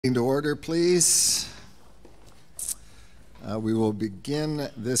To order, please. We will begin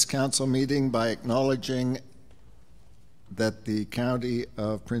this council meeting by acknowledging that the County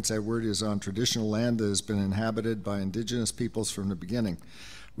of Prince Edward is on traditional land that has been inhabited by Indigenous peoples from the beginning.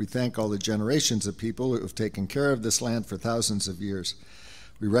 We thank all the generations of people who have taken care of this land for thousands of years.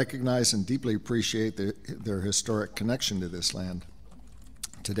 We recognize and deeply appreciate their historic connection to this land.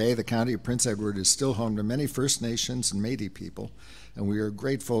 Today, the County of Prince Edward is still home to many First Nations and Métis people, and we are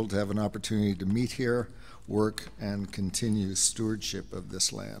grateful to have an opportunity to meet here, work, and continue stewardship of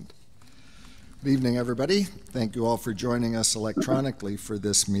this land. Good evening, everybody. Thank you all for joining us electronically for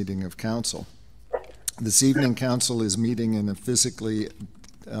this meeting of Council. This evening, Council is meeting in a physically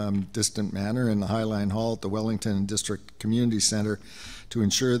distant manner in the Highline Hall at the Wellington District Community Centre to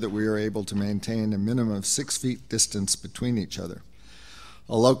ensure that we are able to maintain a minimum of 6 feet distance between each other.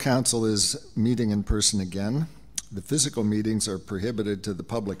 Although Council is meeting in person again, the physical meetings are prohibited to the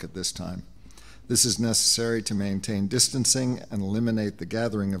public at this time. This is necessary to maintain distancing and eliminate the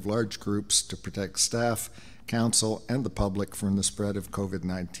gathering of large groups to protect staff, Council, and the public from the spread of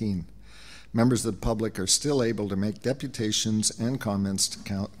COVID-19. Members of the public are still able to make deputations and comments to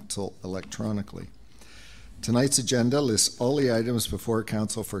Council electronically. Tonight's agenda lists all the items before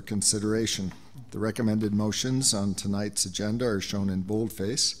Council for consideration. The recommended motions on tonight's agenda are shown in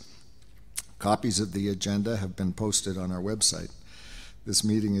boldface. Copies of the agenda have been posted on our website. This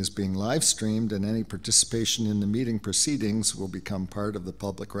meeting is being live streamed, and any participation in the meeting proceedings will become part of the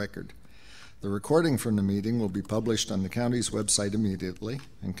public record. The recording from the meeting will be published on the county's website immediately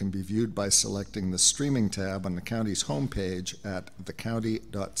and can be viewed by selecting the streaming tab on the county's homepage at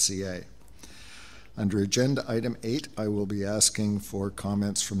thecounty.ca. Under Agenda Item 8, I will be asking for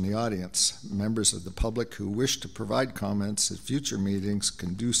comments from the audience. Members of the public who wish to provide comments at future meetings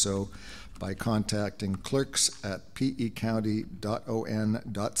can do so by contacting clerks at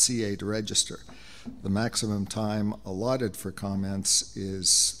pecounty.on.ca to register. The maximum time allotted for comments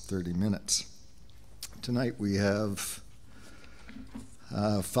is 30 minutes. Tonight we have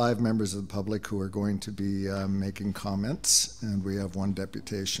 5 members of the public who are going to be making comments, and we have 1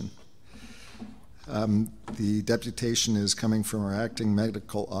 deputation. The deputation is coming from our Acting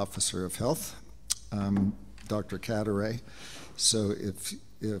Medical Officer of Health, Dr. Caturay. So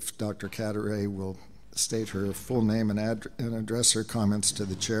if Dr. Caturay will state her full name and address her comments to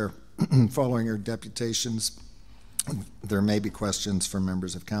the chair following her deputations, there may be questions from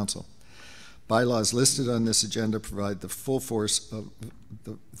members of council. Bylaws listed on this agenda provide the full force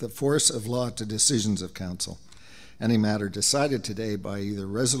of law to decisions of council. Any matter decided today by either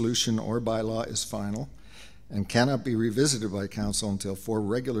resolution or bylaw is final and cannot be revisited by council until 4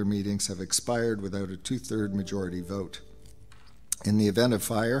 regular meetings have expired without a 2/3 majority vote. In the event of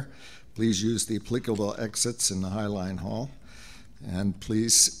fire, please use the applicable exits in the Highline Hall. And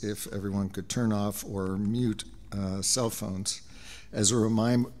please, if everyone could turn off or mute cell phones. As a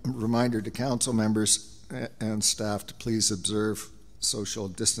reminder to council members and staff to please observe social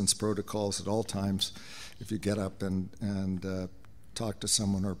distance protocols at all times if you get up and talk to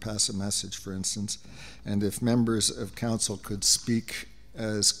someone or pass a message, for instance. And if members of council could speak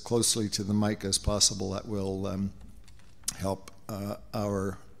as closely to the mic as possible, that will help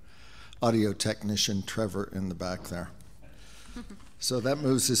our audio technician, Trevor, in the back there. So that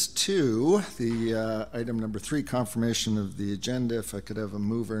moves us to the item number 3, confirmation of the agenda. If I could have a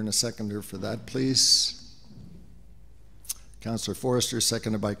mover and a seconder for that, please. Councillor Forrester,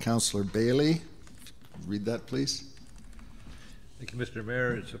 seconded by Councillor Bailey. Read that, please. Thank you, Mr.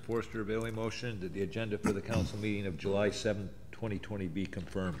 Mayor. It's a Forrester-Bailey motion that the agenda for the council meeting of July 7, 2020 be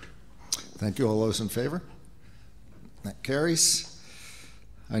confirmed. Thank you. All those in favor? That carries.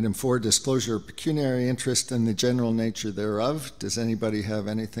 Item 4, disclosure of pecuniary interest and the general nature thereof. Does anybody have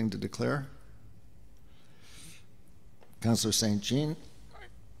anything to declare? Councillor St. Jean?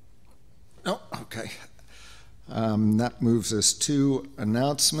 No? Okay. That moves us to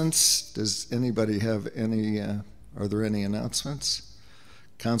announcements. Does anybody have any, are there any announcements?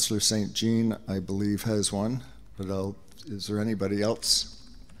 Councillor St. Jean, I believe, has one, but is there anybody else?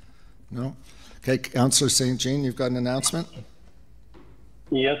 No? Okay, Councillor St. Jean, you've got an announcement?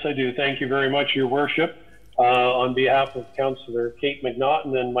 Yes, I do. Thank you very much, Your Worship. On behalf of Councillor Kate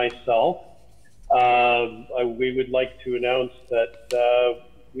McNaughton and myself, we would like to announce that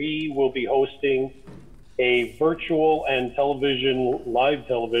we will be hosting a virtual and live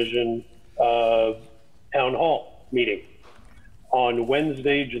television town hall meeting on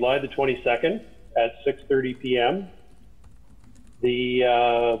Wednesday, July the 22nd at 6:30 p.m.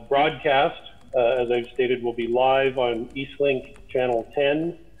 The broadcast, as I've stated, will be live on Eastlink Channel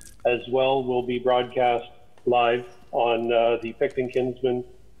 10, as well will be broadcast live on the Picton Kinsman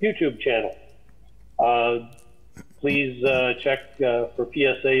YouTube channel. Please check for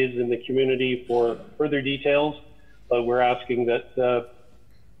PSAs in the community for further details, but we're asking that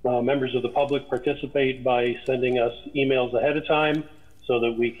members of the public participate by sending us emails ahead of time so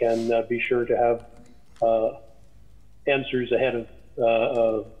that we can be sure to have answers ahead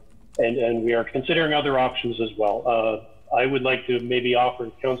of, and we are considering other options as well. I would like to maybe offer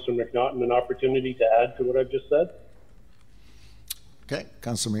Councillor McNaughton an opportunity to add to what I've just said. Okay,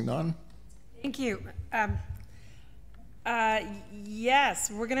 Councillor McNaughton. Thank you. Yes,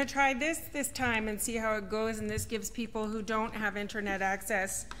 we're going to try this time and see how it goes, and this gives people who don't have internet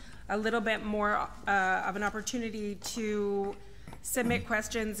access a little bit more of an opportunity to submit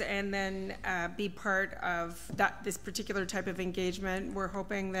questions and then be part of this particular type of engagement. We're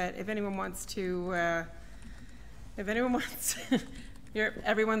hoping that if anyone wants to,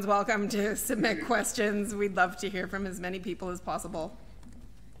 everyone's welcome to submit questions. We'd love to hear from as many people as possible.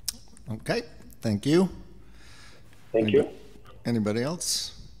 Okay, thank you. Thank you. Anybody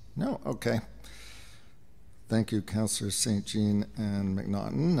else? No? Okay. Thank you, Councillor St. Jean and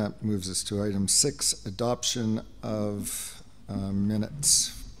McNaughton. That moves us to item 6, adoption of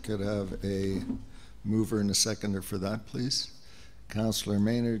minutes. Could I have a mover and a seconder for that, please? Councillor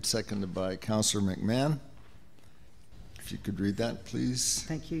Maynard, seconded by Councillor McMahon. If you could read that, please.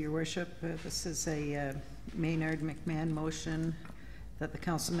 Thank you, Your Worship. This is a Maynard McMahon motion that the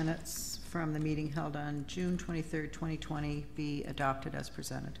council minutes from the meeting held on June 23rd, 2020 be adopted as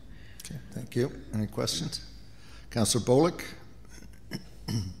presented. Okay, thank you. Any questions? Councillor Bullock.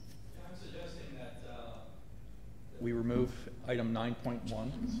 I'm suggesting that we remove item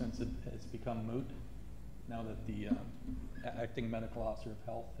 9.1 since it has become moot now that the acting medical officer of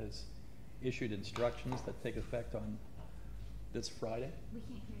health has issued instructions that take effect on this Friday. We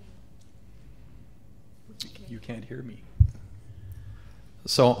can't hear you. You can't hear me.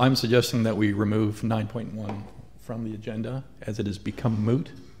 So I'm suggesting that we remove 9.1 from the agenda as it has become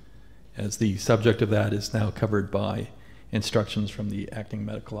moot, as the subject of that is now covered by instructions from the acting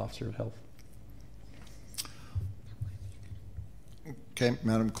medical officer of health. Okay,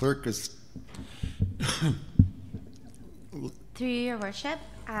 Madam Clerk is. Through Your Worship,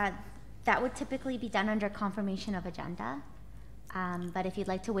 that would typically be done under confirmation of agenda. But if you'd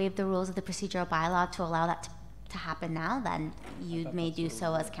like to waive the rules of the procedural bylaw to allow that to happen now, then you may do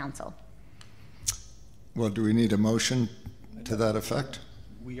so as council. Well, do we need a motion to that effect?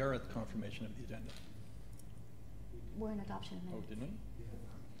 We are at the confirmation of the agenda. We're in adoption of minutes. Oh, didn't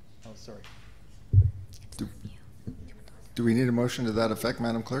we? Oh, sorry. Do we need a motion to that effect,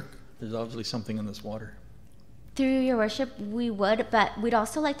 Madam Clerk? There's obviously something in this water. Through Your Worship, we would, but we'd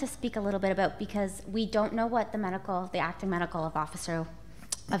also like to speak a little bit about, because we don't know what the acting medical officer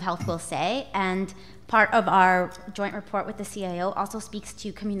of health will say, and part of our joint report with the CIO also speaks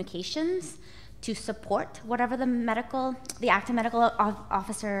to communications to support whatever the acting medical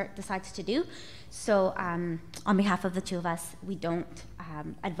officer decides to do. So on behalf of the two of us, we don't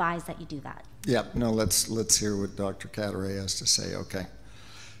advise that you do that. Yeah, no, let's hear what Dr. Caturay has to say. Okay.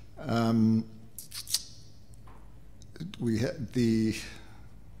 We had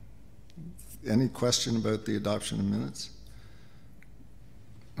any question about the adoption of minutes?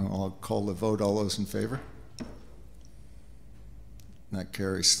 I'll call the vote. All those in favor? That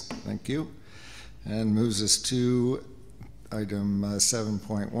carries. Thank you. And moves us to item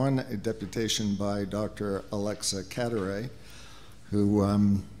 7.1, a deputation by Dr. Alexa Caturay, who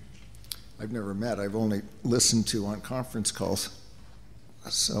I've never met. I've only listened to on conference calls.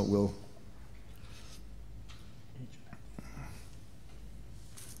 So we'll.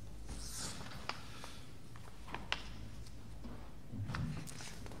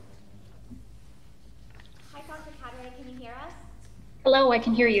 Hello, I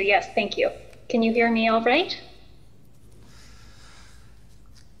can hear you. Yes, thank you. Can you hear me all right?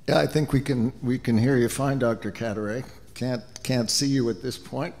 Yeah, I think we can hear you fine, Dr. Caturay. Can't see you at this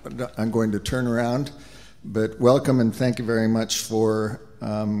point, but I'm going to turn around. But welcome and thank you very much for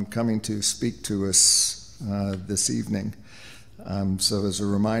coming to speak to us this evening. So as a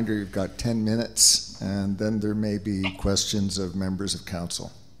reminder, you've got 10 minutes, and then there may be questions of members of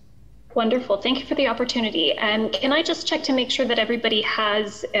council. Wonderful. Thank you for the opportunity. Can I just check to make sure that everybody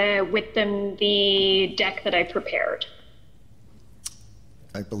has with them the deck that I prepared?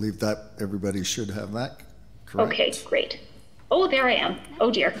 I believe that everybody should have that. Correct? Okay, great. Oh, there I am. Oh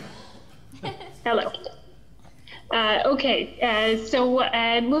dear. Hello. So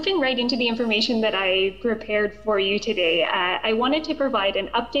moving right into the information that I prepared for you today, I wanted to provide an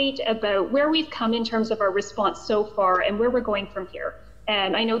update about where we've come in terms of our response so far and where we're going from here.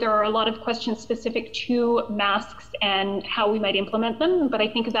 I know there are a lot of questions specific to masks and how we might implement them, but I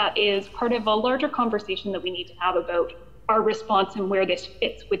think that is part of a larger conversation that we need to have about our response and where this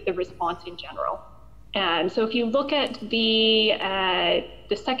fits with the response in general. So if you look at the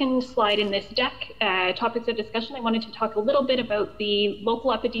second slide in this deck, topics of discussion, I wanted to talk a little bit about the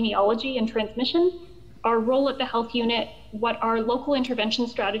local epidemiology and transmission, our role at the health unit, what our local intervention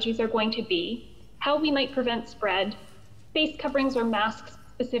strategies are going to be, how we might prevent spread, face coverings or masks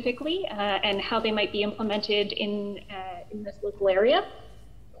specifically, and how they might be implemented in this local area,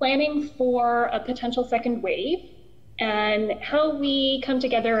 planning for a potential second wave, and how we come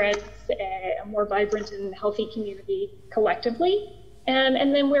together as a more vibrant and healthy community collectively,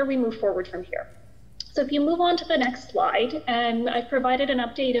 and then where we move forward from here. So if you move on to the next slide, I've provided an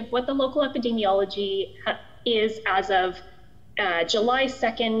update of what the local epidemiology is as of July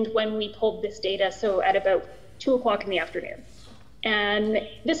 2nd when we pulled this data, so at about 2 o'clock in the afternoon. And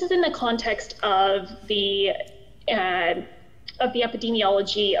this is in the context of the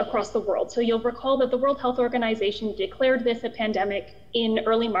epidemiology across the world. So you'll recall that the World Health Organization declared this a pandemic in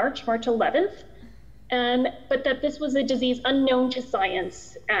early March 11th, but that this was a disease unknown to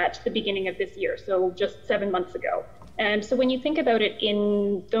science at the beginning of this year, so just 7 months ago. And so when you think about it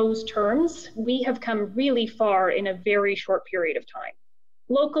in those terms, we have come really far in a very short period of time.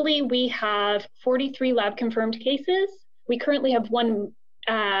 Locally, we have 43 lab confirmed cases. We currently have one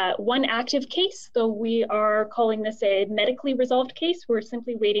active case, though we are calling this a medically resolved case. We're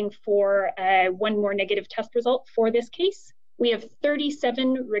simply waiting for one more negative test result for this case. We have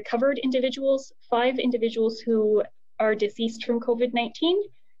 37 recovered individuals, 5 individuals who are deceased from COVID-19,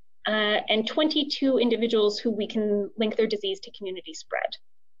 and 22 individuals who we can link their disease to community spread.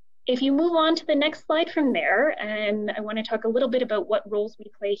 If you move on to the next slide from there, I want to talk a little bit about what roles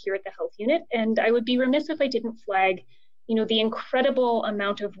we play here at the health unit. And I would be remiss if I didn't flag, the incredible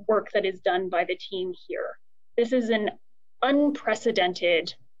amount of work that is done by the team here. This is an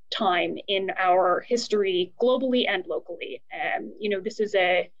unprecedented time in our history, globally and locally.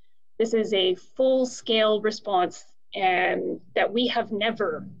 This is a full-scale response that we have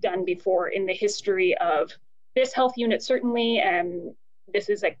never done before in the history of this health unit, certainly. This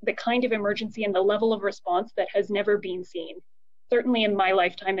is the kind of emergency and the level of response that has never been seen, certainly in my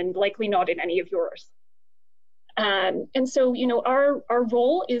lifetime and likely not in any of yours. And so, our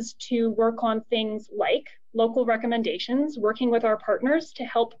role is to work on things like local recommendations, working with our partners to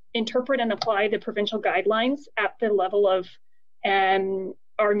help interpret and apply the provincial guidelines at the level of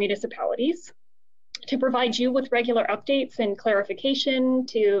our municipalities, to provide you with regular updates and clarification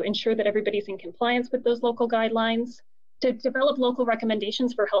to ensure that everybody's in compliance with those local guidelines, to develop local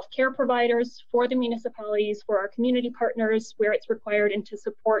recommendations for healthcare providers, for the municipalities, for our community partners where it's required, and to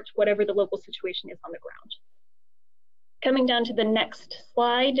support whatever the local situation is on the ground. Coming down to the next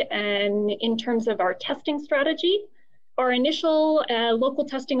slide, and in terms of our testing strategy, our initial local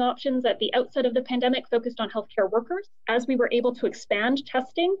testing options at the outset of the pandemic focused on healthcare workers. As we were able to expand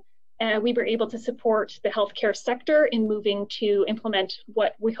testing, we were able to support the healthcare sector in moving to implement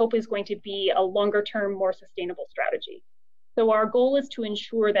what we hope is going to be a longer-term, more sustainable strategy. So our goal is to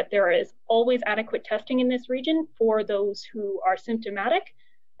ensure that there is always adequate testing in this region for those who are symptomatic,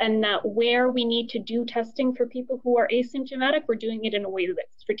 and that where we need to do testing for people who are asymptomatic, we're doing it in a way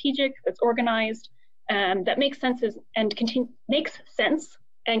that's strategic, that's organized, that makes sense and continues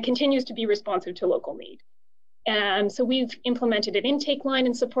to be responsive to local need. So we've implemented an intake line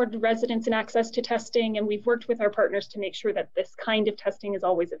and supported residents in access to testing, and we've worked with our partners to make sure that this kind of testing is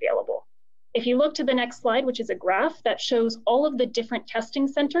always available. If you look to the next slide, which is a graph that shows all of the different testing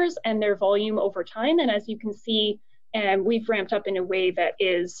centers and their volume over time, and as you can see, we've ramped up in a way that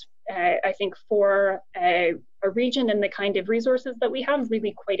is, I think, for a region and the kind of resources that we have,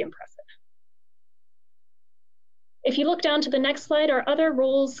 really quite impressive. If you look down to the next slide, our other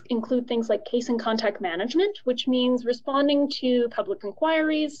roles include things like case and contact management, which means responding to public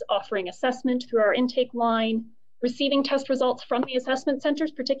inquiries, offering assessment through our intake line, receiving test results from the assessment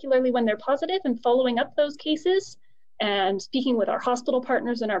centers, particularly when they're positive, and following up those cases, and speaking with our hospital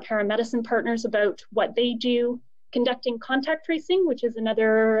partners and our paramedicine partners about what they do, conducting contact tracing, which is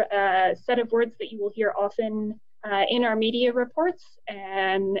another set of words that you will hear often in our media reports,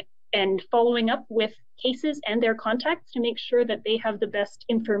 and following up with cases and their contacts to make sure that they have the best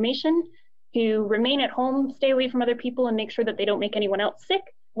information to remain at home, stay away from other people, and make sure that they don't make anyone else sick,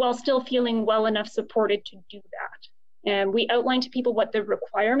 while still feeling well enough supported to do that. And we outline to people what the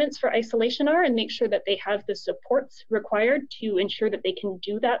requirements for isolation are and make sure that they have the supports required to ensure that they can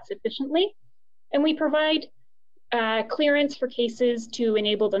do that sufficiently. And we provide clearance for cases to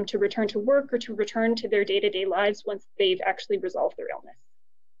enable them to return to work or to return to their day-to-day lives once they've actually resolved their illness.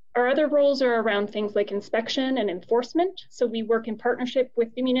 Our other roles are around things like inspection and enforcement. So we work in partnership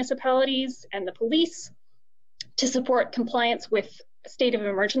with the municipalities and the police to support compliance with state of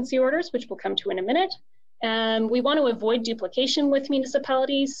emergency orders, which we'll come to in a minute. We want to avoid duplication with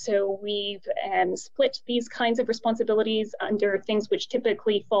municipalities, so we've split these kinds of responsibilities under things which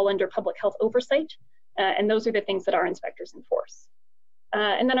typically fall under public health oversight, and those are the things that our inspectors enforce.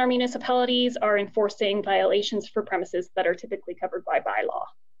 And then our municipalities are enforcing violations for premises that are typically covered by bylaw.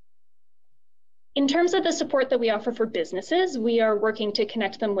 In terms of the support that we offer for businesses, we are working to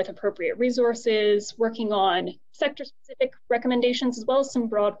connect them with appropriate resources, working on sector-specific recommendations as well as some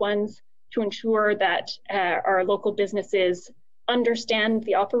broad ones to ensure that our local businesses understand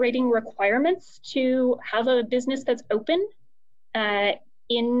the operating requirements to have a business that's open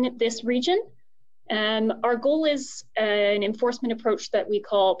in this region. Our goal is an enforcement approach that we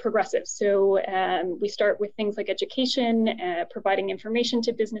call progressive. So we start with things like education, providing information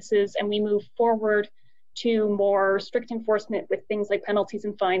to businesses, and we move forward to more strict enforcement with things like penalties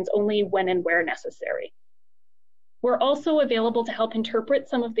and fines only when and where necessary. We're also available to help interpret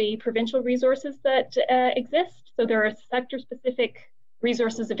some of the provincial resources that exist. So there are sector-specific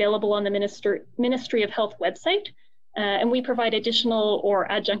resources available on the Ministry of Health website. And we provide additional or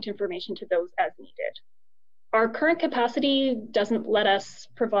adjunct information to those as needed. Our current capacity doesn't let us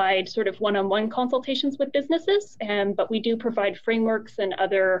provide sort of one-on-one consultations with businesses, but we do provide frameworks and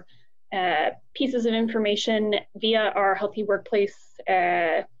other pieces of information via our Healthy Workplace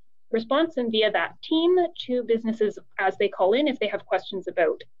response and via that team to businesses as they call in if they have questions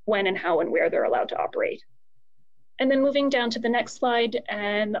about when and how and where they're allowed to operate. And then moving down to the next slide,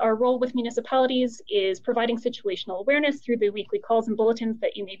 our role with municipalities is providing situational awareness through the weekly calls and bulletins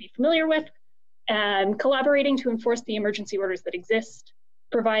that you may be familiar with, and collaborating to enforce the emergency orders that exist,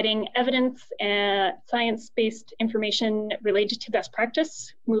 providing evidence and science-based information related to best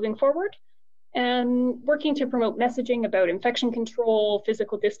practice moving forward, and working to promote messaging about infection control,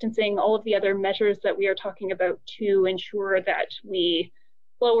 physical distancing, all of the other measures that we are talking about to ensure that we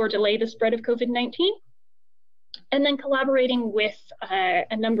slow or delay the spread of COVID-19. And then collaborating with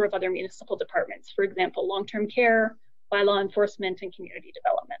a number of other municipal departments, for example, long-term care, bylaw enforcement, and community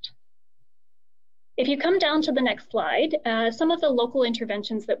development. If you come down to the next slide, some of the local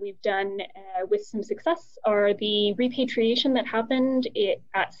interventions that we've done with some success are the repatriation that happened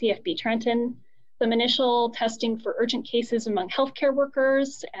at CFB Trenton, some initial testing for urgent cases among healthcare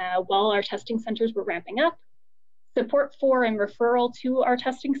workers while our testing centers were ramping up, support for and referral to our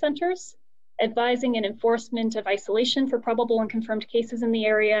testing centers, advising and enforcement of isolation for probable and confirmed cases in the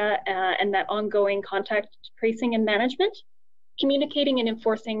area, and that ongoing contact tracing and management, communicating and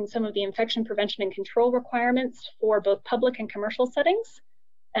enforcing some of the infection prevention and control requirements for both public and commercial settings,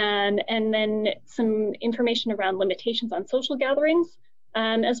 and then some information around limitations on social gatherings,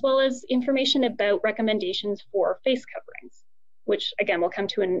 as well as information about recommendations for face coverings, which again, we'll come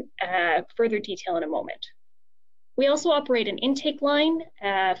to in further detail in a moment. We also operate an intake line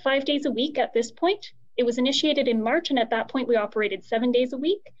 5 days a week at this point. It was initiated in March, and at that point we operated 7 days a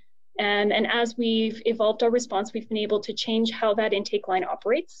week. And as we've evolved our response, we've been able to change how that intake line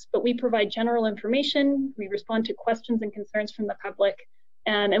operates, but we provide general information, we respond to questions and concerns from the public,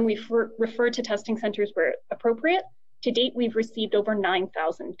 and we refer to testing centers where appropriate. To date, we've received over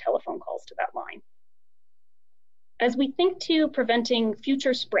 9,000 telephone calls to that line. As we think to preventing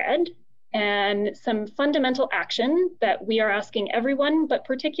future spread, and some fundamental action that we are asking everyone, but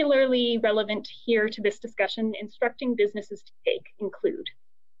particularly relevant here to this discussion, instructing businesses to take include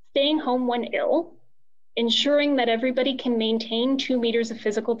staying home when ill, ensuring that everybody can maintain 2 meters of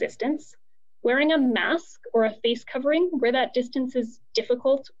physical distance, wearing a mask or a face covering where that distance is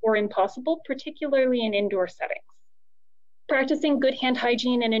difficult or impossible, particularly in indoor settings, practicing good hand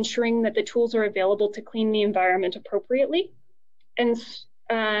hygiene and ensuring that the tools are available to clean the environment appropriately, and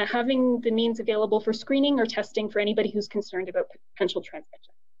having the means available for screening or testing for anybody who's concerned about potential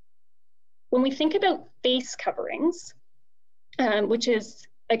transmission. When we think about face coverings, which is,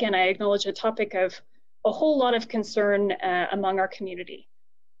 again, I acknowledge a topic of a whole lot of concern among our community,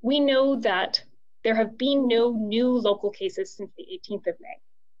 we know that there have been no new local cases since the 18th of May.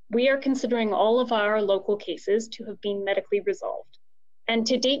 We are considering all of our local cases to have been medically resolved. And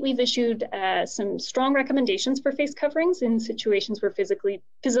to date, we've issued some strong recommendations for face coverings in situations where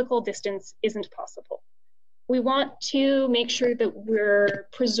physical distance isn't possible. We want to make sure that we're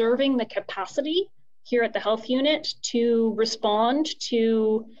preserving the capacity here at the health unit to respond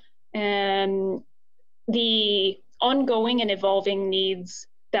to the ongoing and evolving needs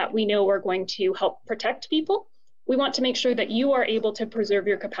that we know are going to help protect people, we want to make sure that you are able to preserve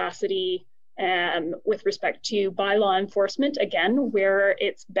your capacity with respect to bylaw enforcement, again, where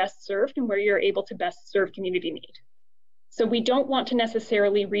it's best served and where you're able to best serve community need. So we don't want to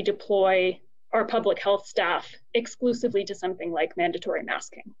necessarily redeploy our public health staff exclusively to something like mandatory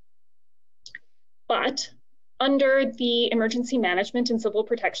masking. But under the Emergency Management and Civil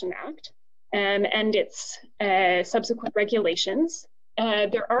Protection Act and its subsequent regulations,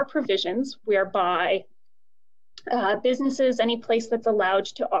 there are provisions whereby businesses, any place that's allowed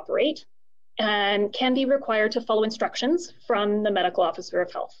to operate, can be required to follow instructions from the medical officer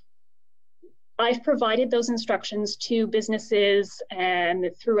of health. I've provided those instructions to businesses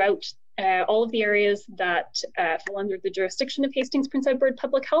throughout all of the areas that fall under the jurisdiction of Hastings Prince Edward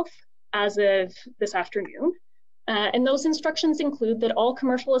Public Health as of this afternoon. And those instructions include that all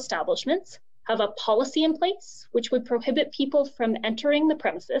commercial establishments have a policy in place which would prohibit people from entering the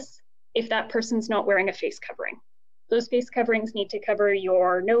premises if that person's not wearing a face covering. Those face coverings need to cover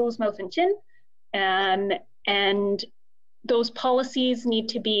your nose, mouth, and chin, and those policies need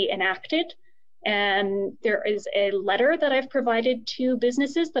to be enacted. And there is a letter that I've provided to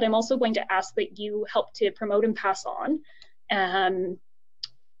businesses that I'm also going to ask that you help to promote and pass on. And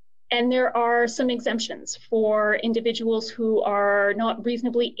there are some exemptions for individuals who are not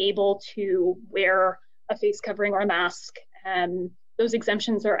reasonably able to wear a face covering or a mask. Those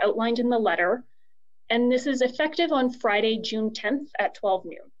exemptions are outlined in the letter. And this is effective on Friday, June 10th at 12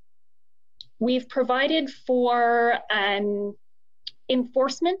 noon. We've provided for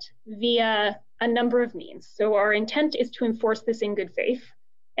enforcement via a number of means. So our intent is to enforce this in good faith.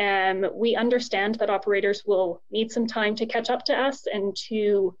 We understand that operators will need some time to catch up to us and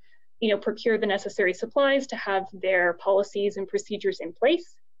to procure the necessary supplies to have their policies and procedures in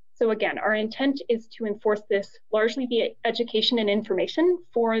place. So again, our intent is to enforce this largely via education and information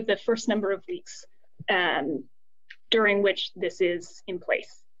for the first number of weeks during which this is in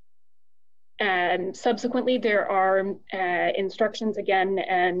place. Subsequently, there are instructions again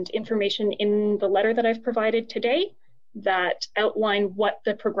and information in the letter that I've provided today that outline what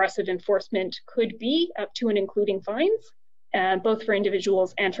the progressive enforcement could be, up to and including fines, both for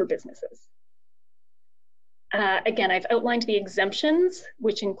individuals and for businesses. Again, I've outlined the exemptions,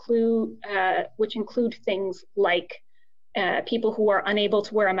 which include things like people who are unable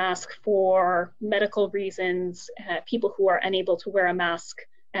to wear a mask for medical reasons, people who are unable to wear a mask,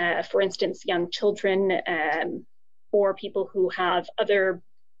 for instance, young children, or people who have other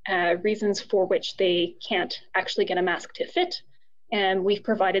reasons for which they can't actually get a mask to fit. And we've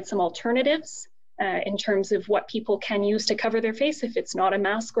provided some alternatives in terms of what people can use to cover their face if it's not a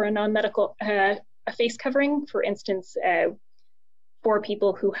mask or a non-medical a face covering. For instance, for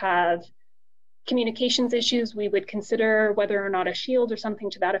people who have communications issues, we would consider whether or not a shield or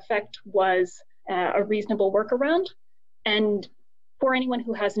something to that effect was a reasonable workaround. And for anyone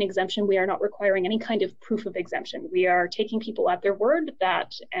who has an exemption, we are not requiring any kind of proof of exemption. We are taking people at their word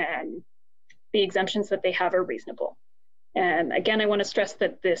that the exemptions that they have are reasonable. And again, I want to stress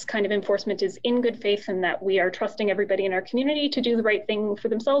that this kind of enforcement is in good faith and that we are trusting everybody in our community to do the right thing for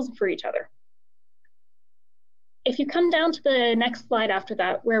themselves and for each other. If you come down to the next slide after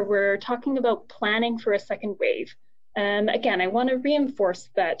that, where we're talking about planning for a second wave, again, I want to reinforce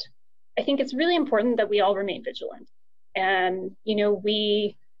that I think it's really important that we all remain vigilant. And,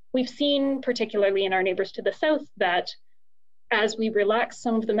 we've seen, particularly in our neighbors to the south, that as we relax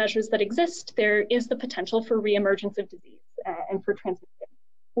some of the measures that exist, there is the potential for reemergence of disease and for transmission.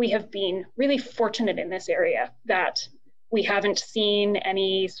 We have been really fortunate in this area that we haven't seen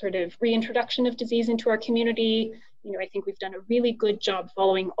any sort of reintroduction of disease into our community. I think we've done a really good job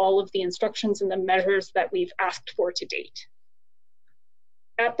following all of the instructions and the measures that we've asked for to date.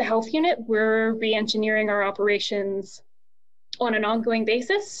 At the health unit, we're re-engineering our operations on an ongoing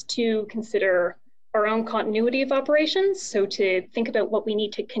basis to consider our own continuity of operations. So to think about what we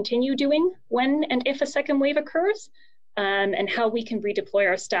need to continue doing when and if a second wave occurs, and how we can redeploy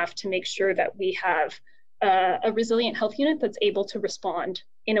our staff to make sure that we have a resilient health unit that's able to respond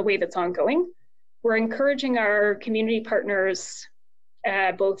in a way that's ongoing. We're encouraging our community partners,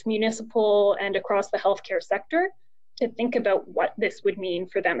 both municipal and across the healthcare sector, to think about what this would mean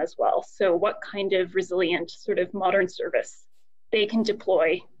for them as well. So what kind of resilient sort of modern service they can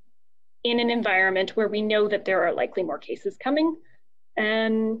deploy in an environment where we know that there are likely more cases coming.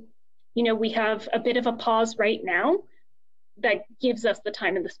 And, we have a bit of a pause right now that gives us the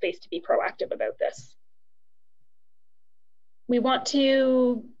time and the space to be proactive about this. We want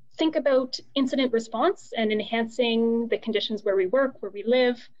to think about incident response and enhancing the conditions where we work, where we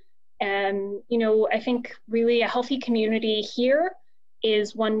live. And, I think really a healthy community here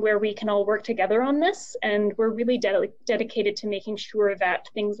is one where we can all work together on this. And we're really dedicated to making sure that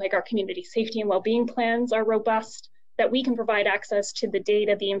things like our community safety and well-being plans are robust, that we can provide access to the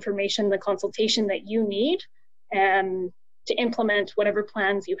data, the information, the consultation that you need to implement whatever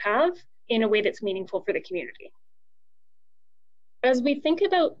plans you have in a way that's meaningful for the community. As we think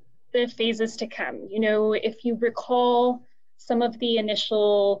about the phases to come, you know, if you recall some of the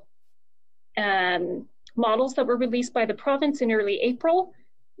initial models that were released by the province in early April,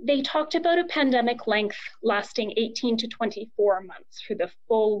 they talked about a pandemic length lasting 18 to 24 months for the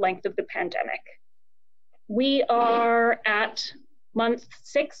full length of the pandemic. We are at month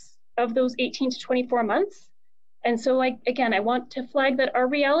 6 of those 18 to 24 months. And so I want to flag that our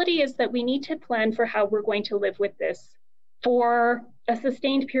reality is that we need to plan for how we're going to live with this for a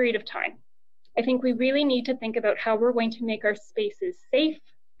sustained period of time. I think we really need to think about how we're going to make our spaces safe,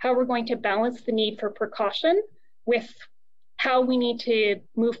 how we're going to balance the need for precaution with how we need to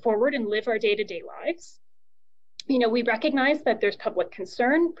move forward and live our day-to-day lives. You know, we recognize that there's public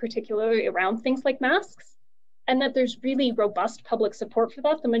concern, particularly around things like masks, and that there's really robust public support for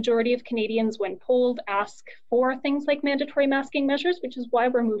that. The majority of Canadians, when polled, ask for things like mandatory masking measures, which is why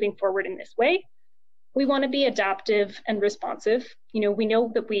we're moving forward in this way. We want to be adaptive and responsive. You know, we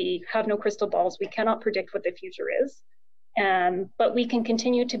know that we have no crystal balls. We cannot predict what the future is, but we can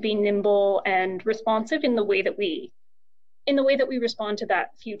continue to be nimble and responsive in the way that we respond to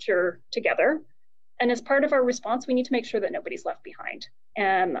that future together. And as part of our response, we need to make sure that nobody's left behind.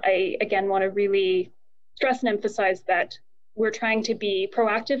 I, again, want to really stress and emphasize that we're trying to be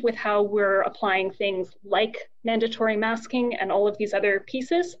proactive with how we're applying things like mandatory masking and all of these other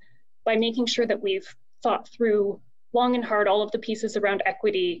pieces by making sure that we've thought through long and hard all of the pieces around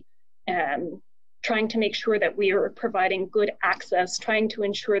equity, trying to make sure that we are providing good access, trying to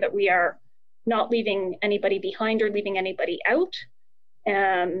ensure that we are not leaving anybody behind or leaving anybody out,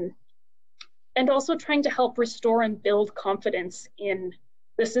 and also trying to help restore and build confidence in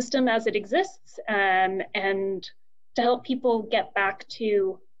the system as it exists, and to help people get back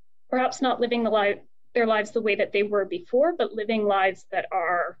to perhaps not living their lives the way that they were before, but living lives that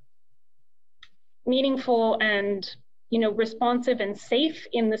are meaningful and, you know, responsive and safe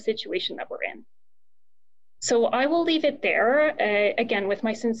in the situation that we're in. So I will leave it there, again, with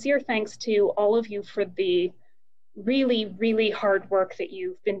my sincere thanks to all of you for the really, really hard work that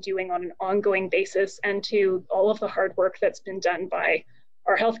you've been doing on an ongoing basis, and to all of the hard work that's been done by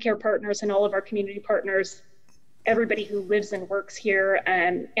our healthcare partners and all of our community partners, everybody who lives and works here,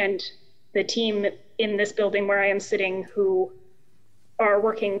 and the team in this building where I am sitting who are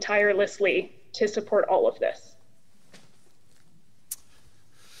working tirelessly to support all of this.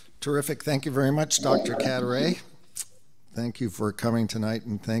 Terrific. Thank you very much, Dr. Caturay. Thank you for coming tonight,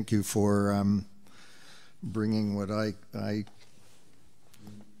 and thank you for bringing what I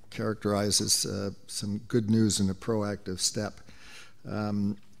characterize as some good news and a proactive step.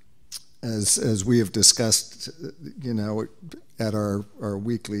 As we have discussed, you know, at our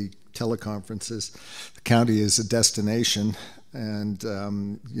weekly teleconferences, the county is a destination, and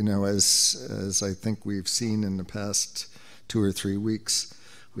you know, as I think we've seen in the past 2 or 3 weeks,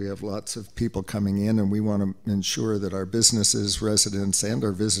 we have lots of people coming in, and we want to ensure that our businesses, residents, and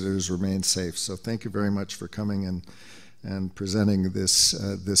our visitors remain safe. So thank you very much for coming and presenting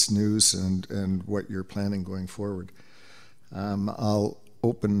this news and what you're planning going forward. I'll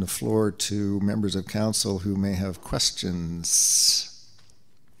open the floor to members of council who may have questions.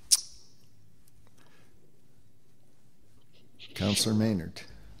 Councillor Maynard.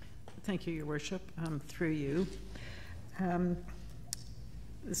 Thank you, Your Worship. Through you.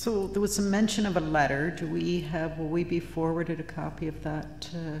 So there was some mention of a letter. Will we be forwarded a copy of that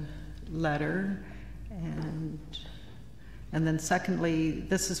letter? And then secondly,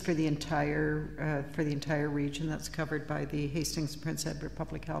 this is for the entire region that's covered by the Hastings Prince Edward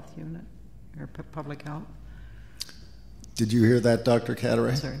Public Health Unit, or Public Health. Did you hear that, Dr.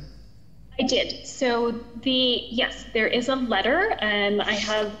 Caturay? Sorry. I did. So yes, there is a letter, and I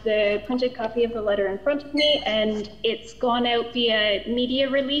have the printed copy of the letter in front of me, and it's gone out via media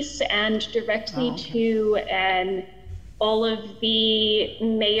release and directly to all of the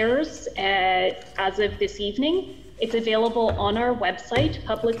mayors as of this evening. It's available on our website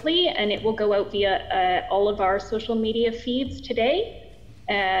publicly, and it will go out via all of our social media feeds today.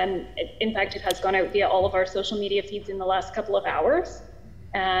 In fact, it has gone out via all of our social media feeds in the last couple of hours.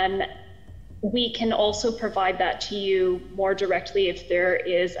 We can also provide that to you more directly if there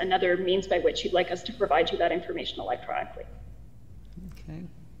is another means by which you'd like us to provide you that information electronically. Okay.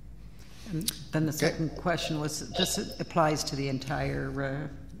 And then the second question was, this applies to the entire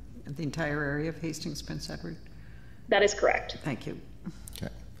area of Hastings Prince Edward? That is correct. Thank you.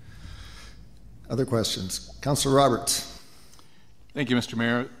 Other questions? Councillor Roberts. Thank you, Mr.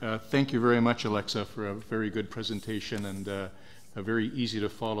 Mayor. Thank you very much, Alexa, for a very good presentation and a very easy to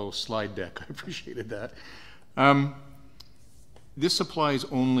follow slide deck. I appreciated that. This applies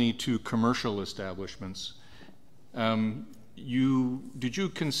only to commercial establishments. Did you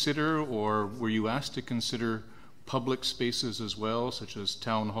consider, or were you asked to consider, public spaces as well, such as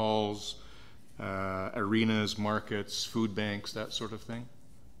town halls, arenas, markets, food banks, that sort of thing?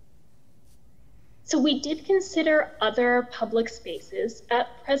 So we did consider other public spaces.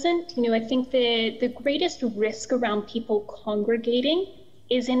 At present, I think the greatest risk around people congregating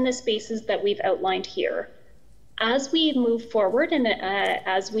is in the spaces that we've outlined here. As we move forward and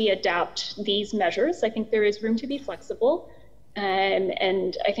as we adapt these measures, I think there is room to be flexible.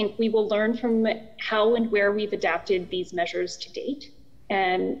 And I think we will learn from how and where we've adapted these measures to date.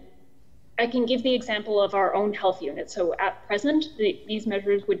 I can give the example of our own health unit. So at present, these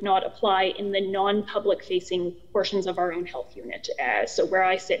measures would not apply in the non-public facing portions of our own health unit. So where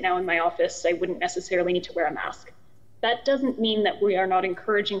I sit now in my office, I wouldn't necessarily need to wear a mask. That doesn't mean that we are not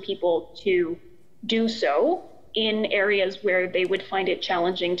encouraging people to do so in areas where they would find it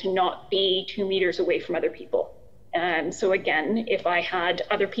challenging to not be 2 meters away from other people. So again, if I had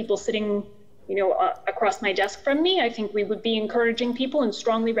other people sitting across my desk from me, I think we would be encouraging people and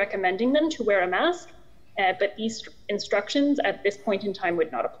strongly recommending them to wear a mask, but these instructions at this point in time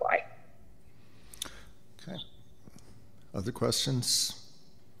would not apply. Okay. Other questions?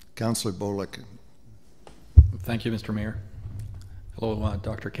 Councillor Bolick. Thank you, Mr. Mayor. Hello,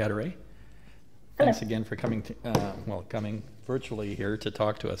 Dr. Caturay. Thanks again for coming coming virtually here to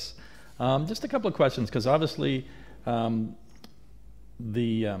talk to us. Just a couple of questions, because obviously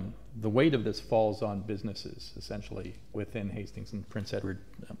the weight of this falls on businesses, essentially, within Hastings and Prince Edward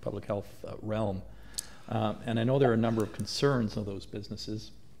public health realm. And I know there are a number of concerns of those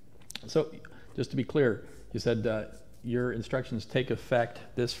businesses. So just to be clear, you said your instructions take effect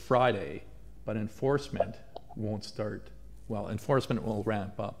this Friday, but enforcement won't start. Well, enforcement will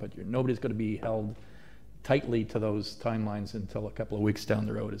ramp up, but nobody's going to be held tightly to those timelines until a couple of weeks down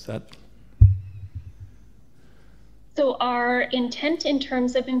the road. Is that? So our intent in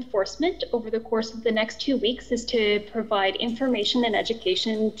terms of enforcement over the course of the next 2 weeks is to provide information and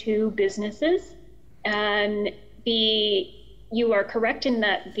education to businesses. And you are correct in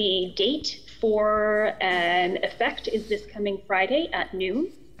that the date for an effect is this coming Friday at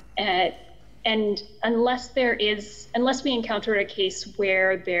noon. And unless we encounter a case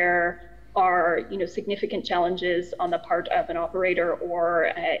where there are significant challenges on the part of an operator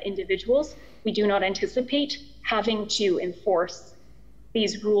or individuals, we do not anticipate having to enforce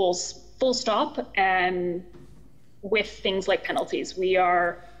these rules full stop with things like penalties. We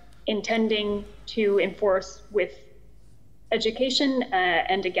are intending to enforce with education,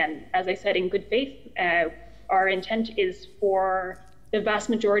 and again, as I said, in good faith. Our intent is for the vast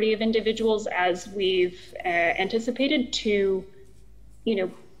majority of individuals, as we've anticipated, to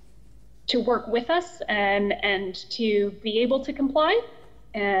work with us and to be able to comply.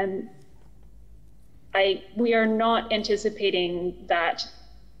 We are not anticipating that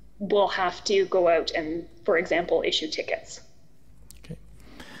we'll have to go out and, for example, issue tickets. Okay.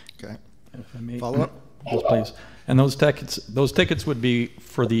 Okay. If I may, follow up? Yes, please. And those tickets would be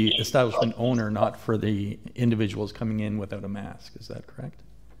for the establishment owner, not for the individuals coming in without a mask. Is that correct?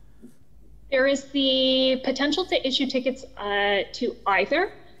 There is the potential to issue tickets to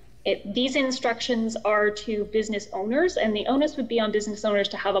either. These instructions are to business owners, and the onus would be on business owners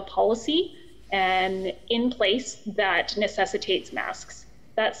to have a policy in place that necessitates masks.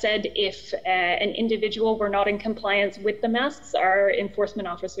 That said, if an individual were not in compliance with the masks, our enforcement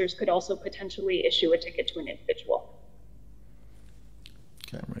officers could also potentially issue a ticket to an individual.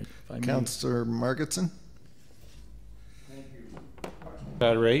 Okay. Right. Councillor Margetson. Thank you.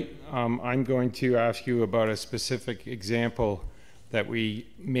 Caturay, I'm going to ask you about a specific example that we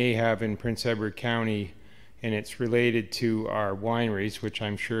may have in Prince Edward County, and it's related to our wineries, which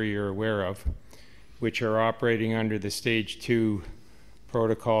I'm sure you're aware of, which are operating under the Stage 2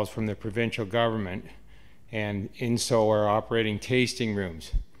 protocols from the provincial government, and in so are operating tasting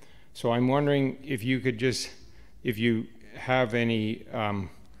rooms. So I'm wondering if you could if you have any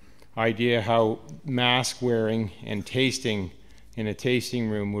idea how mask wearing and tasting in a tasting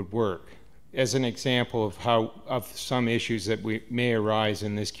room would work, as an example of some issues that may arise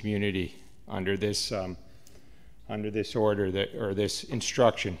in this community under this order this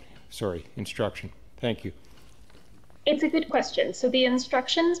instruction. Thank you. It's a good question. So the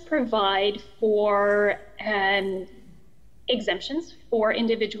instructions provide for exemptions for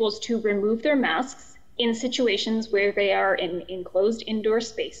individuals to remove their masks in situations where they are in enclosed indoor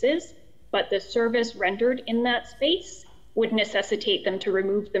spaces but the service rendered in that space would necessitate them to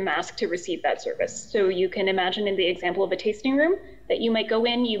remove the mask to receive that service. So you can imagine in the example of a tasting room that you might go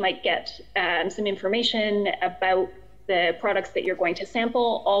in, you might get some information about the products that you're going to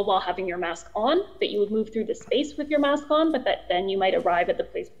sample, all while having your mask on, that you would move through the space with your mask on, but that then you might arrive at the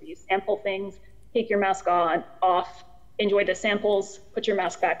place where you sample things, take your mask off, enjoy the samples, put your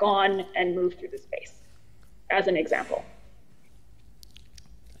mask back on, and move through the space, as an example.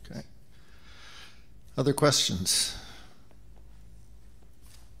 Okay. Other questions?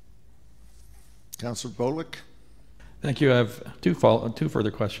 Councillor Bolick? Thank you. I have two further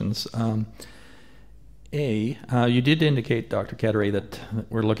questions. You did indicate, Dr. Caturay, that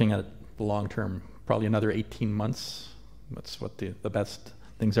we're looking at the long term, probably another 18 months. That's what the best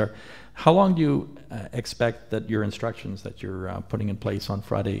things are. How long do you expect that your instructions that you're putting in place on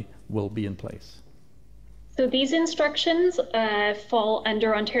Friday will be in place? So these instructions fall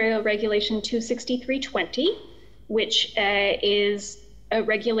under Ontario Regulation 26320, which is a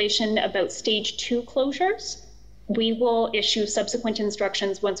regulation about stage 2 closures. We will issue subsequent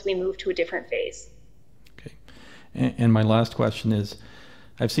instructions once we move to a different phase. Okay. And my last question is,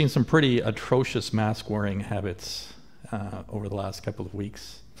 I've seen some pretty atrocious mask wearing habits over the last couple of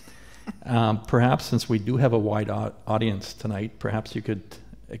weeks. Perhaps since we do have a wide audience tonight, perhaps you could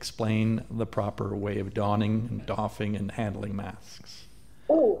explain the proper way of donning and doffing and handling masks.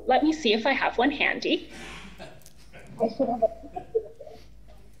 Oh, let me see if I have one handy. I should have a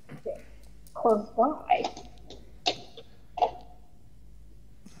close by.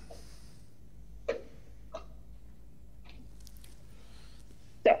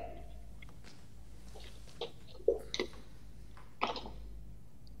 So,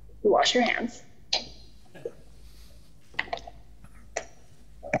 you wash your hands.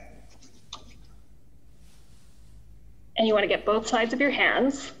 And you want to get both sides of your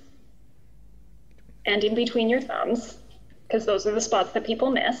hands and in between your thumbs, because those are the spots that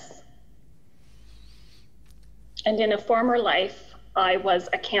people miss. And in a former life, I was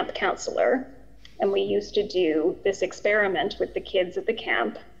a camp counselor, and we used to do this experiment with the kids at the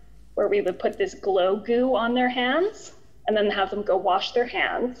camp where we would put this glow goo on their hands and then have them go wash their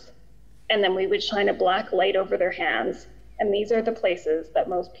hands. And then we would shine a black light over their hands. And these are the places that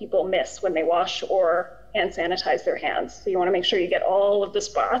most people miss when they wash or hand sanitize their hands. So you want to make sure you get all of the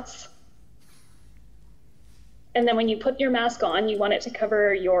spots. And then when you put your mask on, you want it to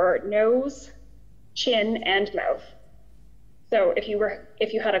cover your nose, chin, and mouth. So if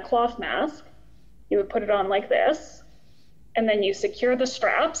you had a cloth mask, you would put it on like this, and then you secure the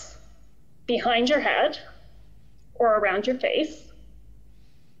straps behind your head or around your face.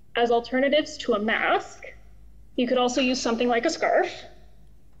 As alternatives to a mask, you could also use something like a scarf.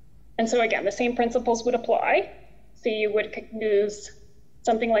 And so again, the same principles would apply. So you would use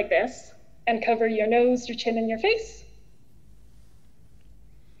something like this and cover your nose, your chin, and your face.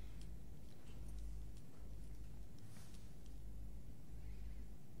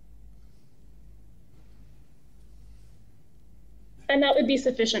 And that would be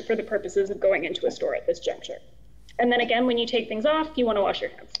sufficient for the purposes of going into a store at this juncture. And then again, when you take things off, you want to wash your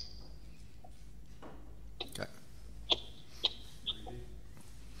hands. Okay.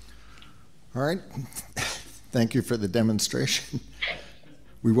 All right. Thank you for the demonstration.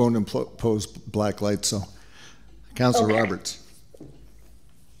 We won't impose black light, so. Councillor Roberts.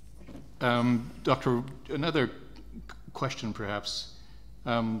 Doctor, another question perhaps.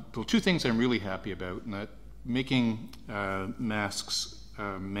 Well, two things I'm really happy about, and that making masks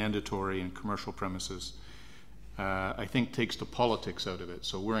mandatory in commercial premises, I think takes the politics out of it.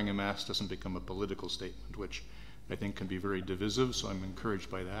 So wearing a mask doesn't become a political statement, which I think can be very divisive, so I'm encouraged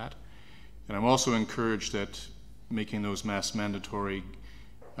by that. And I'm also encouraged that making those masks mandatory,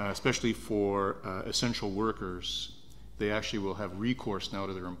 especially for essential workers, they actually will have recourse now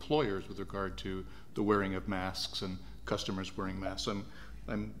to their employers with regard to the wearing of masks and customers wearing masks.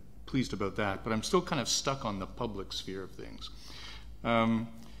 I'm pleased about that, but I'm still kind of stuck on the public sphere of things.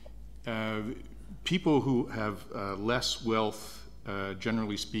 People who have less wealth,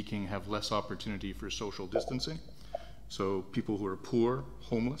 generally speaking, have less opportunity for social distancing. So people who are poor,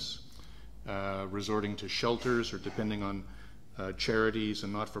 homeless, resorting to shelters or depending on charities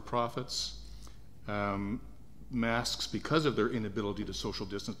and not-for-profits. Masks, because of their inability to social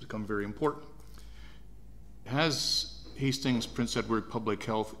distance, become very important. Has Hastings Prince Edward Public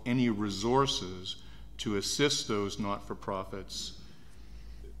Health any resources to assist those not-for-profits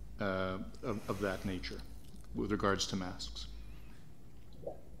of that nature with regards to masks?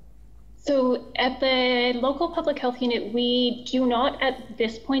 So at the local public health unit, we do not at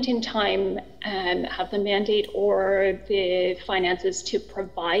this point in time have the mandate or the finances to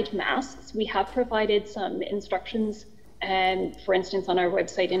provide masks. We have provided some instructions, for instance, on our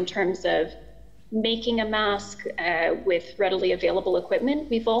website in terms of making a mask with readily available equipment.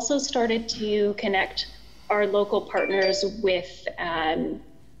 We've also started to connect our local partners with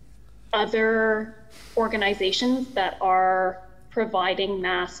other organizations that are providing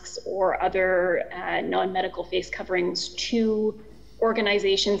masks or other non-medical face coverings to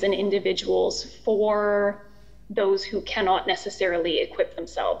organizations and individuals for those who cannot necessarily equip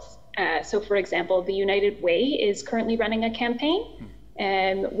themselves. So for example, the United Way is currently running a campaign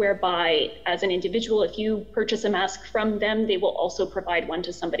whereby as an individual, if you purchase a mask from them, they will also provide one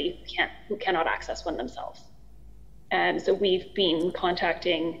to somebody who cannot access one themselves. So we've been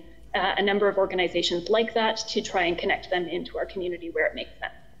contacting a number of organizations like that to try and connect them into our community where it makes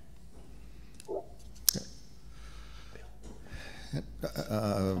sense.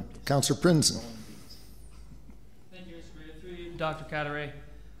 Councillor Prinzen. Thank you, Mr. Mayor. Through you, Dr. Caturay.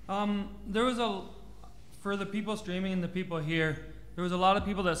 There was for the people streaming and the people here, there was a lot of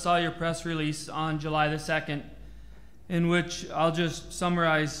people that saw your press release on July the 2nd, in which I'll just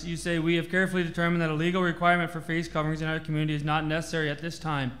summarize. You say, we have carefully determined that a legal requirement for face coverings in our community is not necessary at this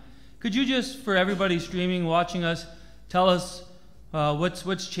time. Could you just, for everybody streaming, watching us, tell us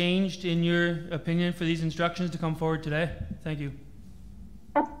what's changed in your opinion for these instructions to come forward today? Thank you.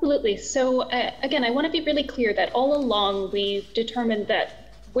 Absolutely. So again, I want to be really clear that all along we've determined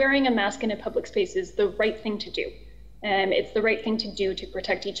that wearing a mask in a public space is the right thing to do. It's the right thing to do to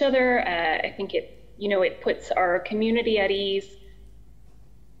protect each other. I think it puts our community at ease.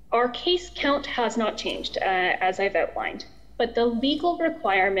 Our case count has not changed, as I've outlined, but the legal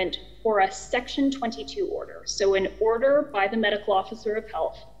requirement for a Section 22 order, so an order by the medical officer of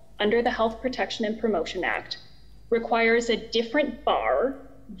health under the Health Protection and Promotion Act, requires a different bar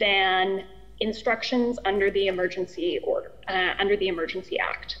than instructions under the emergency order, under the Emergency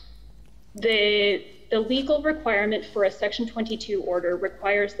Act. The legal requirement for a Section 22 order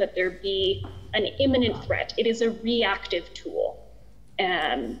requires that there be an imminent threat. It is a reactive tool.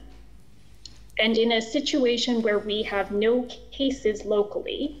 And in a situation where we have no cases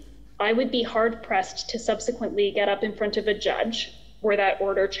locally, I would be hard pressed to subsequently get up in front of a judge were that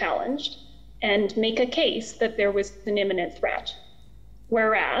order challenged and make a case that there was an imminent threat.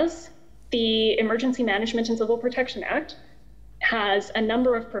 Whereas the Emergency Management and Civil Protection Act has a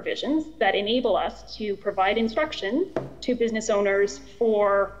number of provisions that enable us to provide instruction to business owners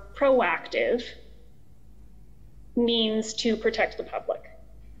for proactive means to protect the public.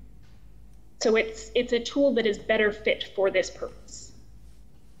 So it's a tool that is better fit for this purpose.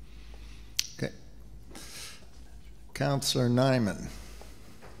 Okay. Councillor Nyman.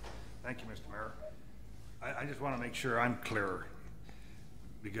 Thank you, Mr. Mayor. I just want to make sure I'm clear,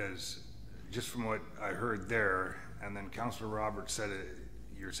 because just from what I heard there, and then Councillor Roberts said it,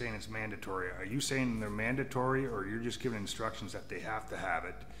 you're saying it's mandatory. Are you saying they're mandatory, or you're just giving instructions that they have to have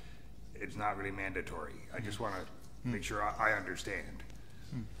it? It's not really mandatory. I just want to make sure I understand.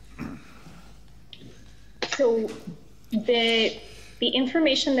 So the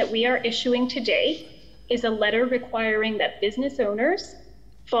information that we are issuing today is a letter requiring that business owners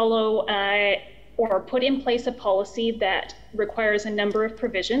follow or put in place a policy that requires a number of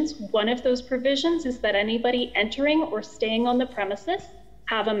provisions. One of those provisions is that anybody entering or staying on the premises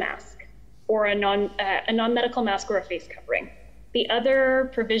have a mask or a non-medical mask or a face covering. The other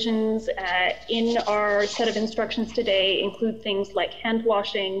provisions in our set of instructions today include things like hand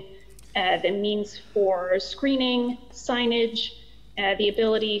washing, the means for screening, signage, the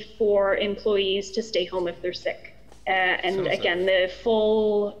ability for employees to stay home if they're sick. And again, the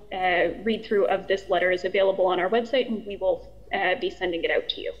full read through of this letter is available on our website, and we will be sending it out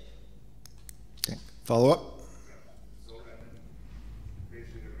to you. Okay. Follow up?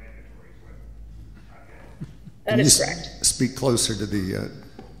 That is correct. Speak closer to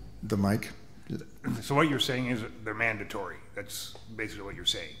the mic. So what you're saying is they're mandatory. That's basically what you're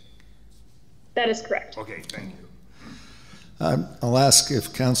saying. That is correct. Okay, thank you. I'll ask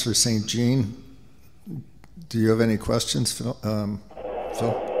if Councillor St. Jean, do you have any questions, Phil? No,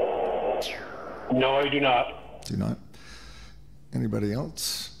 I do not. Do not. Anybody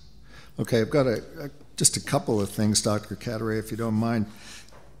else? Okay, I've got just a couple of things, Dr. Caturay, if you don't mind.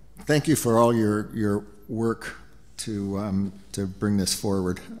 Thank you for all your work to bring this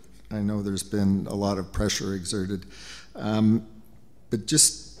forward. I know there's been a lot of pressure exerted, but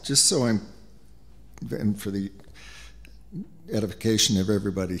just so and for the edification of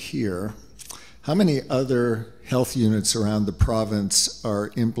everybody here, How many other health units around the province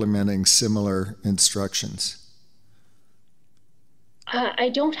are implementing similar instructions? I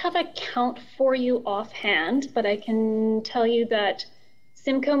don't have a count for you offhand, but I can tell you that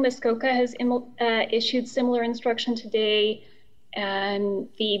Simcoe Muskoka has issued similar instruction today, and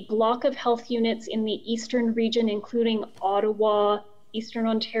the block of health units in the eastern region, including Ottawa, Eastern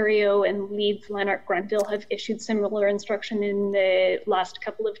Ontario, and Leeds, Lanark, Grenville, have issued similar instruction in the last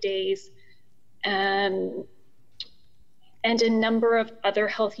couple of days. And a number of other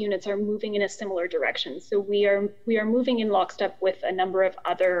health units are moving in a similar direction. So we are moving in lockstep with a number of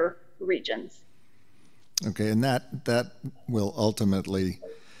other regions. Okay, and that will ultimately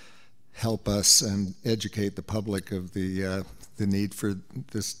help us and educate the public of the need for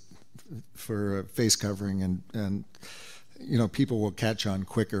this, for face covering, and you know, people will catch on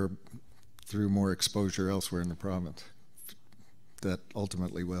quicker through more exposure elsewhere in the province. That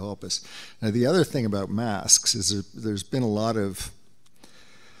ultimately will help us. Now, the other thing about masks is there's been a lot of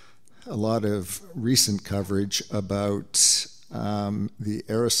recent coverage about the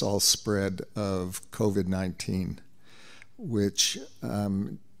aerosol spread of COVID-19, which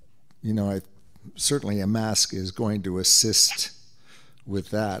you know, certainly a mask is going to assist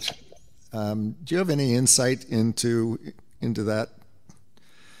with that. Do you have any insight into that,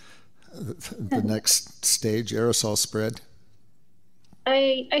 the next stage, aerosol spread?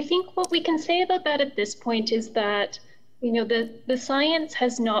 I think what we can say about that at this point is that, you know, the science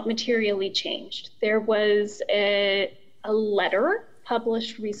has not materially changed. There was a letter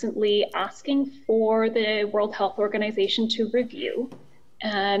published recently asking for the World Health Organization to review.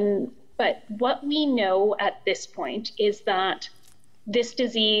 But what we know at this point is that this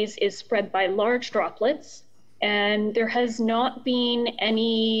disease is spread by large droplets, and there has not been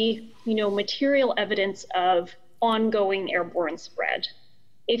any, you know, material evidence of ongoing airborne spread.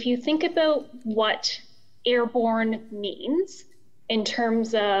 If you think about what airborne means in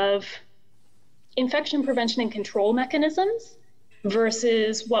terms of infection prevention and control mechanisms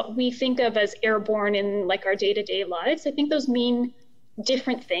versus what we think of as airborne in like our day-to-day lives, I think those mean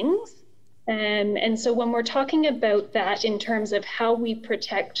different things. And so when we're talking about that in terms of how we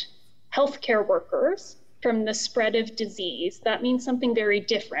protect healthcare workers from the spread of disease, that means something very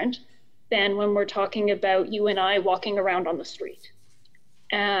different than when we're talking about you and I walking around on the street.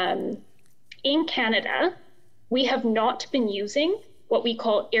 In Canada, we have not been using what we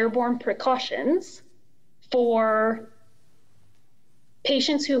call airborne precautions for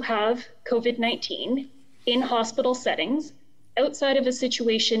patients who have COVID-19 in hospital settings outside of a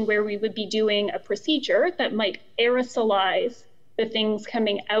situation where we would be doing a procedure that might aerosolize the things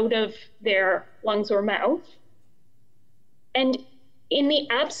coming out of their lungs or mouth. And in the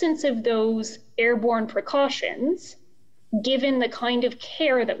absence of those airborne precautions, given the kind of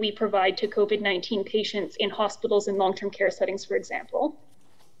care that we provide to COVID-19 patients in hospitals and long-term care settings, for example,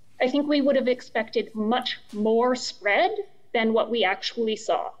 I think we would have expected much more spread than what we actually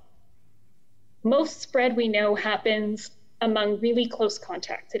saw. Most spread we know happens among really close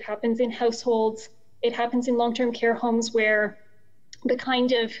contacts. It happens in households, it happens in long-term care homes where the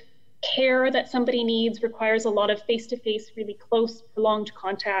kind of care that somebody needs requires a lot of face-to-face, really close, prolonged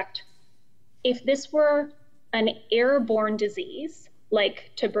contact. If this were an airborne disease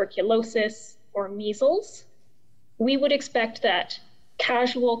like tuberculosis or measles, we would expect that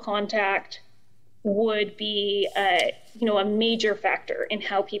casual contact would be a major factor in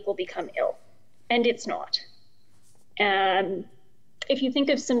how people become ill, and it's not. If you think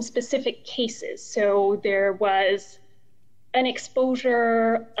of some specific cases, so there was an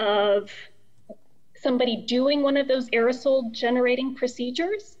exposure of somebody doing one of those aerosol generating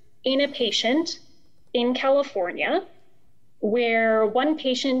procedures in a patient in California, where one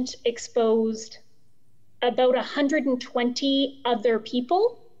patient exposed about 120 other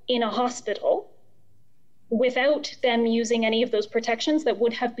people in a hospital without them using any of those protections that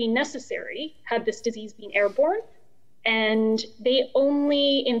would have been necessary had this disease been airborne, and they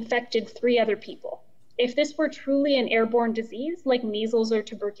only infected 3 other people. If this were truly an airborne disease like measles or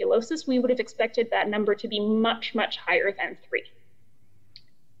tuberculosis, we would have expected that number to be much, much higher than 3.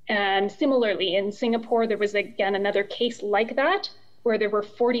 And similarly, in Singapore, there was again another case like that, where there were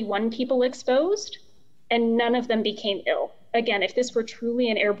 41 people exposed and none of them became ill. Again, if this were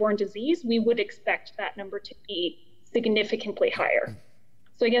truly an airborne disease, we would expect that number to be significantly higher.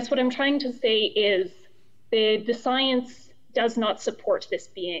 So I guess what I'm trying to say is the science does not support this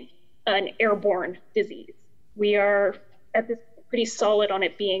being an airborne disease. We are at this pretty solid on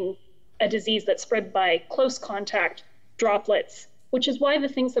it being a disease that's spread by close contact, droplets, which is why the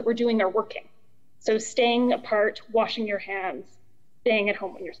things that we're doing are working. So staying apart, washing your hands, staying at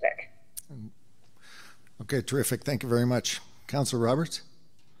home when you're sick. Okay, terrific. Thank you very much. Councillor Roberts?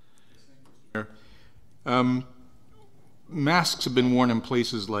 Masks have been worn in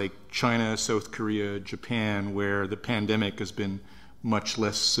places like China, South Korea, Japan, where the pandemic has been much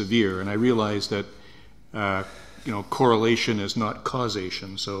less severe. And I realize that correlation is not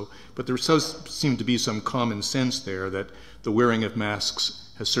causation. So, but there does seem to be some common sense there that the wearing of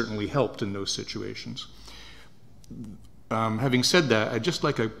masks has certainly helped in those situations. Having said that, I'd just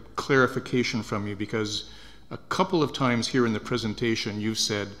like a clarification from you, because a couple of times here in the presentation you've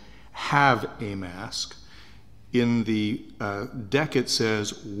said have a mask. In the deck it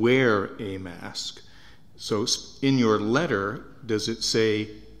says wear a mask. So in your letter, does it say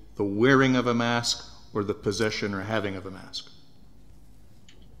the wearing of a mask or the possession or having of a mask?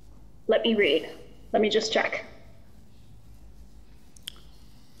 Let me read. Let me just check.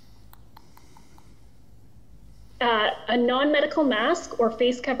 A non-medical mask or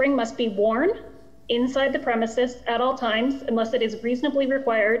face covering must be worn inside the premises at all times unless it is reasonably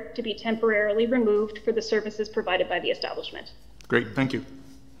required to be temporarily removed for the services provided by the establishment. Great, thank you.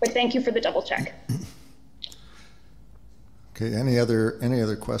 But thank you for the double check. Okay, any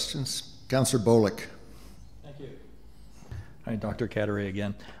other questions? Councillor Bolick. Thank you. Hi, Dr. Caturay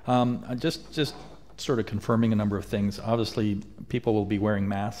again. Just sort of confirming a number of things. Obviously, people will be wearing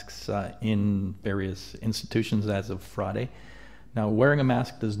masks in various institutions as of Friday. Now, wearing a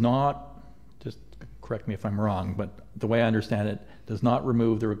mask does not, just correct me if I'm wrong, but the way I understand it, does not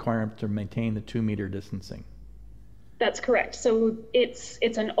remove the requirement to maintain the 2-meter distancing. That's correct. So it's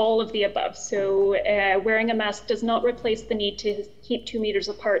an all of the above. So wearing a mask does not replace the need to keep 2 meters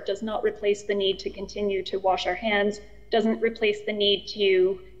apart, does not replace the need to continue to wash our hands, doesn't replace the need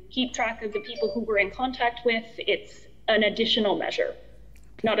to keep track of the people who we're in contact with. It's an additional measure,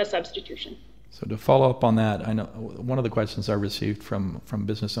 not a substitution. So to follow up on that, I know one of the questions I received from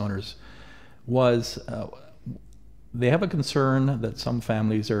business owners was they have a concern that some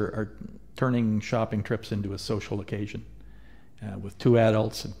families are turning shopping trips into a social occasion with 2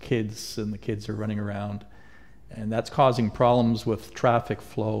 adults and the kids are running around. And that's causing problems with traffic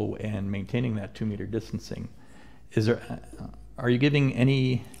flow and maintaining that 2-meter distancing. Are you giving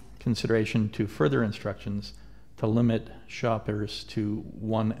any consideration to further instructions to limit shoppers to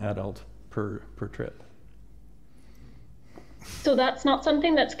 1 adult per trip? So that's not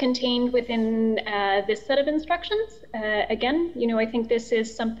something that's contained within this set of instructions. Again, I think this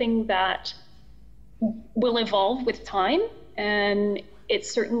is something that will evolve with time, and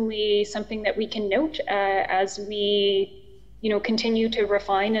it's certainly something that we can note as we, continue to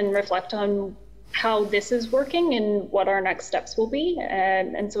refine and reflect on how this is working and what our next steps will be.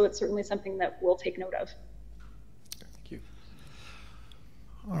 And so it's certainly something that we'll take note of. Thank you.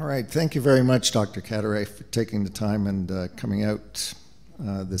 All right, thank you very much, Dr. Caturay, for taking the time and coming out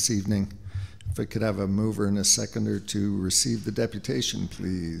this evening. If I could have a mover and a seconder to receive the deputation,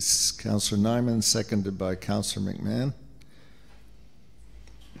 please. Councillor Nyman, seconded by Councillor McMahon.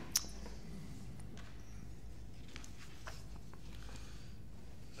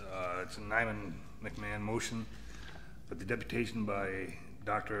 It's a Nyman McMahon motion, but the deputation by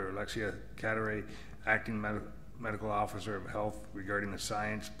Dr. Alexia Caturay, Acting Medical Officer of Health, regarding the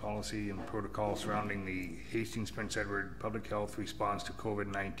science, policy, and protocol surrounding the Hastings Prince Edward public health response to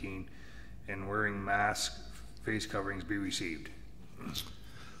COVID-19 and wearing masks, face coverings be received.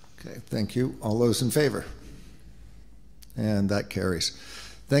 Okay, thank you. All those in favor? And that carries.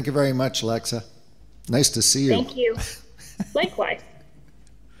 Thank you very much, Alexa. Nice to see you. Thank you. Likewise.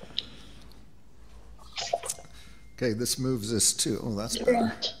 Okay, this moves us to, oh, that's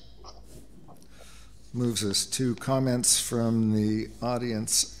better. Moves us to comments from the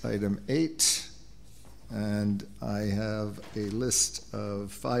audience, item 8. And I have a list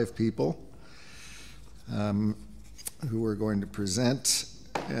of 5 people who are going to present.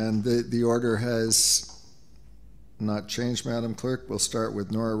 And the order has not changed, Madam Clerk. We'll start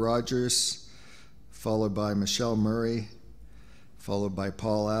with Nora Rogers, followed by Michelle Murray, followed by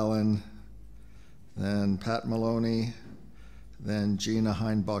Paul Allen, then Pat Maloney, then Gina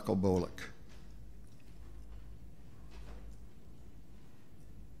Heinbockel-Bolick.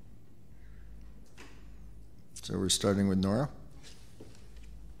 So we're starting with Nora.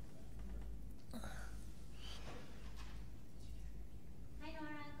 Hi, Nora.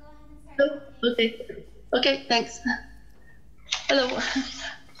 Go ahead and start. Oh, okay. Okay, thanks. Hello.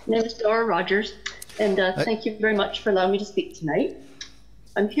 My name is Nora Rogers, and thank you very much for allowing me to speak tonight.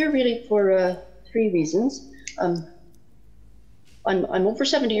 I'm here really for 3 reasons. I'm over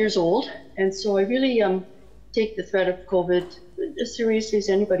 70 years old, and so I really take the threat of COVID as seriously as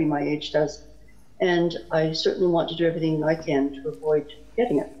anybody my age does. And I certainly want to do everything I can to avoid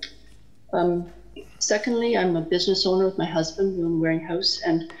getting it. Secondly, I'm a business owner with my husband. We own a warehouse,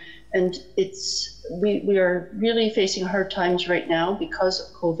 and we are really facing hard times right now because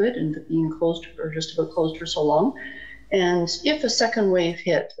of COVID and being closed, or just about closed, for so long. And if a second wave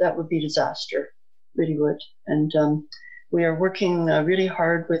hit, that would be disaster, really would. And we are working really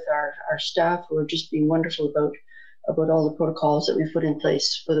hard with our staff, who are just being wonderful about all the protocols that we've put in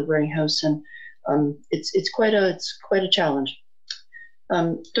place for the warehouse, and it's quite a challenge.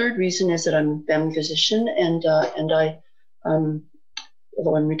 Third reason is that I'm a family physician, and I,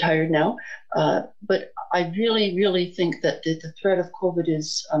 although I'm retired now, but I really think that the threat of COVID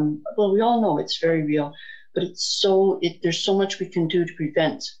is, well, we all know it's very real, but there's so much we can do to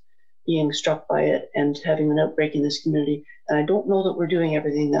prevent being struck by it and having an outbreak in this community. And I don't know that we're doing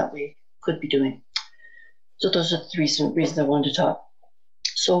everything that we could be doing. So those are the three reasons I wanted to talk.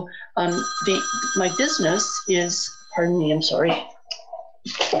 So my business is, pardon me, I'm sorry.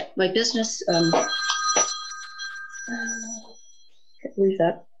 My business, can't believe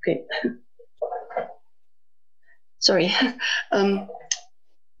that, okay. Sorry.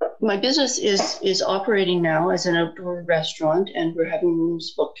 My business is operating now as an outdoor restaurant, and we're having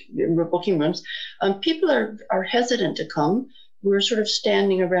rooms booked, we're booking rooms. People are hesitant to come. We're sort of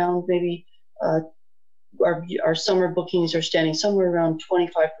standing around, maybe our summer bookings are standing somewhere around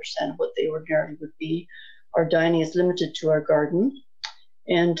 25% of what they ordinarily would be. Our dining is limited to our garden.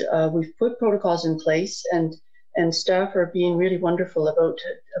 And we've put protocols in place, and staff are being really wonderful about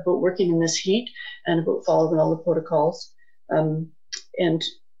working in this heat and about following all the protocols. And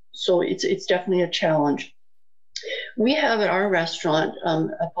so it's definitely a challenge. We have at our restaurant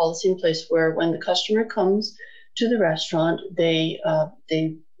a policy in place where when the customer comes to the restaurant,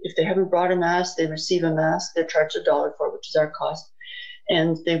 if they haven't brought a mask, they receive a mask. They're charged $1 for it, which is our cost.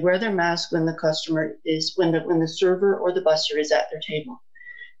 And they wear their mask when the customer is, when the server or the busser is at their table.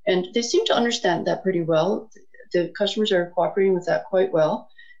 And they seem to understand that pretty well. The customers are cooperating with that quite well.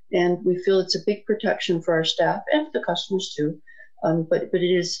 And we feel it's a big protection for our staff and for the customers too. But it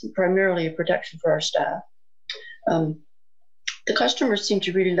is primarily a protection for our staff. The customers seem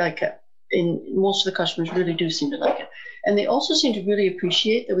to really like it. And most of the customers really do seem to like it. And they also seem to really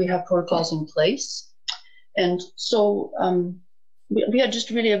appreciate that we have protocols in place. And so we had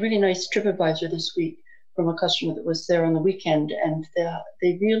just really a really nice TripAdvisor this week from a customer that was there on the weekend, and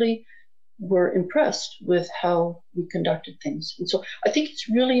they really were impressed with how we conducted things. And so I think it's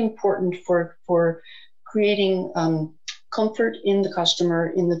really important for creating comfort in the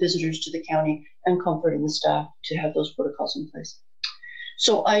customer, in the visitors to the county, and comfort in the staff to have those protocols in place.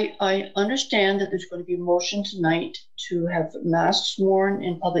 So I understand that there's going to be a motion tonight to have masks worn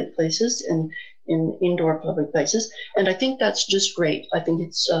in public places and in indoor public places, and I think that's just great. I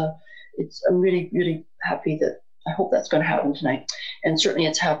think I'm really happy that I hope that's going to happen tonight, and certainly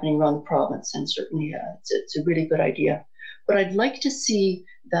it's happening around the province, and certainly it's a really good idea. But I'd like to see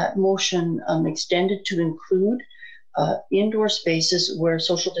that motion extended to include indoor spaces where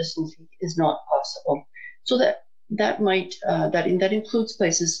social distancing is not possible, so that includes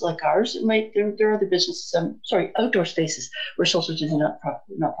places like ours. There are other businesses, outdoor spaces where social distancing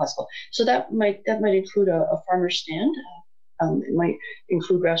is not possible. So that might include a farmer's stand. It might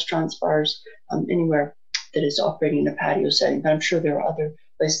include restaurants, bars, anywhere that is operating in a patio setting. But I'm sure there are other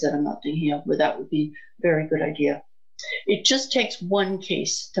places that I'm not thinking of where that would be a very good idea. It just takes one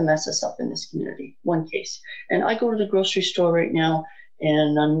case to mess us up in this community, one case. And I go to the grocery store right now,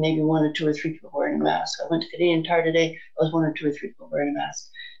 and maybe 1 or 2 or 3 people wearing a mask. I went to Canadian Tire today, I was 1 or 2 or 3 people wearing a mask.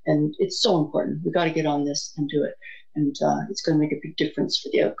 And it's so important. We've got to get on this and do it. And it's going to make a big difference for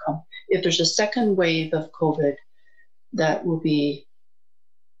the outcome. If there's a second wave of COVID, that will be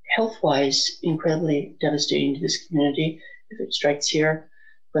health-wise incredibly devastating to this community if it strikes here,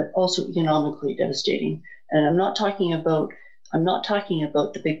 but also economically devastating. And I'm not talking about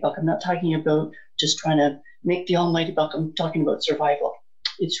the big buck. I'm not talking about just trying to make the almighty buck. I'm talking about survival.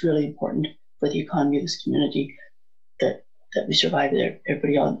 It's really important for the economy of this community that we survive there.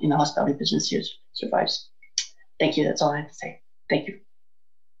 Everybody in the hospitality business here survives. Thank you. That's all I have to say. Thank you.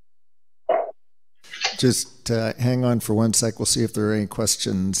 Just hang on for 1 sec. We'll see if there are any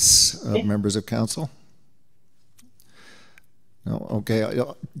questions of members of council. No, okay.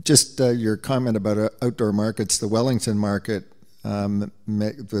 Just your comment about outdoor markets. The Wellington market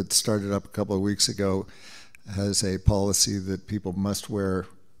that started up a couple of weeks ago has a policy that people must wear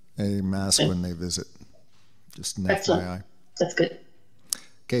a mask when they visit. Just an FYI. That's good.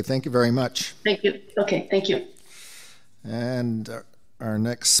 Okay, thank you very much. Thank you. Okay, thank you. And our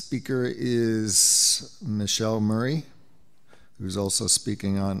next speaker is Michelle Murray, who's also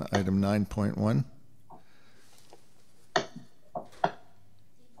speaking on item 9.1.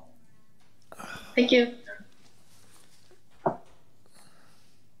 Thank you.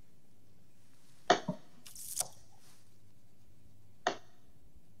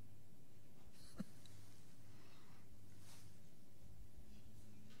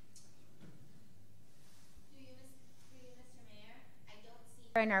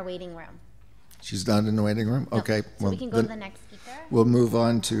 In our waiting room. She's not in the waiting room? No. Okay. So we can go to the next speaker. We'll move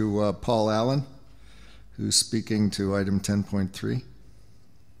on to Paul Allen, who's speaking to item 10.3.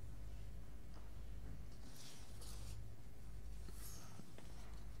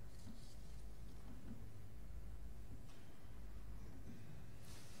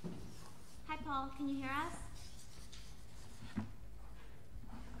 Hi, Paul. Can you hear us?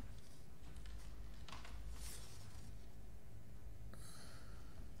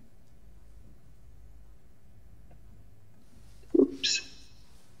 Oops.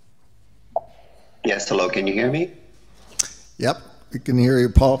 Yes, hello, can you hear me? Yep, we can hear you,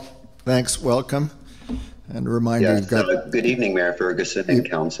 Paul. Thanks, welcome. And a reminder, Yes, you've got... good evening, Mayor Ferguson and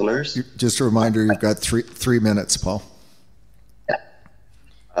councillors. Just a reminder, you've got three minutes, Paul.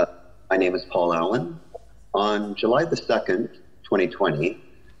 My name is Paul Allen. On July the 2nd, 2020,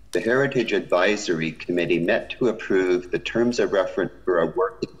 the Heritage Advisory Committee met to approve the terms of reference for a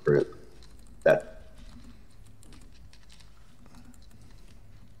working group that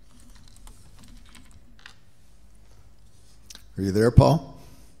Are you there, Paul?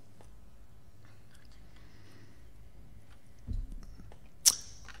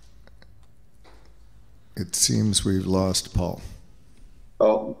 It seems we've lost Paul.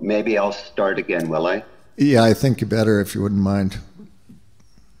 Oh, maybe I'll start again, will I? Yeah, I think you better if you wouldn't mind.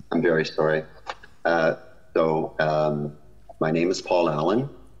 I'm very sorry. My name is Paul Allen.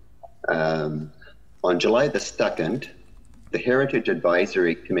 On July the 2nd, the Heritage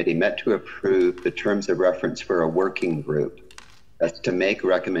Advisory Committee met to approve the terms of reference for a working group that's to make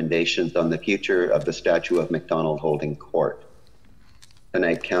recommendations on the future of the statue of MacDonald Holding Court.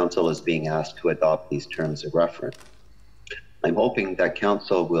 Tonight, Council is being asked to adopt these terms of reference. I'm hoping that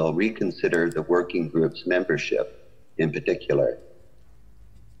Council will reconsider the working group's membership in particular.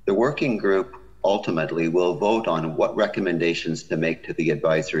 The working group ultimately will vote on what recommendations to make to the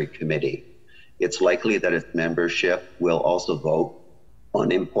advisory committee. It's likely that its membership will also vote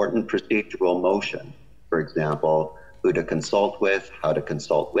on important procedural motion, for example, who to consult with, how to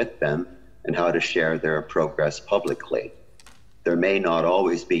consult with them, and how to share their progress publicly. There may not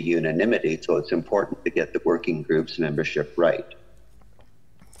always be unanimity, so it's important to get the working group's membership right.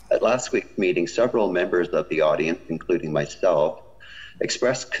 At last week's meeting, several members of the audience, including myself,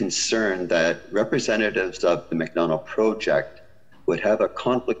 expressed concern that representatives of the MacDonald Project would have a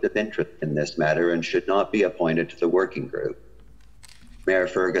conflict of interest in this matter and should not be appointed to the working group. Mayor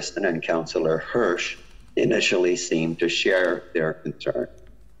Ferguson and Councillor Hirsch initially seemed to share their concern.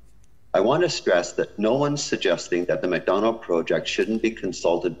 I want to stress that no one's suggesting that the MacDonald Project shouldn't be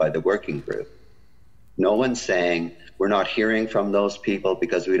consulted by the working group. No one's saying we're not hearing from those people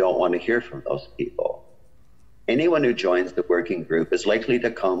because we don't want to hear from those people. Anyone who joins the working group is likely to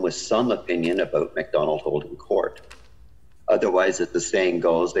come with some opinion about MacDonald Holding Court. Otherwise, as the saying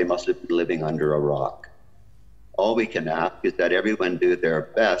goes, they must have been living under a rock. All we can ask is that everyone do their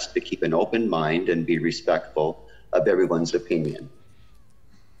best to keep an open mind and be respectful of everyone's opinion.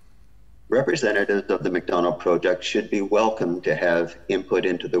 Representatives of the MacDonald Project should be welcome to have input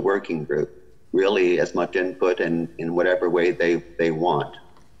into the working group, really as much input in whatever way they want.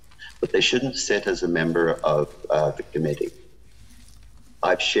 But they shouldn't sit as a member of the committee.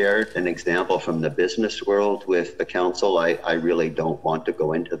 I've shared an example from the business world with the council. I really don't want to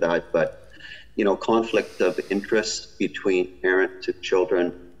go into that, but you know, conflicts of interest between parents and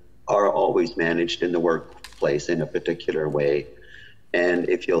children are always managed in the workplace in a particular way. And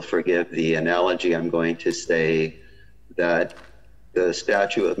if you'll forgive the analogy, I'm going to say that the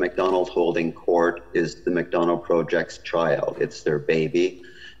statue of MacDonald Holding Court is the MacDonald Project's child. It's their baby,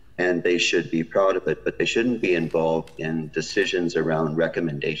 and they should be proud of it, but they shouldn't be involved in decisions around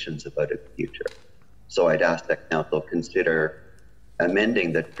recommendations about its future. So I'd ask that council consider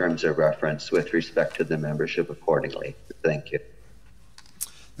amending the terms of reference with respect to the membership accordingly. Thank you.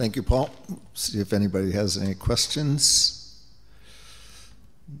 Thank you, Paul. See if anybody has any questions.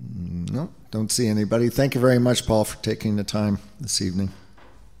 No, don't see anybody. Thank you very much, Paul, for taking the time this evening.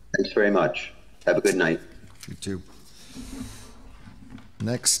 Thanks very much. Have a good night. You too.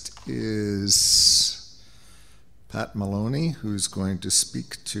 Next is Pat Maloney, who's going to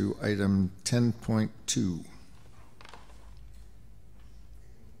speak to item 10.2.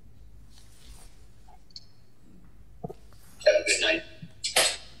 Have a good night.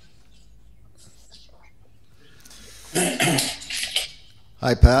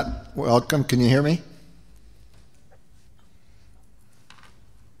 Hi, Pat. Welcome. Can you hear me?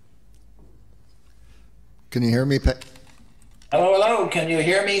 Can you hear me, Pat? Hello, hello. Can you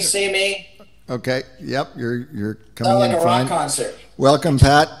hear me, see me? Okay. Yep. You're coming Sound like in a fine. rock concert. Welcome,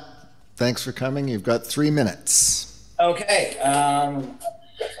 Pat. Thanks for coming. You've got 3 minutes. Okay.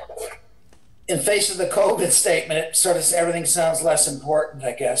 In face of the COVID statement, it sort of everything sounds less important,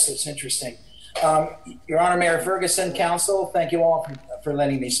 I guess. It's interesting. Your Honor, Mayor Ferguson, Council, thank you all for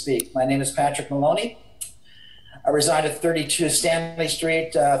letting me speak. My name is Patrick Maloney. I reside at 32 Stanley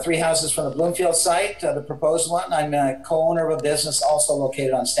Street, 3 houses from the Bloomfield site, the proposed one. I'm a co-owner of a business also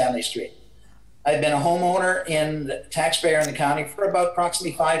located on Stanley Street. I've been a homeowner and taxpayer in the county for about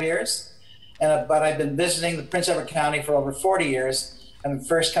approximately 5 years, but I've been visiting the Prince Edward County for over 40 years. I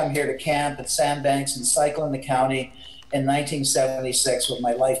first come here to camp at Sandbanks and cycle in the county in 1976 with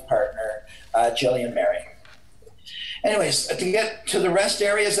my life partner, Jillian Mary. Anyways, to get to the rest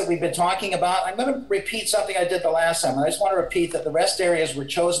areas that we've been talking about, I'm going to repeat something I did the last time. I just want to repeat that the rest areas were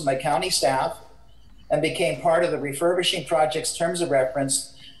chosen by county staff and became part of the refurbishing project's terms of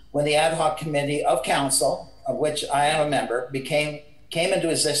reference when the ad hoc committee of council, of which I am a member, came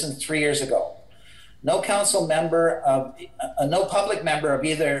into existence 3 years ago. No council member of, no public member of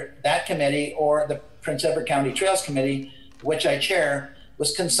either that committee or the Prince Edward County Trails Committee, which I chair,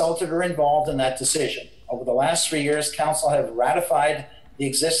 was consulted or involved in that decision. Over the last 3 years, council have ratified the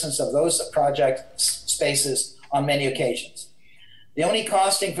existence of those project spaces on many occasions. The only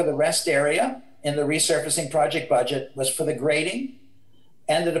costing for the rest area in the resurfacing project budget was for the grading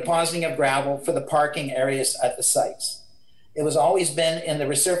and the depositing of gravel for the parking areas at the sites. It was always been in the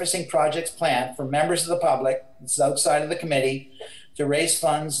resurfacing project's plan for members of the public, it's outside of the committee, to raise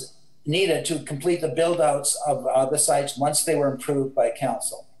funds needed to complete the build-outs of the sites once they were approved by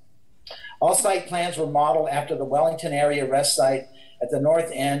council. All site plans were modeled after the Wellington area rest site at the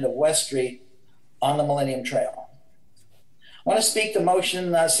north end of West Street on the Millennium Trail. I want to speak to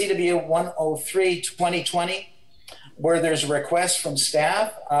motion CW 103-2020, where there's a request from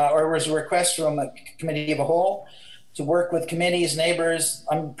staff, or there's a request from a committee of a whole to work with committees, neighbors,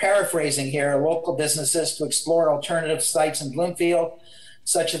 I'm paraphrasing here, local businesses to explore alternative sites in Bloomfield,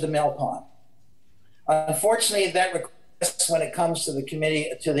 such as the Mill Pond. Unfortunately, that request, when it comes to the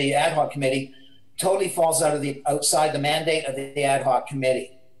committee, to the ad hoc committee, totally falls outside the mandate of the ad hoc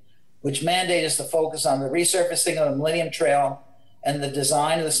committee, which mandate is to focus on the resurfacing of the Millennium Trail and the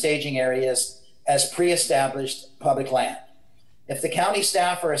design of the staging areas as pre-established public land. If the county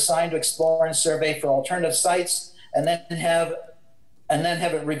staff are assigned to explore and survey for alternative sites and then have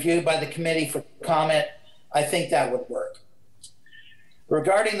it reviewed by the committee for comment, I think that would work.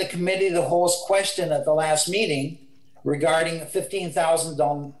 Regarding the committee of the whole's question at the last meeting regarding a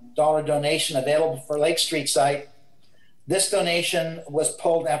 $15,000 donation available for Lake Street site, this donation was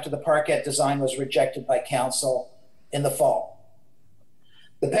pulled after the parkette design was rejected by council in the fall.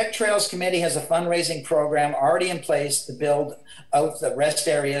 The Peck Trails Committee has a fundraising program already in place to build out the rest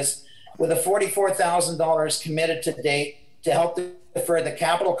areas with a $44,000 committed to date to help defer the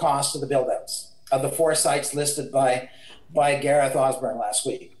capital cost of the build-outs of the 4 sites listed by Gareth Osborne last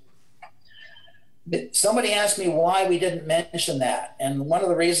week. Somebody asked me why we didn't mention that. And one of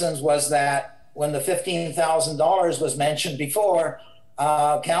the reasons was that when the $15,000 was mentioned before,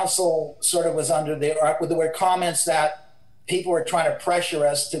 council sort of was under there were comments that people were trying to pressure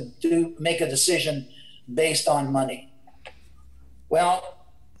us to make a decision based on money. Well,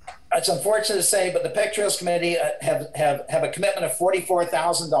 it's unfortunate to say, but the Peck Trails Committee have a commitment of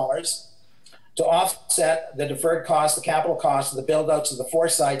 $44,000 to offset the deferred cost, the capital cost of the build-outs of the 4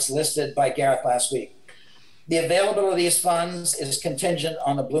 sites listed by Gareth last week. The availability of these funds is contingent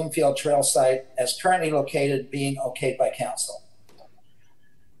on the Bloomfield Trail site as currently located being okayed by council.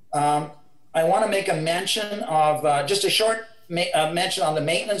 I want to make a mention of, just a short mention on the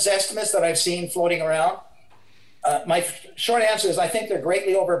maintenance estimates that I've seen floating around. My short answer is I think they're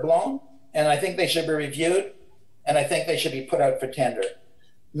greatly overblown, and I think they should be reviewed, and I think they should be put out for tender.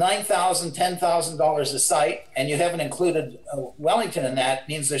 $9,000, $10,000 a site, and you haven't included Wellington in that,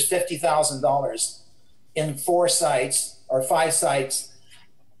 means there's $50,000 in 4 sites or 5 sites.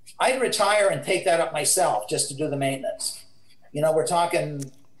 I'd retire and take that up myself just to do the maintenance. You know, we're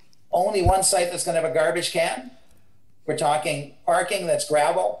talking only 1 site that's going to have a garbage can. We're talking parking that's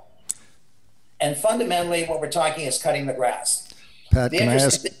gravel. And fundamentally, what we're talking is cutting the grass. Pat,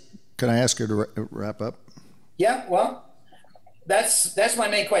 can I ask you to wrap up? Yeah, well, that's my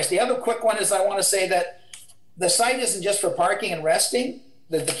main question. The other quick one is I want to say that the site isn't just for parking and resting.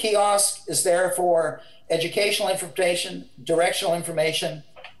 The kiosk is there for educational information, directional information,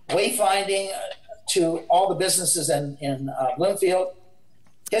 wayfinding to all the businesses in Bloomfield.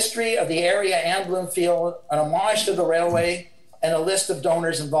 history of the area and Bloomfield, an homage to the railway, and a list of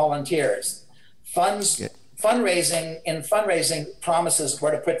donors and volunteers. Fundraising promises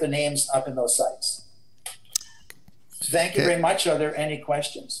where to put the names up in those sites. Thank you very much. Are there any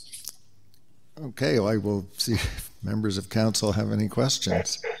questions? Okay, well, I will see if members of council have any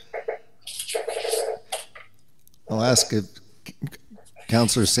questions. I'll ask if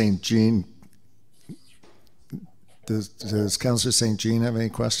Councillor St. Jean, does Councillor St. Jean have any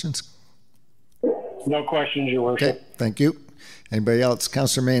questions? No questions, Your Worship. Okay, thank you. Anybody else?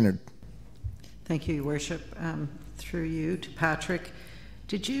 Councillor Maynard. Thank you, Your Worship. Through you to Patrick.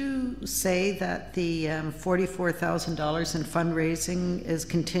 Did you say that the $44,000 in fundraising is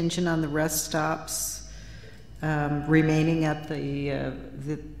contingent on the rest stops remaining at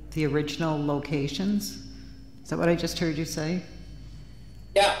the original locations? Is that what I just heard you say?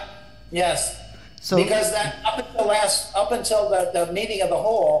 Yeah. Yes. So, because that up until the meeting of the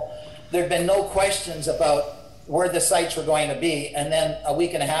whole, there'd been no questions about where the sites were going to be, and then a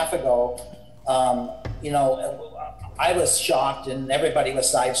week and a half ago, you know, I was shocked, and everybody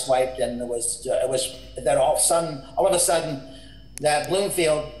was sideswiped, and it was that all of a sudden, that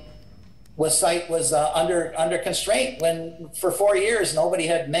Bloomfield site was under constraint, when for 4 years nobody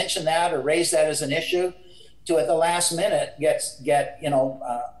had mentioned that or raised that as an issue, to at the last minute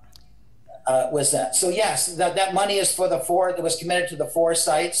was that. So yes, that money is for the four that was committed to the 4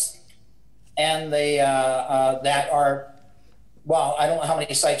 sites, and they that are, well, I don't know how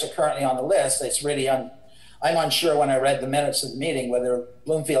many sites are currently on the list. It's really I'm unsure when I read the minutes of the meeting whether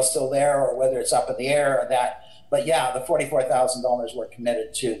Bloomfield's still there or whether it's up in the air or that. But yeah, the $44,000 were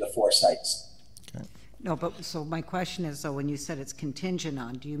committed to the 4 sites. Okay. No, but so my question is, so when you said it's contingent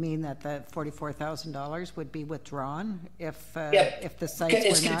on, do you mean that the $44,000 would be withdrawn if the sites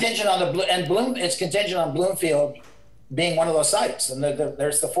it's were not? Contingent on it's contingent on Bloomfield being one of those sites, and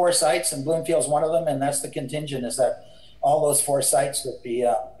there's the 4 sites, and Bloomfield's one of them, and that's the contingent, is that all those 4 sites would be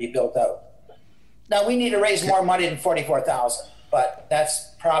built out. Now we need to raise more money than $44,000, but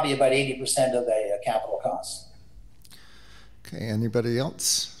that's probably about 80% of the capital costs. Okay, anybody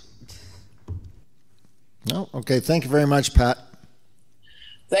else? No? Okay, thank you very much, Pat.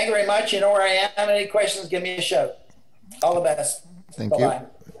 Thank you very much. You know where I am. Any questions, give me a shout. All the best. Thank Bye-bye.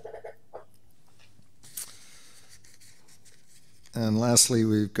 you. And lastly,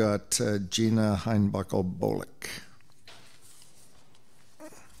 we've got Gina Heinbuckle-Bolick.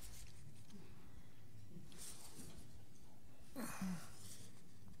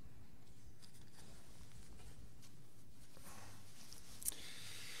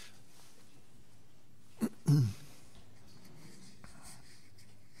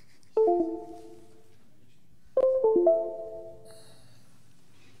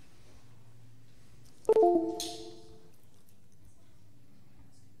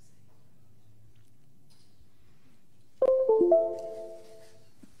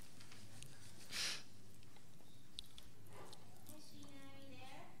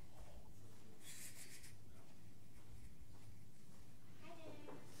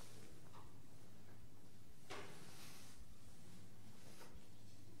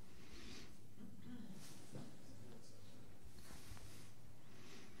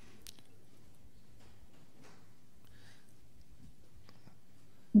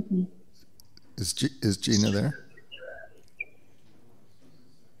 Is Gina there?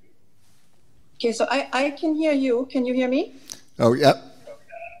 Okay, so I can hear you. Can you hear me? Oh, yep.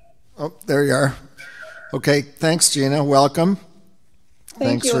 Oh, there you are. Okay, thanks, Gina. Welcome.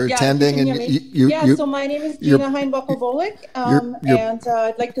 Thank you. For Yeah, attending. And so my name is Gina Heinbuckle-Bolick, and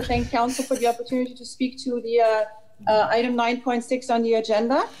I'd like to thank Council for the opportunity to speak to the item 9.6 on the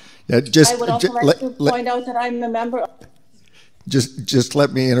agenda. Yeah, I would also like to point out that I'm a member of... Just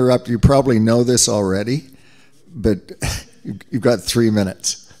let me interrupt. You probably know this already, but you've got 3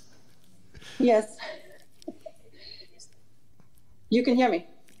 minutes. Yes. You can hear me?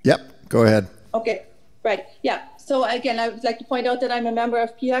 Yep, go ahead. Okay, right. Yeah. So again, I would like to point out that I'm a member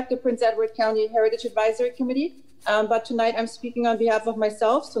of PHAC, the Prince Edward County Heritage Advisory Committee. But tonight I'm speaking on behalf of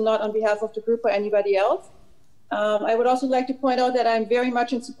myself, so not on behalf of the group or anybody else. I would also like to point out that I'm very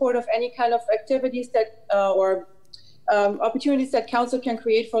much in support of any kind of activities that opportunities that council can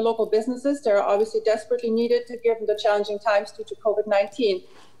create for local businesses. They're obviously desperately needed given the challenging times due to COVID-19.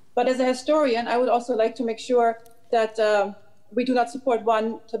 But as a historian, I would also like to make sure that we do not support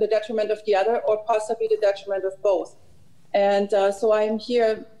one to the detriment of the other, or possibly the detriment of both. And so I am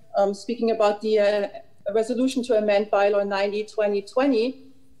here speaking about the resolution to amend bylaw 90/2020.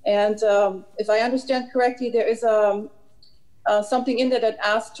 And if I understand correctly, there is something in there that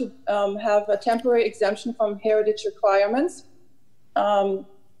asks to have a temporary exemption from heritage requirements.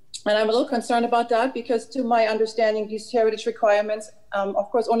 And I'm a little concerned about that because, to my understanding, these heritage requirements, of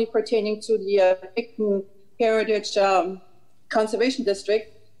course, only pertaining to the Picton Heritage Conservation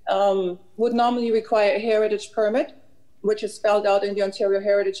District, would normally require a heritage permit, which is spelled out in the Ontario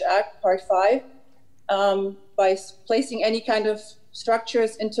Heritage Act, Part 5. By placing any kind of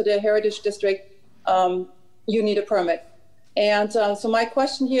structures into the heritage district, you need a permit. And so my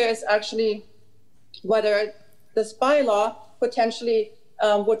question here is actually whether this bylaw potentially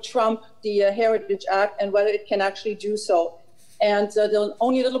would trump the Heritage Act and whether it can actually do so. And the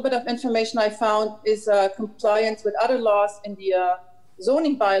only little bit of information I found is compliance with other laws in the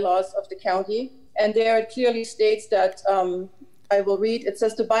zoning bylaws of the county. And there it clearly states that, I will read, it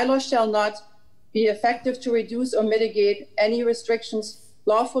says the bylaw shall not be effective to reduce or mitigate any restrictions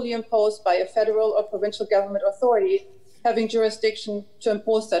lawfully imposed by a federal or provincial government authority having jurisdiction to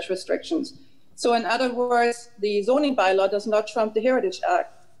impose such restrictions. So in other words, the zoning bylaw does not trump the Heritage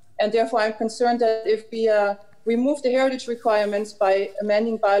Act. And therefore I'm concerned that if we remove the heritage requirements by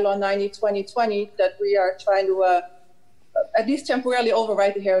amending bylaw 90/2020, that we are trying to at least temporarily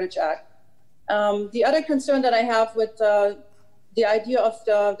override the Heritage Act. The other concern that I have with the idea of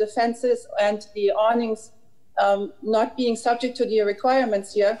the fences and the awnings not being subject to the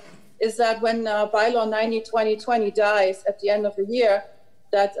requirements here is that when bylaw 90/2020 dies at the end of the year,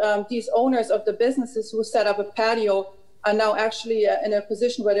 that these owners of the businesses who set up a patio are now actually in a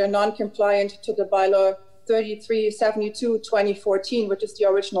position where they're non-compliant to the bylaw 3372/2014, which is the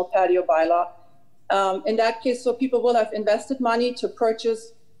original patio bylaw. In that case, so people will have invested money to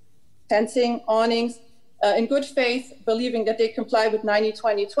purchase fencing, awnings, in good faith, believing that they comply with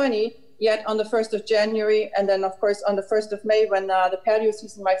 90/2020, yet on the 1st of January, and then of course on the 1st of May, when the patio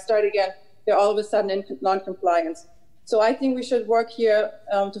season might start again, they're all of a sudden in non-compliance. So I think we should work here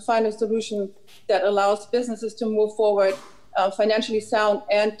to find a solution that allows businesses to move forward financially sound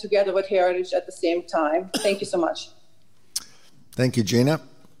and together with heritage at the same time. Thank you so much. Thank you, Gina.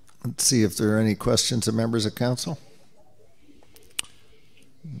 Let's see if there are any questions of members of council.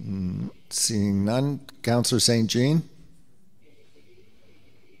 Seeing none. Councillor St. Jean?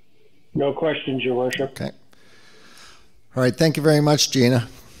 No questions, Your Worship. Okay. All right. Thank you very much, Gina.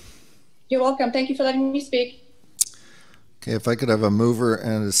 You're welcome. Thank you for letting me speak. Okay, if I could have a mover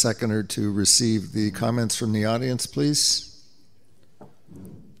and a seconder to receive the comments from the audience, please.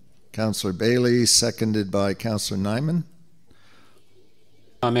 Councillor Bailey, seconded by Councillor Nyman.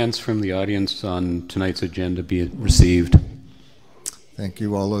 Comments from the audience on tonight's agenda be received. Thank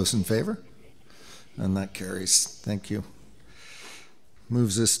you. All those in favor? And that carries. Thank you.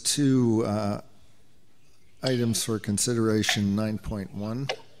 Moves us to items for consideration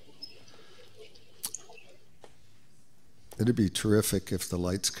 9.1. It'd be terrific if the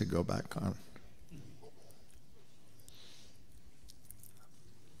lights could go back on.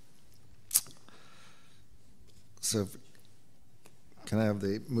 So can I have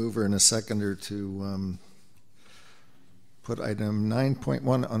the mover and a seconder to put item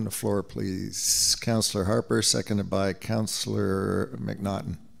 9.1 on the floor, please? Councillor Harper, seconded by Councillor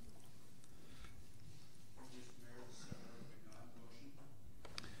McNaughton.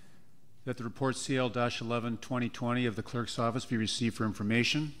 That the report CL-11-2020 of the Clerk's Office be received for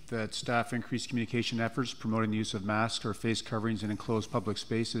information, that staff increase communication efforts promoting the use of masks or face coverings in enclosed public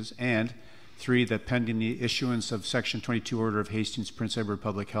spaces, and 3, that pending the issuance of Section 22 Order of Hastings, Prince Edward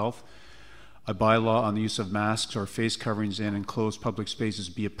Public Health, a bylaw on the use of masks or face coverings in enclosed public spaces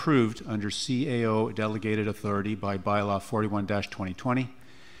be approved under CAO delegated authority by bylaw 41-2020,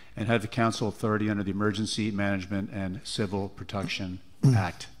 and have the council authority under the Emergency Management and Civil Protection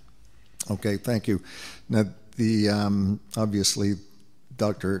Act. Okay, thank you. Now, the obviously,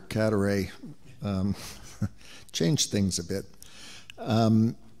 Dr. Caturay changed things a bit.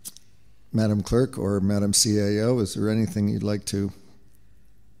 Madam Clerk or Madam CAO, is there anything you'd like to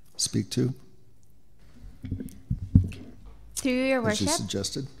speak to? Through your worship. As you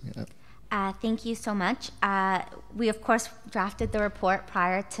suggested. Yeah. Thank you so much. We, of course, drafted the report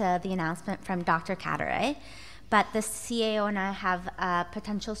prior to the announcement from Dr. Caturay, but the CAO and I have a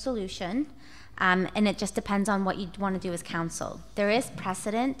potential solution, and it just depends on what you want to do as council. There is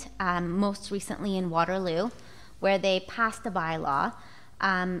precedent, most recently in Waterloo, where they passed a bylaw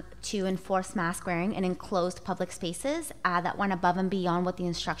to enforce mask wearing in enclosed public spaces that went above and beyond what the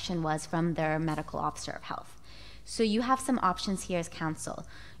instruction was from their medical officer of health. So you have some options here as council.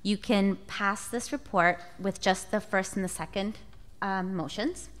 You can pass this report with just the first and the second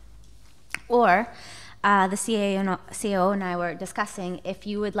motions, or the CAO and I were discussing if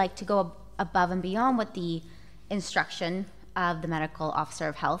you would like to go above and beyond what the instruction of the medical officer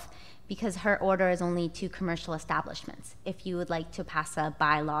of health because her order is only to commercial establishments. If you would like to pass a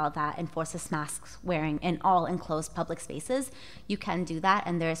bylaw that enforces masks wearing in all enclosed public spaces, you can do that,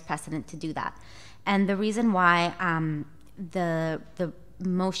 and there is precedent to do that. And the reason why the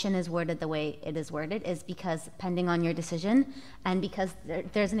motion is worded the way it is worded is because, pending on your decision, and because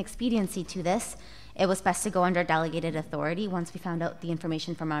there's an expediency to this, it was best to go under delegated authority once we found out the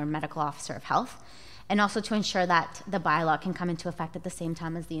information from our medical officer of health, and also to ensure that the bylaw can come into effect at the same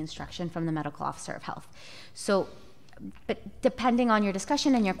time as the instruction from the medical officer of health. So, but depending on your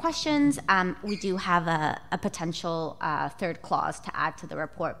discussion and your questions, we do have a potential third clause to add to the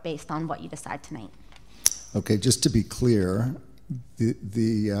report based on what you decide tonight. Okay, just to be clear, the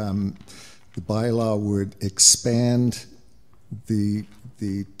bylaw would expand the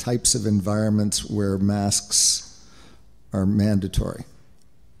types of environments where masks are mandatory.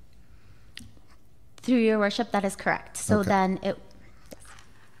 Through your worship, that is correct. So okay. Then it. Yes.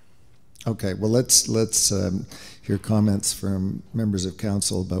 Okay. Well, let's hear comments from members of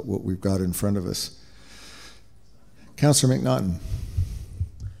council about what we've got in front of us. Councillor McNaughton.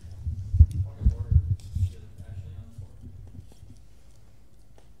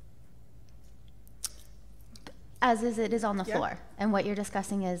 As is, it is on the floor, and what you're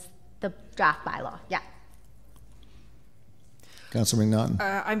discussing is the draft bylaw. Yeah. Councillor McNaughton.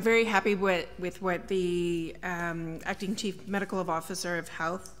 I'm very happy with what the acting chief medical officer of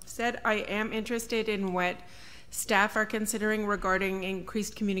health said. I am interested in what staff are considering regarding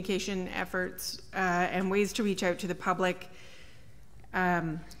increased communication efforts and ways to reach out to the public.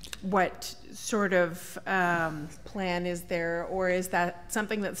 What sort of plan is there, or is that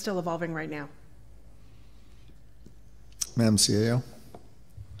something that's still evolving right now? Madam CAO.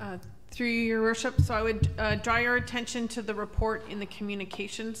 Through your worship, so I would draw your attention to the report in the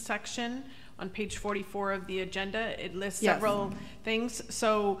communications section on page 44 of the agenda. It lists several things.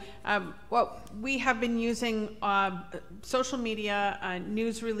 So what we have been using social media,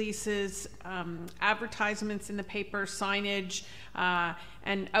 news releases, advertisements in the paper, signage,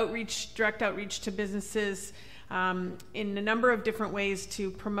 and outreach, direct outreach to businesses, in a number of different ways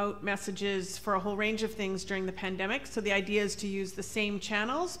to promote messages for a whole range of things during the pandemic. So the idea is to use the same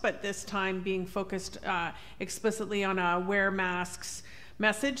channels, but this time being focused explicitly on a wear masks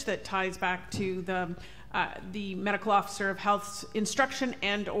message that ties back to the medical officer of health's instruction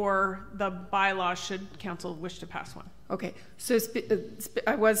and or the bylaw should council wish to pass one. Okay, so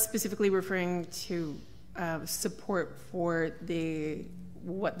I was specifically referring to support for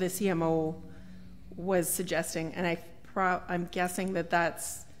what the CMO was suggesting, and I'm guessing that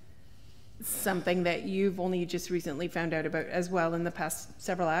that's something that you've only just recently found out about as well in the past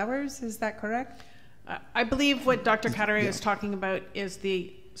several hours. Is that correct? I believe what Dr. Caturay is talking about is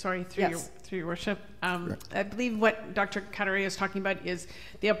the, sorry, through your worship. I believe what Dr. Caturay is talking about is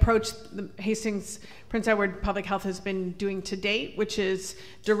the approach the Hastings Prince Edward Public Health has been doing to date, which is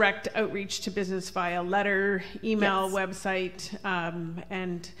direct outreach to business via letter, email, website,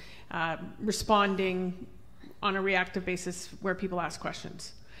 and responding on a reactive basis where people ask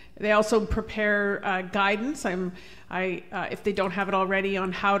questions. They also prepare guidance. If they don't have it already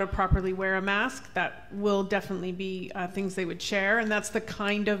on how to properly wear a mask, that will definitely be things they would share. And that's the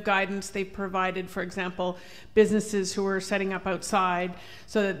kind of guidance they provided, for example, businesses who are setting up outside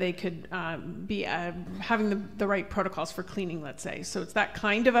so that they could be having the right protocols for cleaning, let's say. So it's that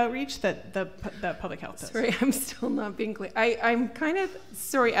kind of outreach that the public health does. Sorry, I'm still not being clear. I'm kind of,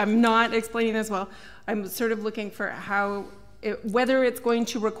 sorry, I'm not explaining this well. I'm sort of looking for how, whether it's going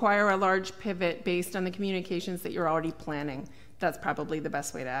to require a large pivot based on the communications that you're already planning. That's probably the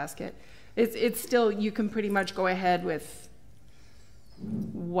best way to ask it. It's still, you can pretty much go ahead with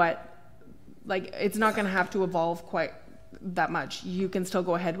what, like, it's not going to have to evolve quite that much. You can still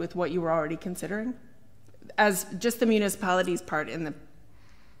go ahead with what you were already considering as just the municipality's part in the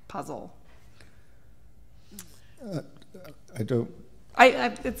puzzle.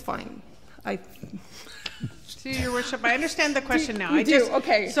 It's fine. To your worship, I understand the question now.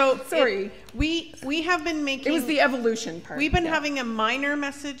 Okay. So sorry. We have been making. It was the evolution part. We've been having a minor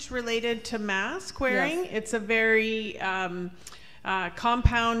message related to mask wearing. Yes. It's a very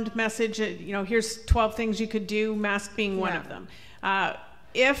compound message. Here's 12 things you could do, mask being one of them.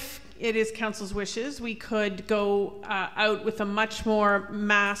 If it is council's wishes, we could go out with a much more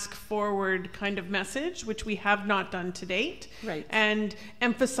mask-forward kind of message, which we have not done to date, and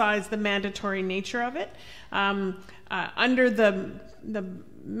emphasize the mandatory nature of it. Under the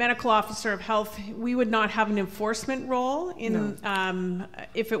medical officer of health, we would not have an enforcement role in,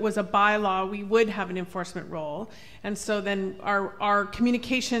 if it was a bylaw, we would have an enforcement role. And so then our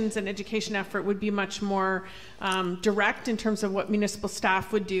communications and education effort would be much more direct in terms of what municipal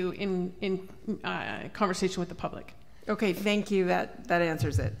staff would do in conversation with the public. Okay, thank you. That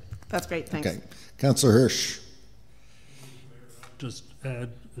answers it. That's great. Thanks. Okay. Councillor Hirsch. Just add,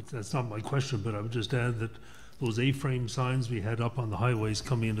 that's not my question, but I would just add that those A-frame signs we had up on the highways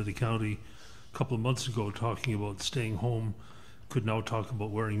coming into the county a couple of months ago talking about staying home could now talk about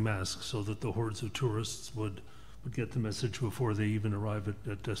wearing masks so that the hordes of tourists would get the message before they even arrive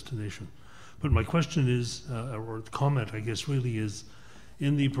at destination. But my question is, or the comment I guess really is,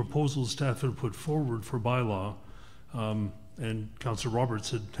 in the proposals staff had put forward for bylaw, and Councillor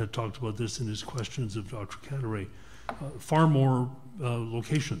Roberts had talked about this in his questions of Dr. Caturay, far more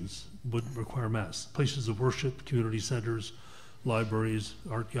locations would require masks. Places of worship, community centers, libraries,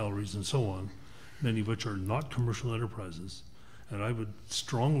 art galleries, and so on, many of which are not commercial enterprises. And I would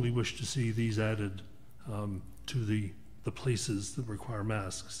strongly wish to see these added to the places that require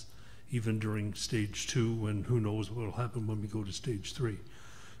masks, even during stage 2, and who knows what will happen when we go to stage 3.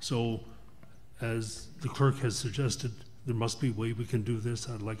 So, as the clerk has suggested, there must be a way we can do this.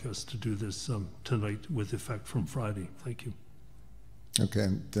 I'd like us to do this tonight with effect from Friday. Thank you. Okay,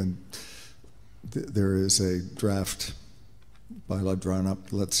 then there is a draft bylaw drawn up.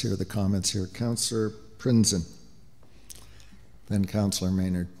 Let's hear the comments here. Councillor Prinzen, then Councillor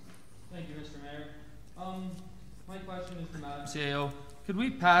Maynard. Thank you, Mr. Mayor. My question is to Madam CAO. Could we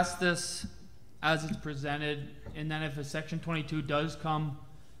pass this as it's presented, and then if a Section 22 does come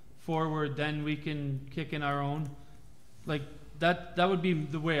forward, then we can kick in our own? Like, that would be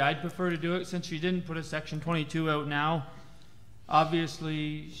the way I'd prefer to do it, since she didn't put a Section 22 out now.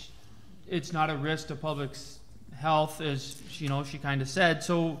 Obviously, it's not a risk to public health, as she kind of said.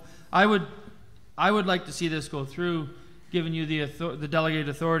 So I would like to see this go through, giving you the delegated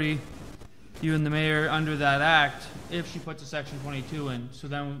authority, you and the mayor, under that act, if she puts a Section 22 in. So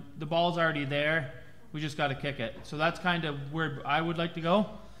then the ball's already there. We just got to kick it. So that's kind of where I would like to go.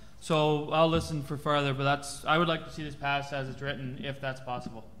 So I'll listen for further, but I would like to see this passed as it's written, if that's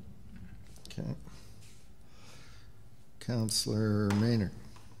possible. Okay. Councillor Maynard.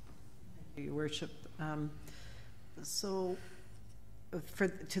 Thank you, Your Worship. So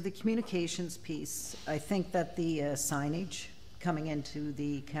to the communications piece, I think that the signage coming into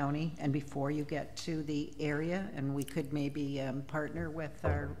the county and before you get to the area, and we could maybe partner with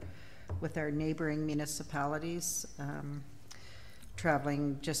our neighboring municipalities.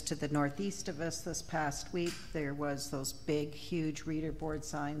 Traveling just to the northeast of us this past week, there was those big, huge reader board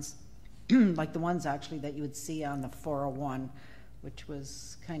signs, like the ones actually that you would see on the 401, which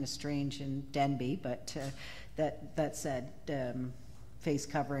was kind of strange in Denby, but that said face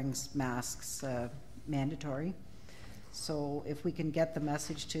coverings, masks, mandatory. So if we can get the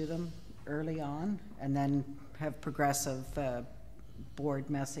message to them early on and then have progressive board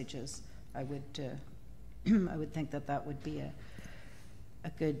messages, I would think that would be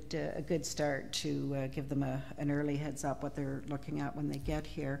a good start to give them an early heads up what they're looking at when they get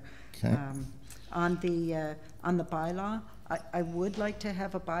here. Okay. On the bylaw, I would like to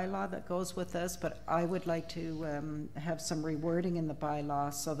have a bylaw that goes with this, but I would like to have some rewording in the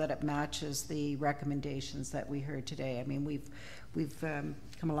bylaw so that it matches the recommendations that we heard today. I mean, we've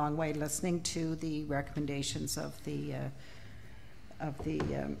come a long way listening to the recommendations of the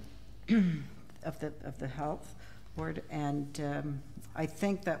health board, and I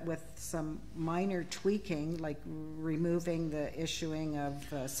think that with some minor tweaking, like removing the issuing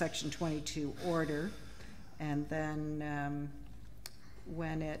of Section 22 order, and then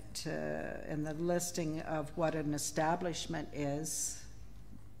when it in the listing of what an establishment is,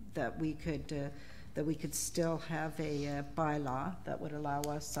 that we could still have a bylaw that would allow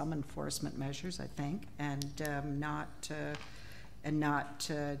us some enforcement measures, I think, and not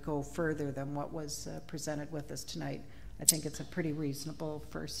go further than what was presented with us tonight. I think it's a pretty reasonable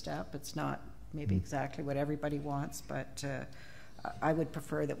first step. It's not maybe exactly what everybody wants, but I would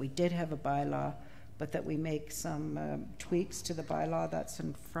prefer that we did have a bylaw, but that we make some tweaks to the bylaw that's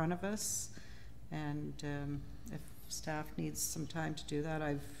in front of us. And if staff needs some time to do that,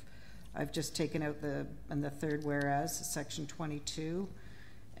 I've just taken out in the third whereas, Section 22,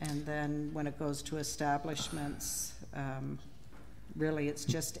 and then when it goes to establishments, really it's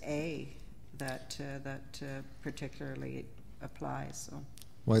just A that particularly applies. So.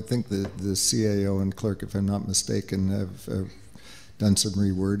 Well, I think the CAO and clerk, if I'm not mistaken, have done some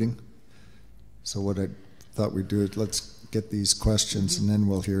rewording. So what I thought we'd do is let's get these questions, and then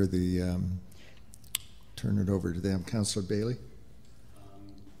we'll hear the turn it over to them. Councillor Bailey.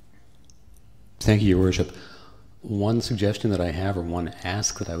 Thank you, Your Worship. One suggestion that I have, or one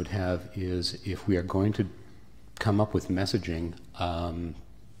ask that I would have, is if we are going to come up with messaging,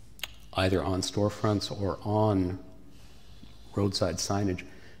 either on storefronts or on roadside signage,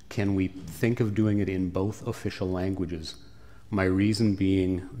 can we think of doing it in both official languages? My reason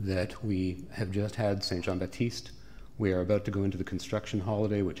being that we have just had Saint Jean-Baptiste. We are about to go into the construction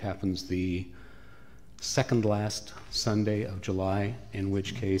holiday, which happens the second last Sunday of July, in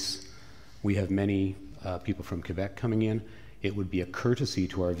which case we have many people from Quebec coming in. It would be a courtesy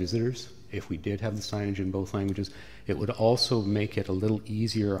to our visitors if we did have the signage in both languages. It would also make it a little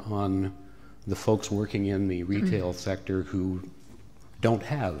easier on the folks working in the retail sector who don't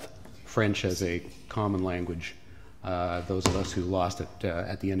have French as a common language. Those of us who lost it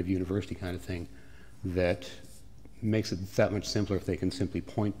at the end of university kind of thing, that makes it that much simpler if they can simply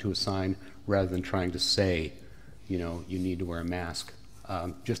point to a sign rather than trying to say, you know, you need to wear a mask.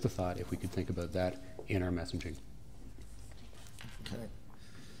 Just a thought, if we could think about that in our messaging. Okay.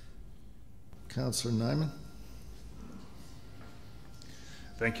 Councillor Nyman.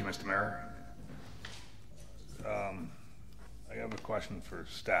 Thank you, Mr. Mayor. I have a question for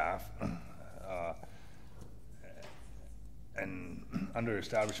staff. And under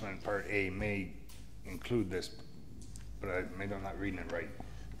establishment part A may include this, but maybe I'm not reading it right.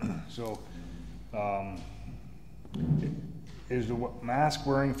 So, is the mask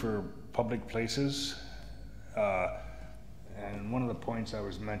wearing for public places? And one of the points I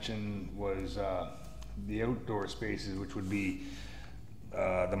was mentioned was the outdoor spaces, which would be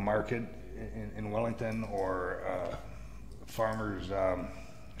the market in Wellington, or farmers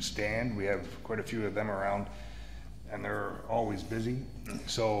stand. We have quite a few of them around, and they're always busy.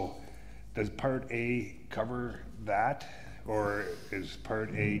 So does part A cover that, or is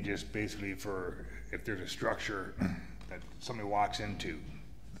part A just basically for if there's a structure that somebody walks into?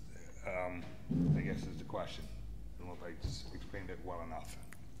 I guess is the question. I don't know if I explained it well enough.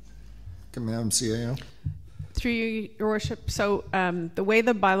 Madam CAO. Through you, Your Worship. So the way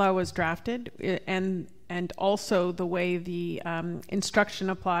the bylaw was drafted, and also the way the instruction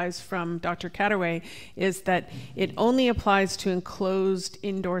applies from Dr. Caturay, is that it only applies to enclosed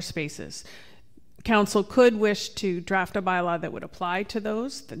indoor spaces. Council could wish to draft a bylaw that would apply to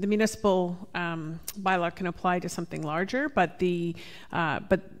those. The municipal bylaw can apply to something larger, but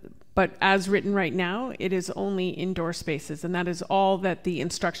but as written right now, it is only indoor spaces, and that is all that the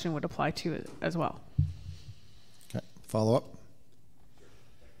instruction would apply to as well. Okay, follow up.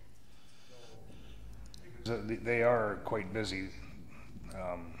 They are quite busy,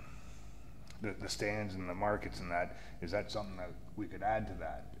 the stands and the markets and that. Is that something that we could add to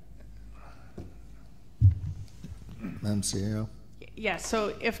that? Madam CEO. Yeah,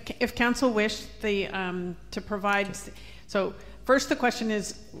 so if council wished to provide, so first the question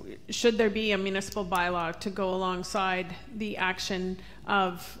is, should there be a municipal bylaw to go alongside the action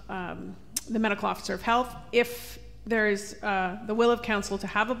of the medical officer of health? If there is the will of council to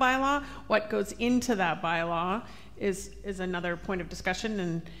have a bylaw, what goes into that bylaw is another point of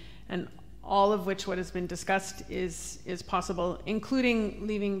discussion, and all of which what has been discussed is possible, including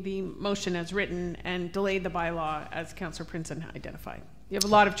leaving the motion as written and delay the bylaw as Councillor Prinson identified. You have a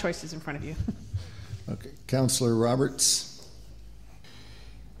lot of choices in front of you. Okay, Councillor Roberts.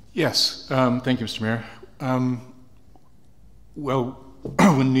 Yes, thank you, Mr. Mayor. Well,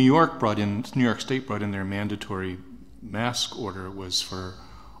 when New York State brought in their mandatory mask order, it was for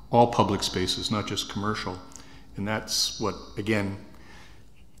all public spaces, not just commercial. And that's what, again,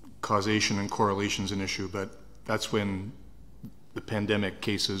 causation and correlation is an issue, but that's when the pandemic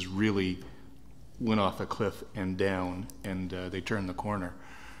cases really went off a cliff and down, and they turned the corner.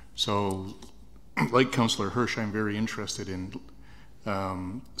 So, like Councillor Hirsch, I'm very interested in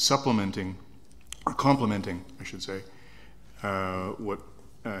supplementing, or complementing, I should say, what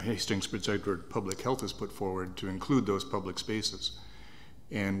Hastings Prince Edward Public Health has put forward to include those public spaces.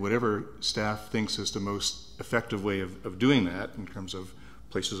 And whatever staff thinks is the most effective way of doing that, in terms of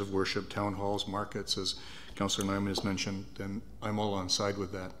places of worship, town halls, markets, as Councillor Nyman has mentioned, then I'm all on side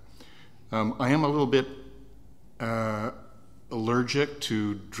with that. I am a little bit allergic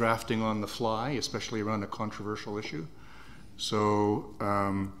to drafting on the fly, especially around a controversial issue. So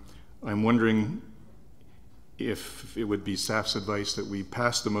I'm wondering if it would be staff's advice that we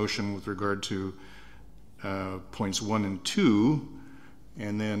pass the motion with regard to points 1 and 2,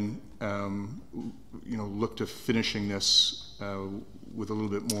 and then look to finishing this with a little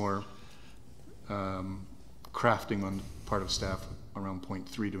bit more crafting on the part of staff around point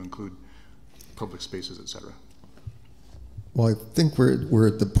 3 to include public spaces, etc. Well, I think we're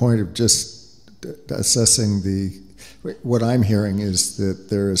at the point of just assessing the what I'm hearing is that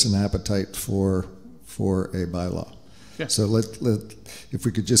there is an appetite for a bylaw. Yeah. So if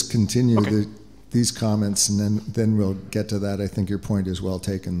we could just continue these comments, and then we'll get to that. I think your point is well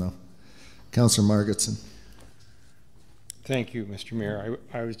taken, though. Councillor Margetson. Thank you, Mr. Mayor.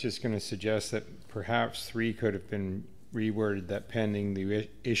 I was just going to suggest that perhaps 3 could have been reworded, that pending the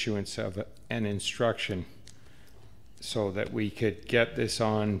issuance of an instruction, so that we could get this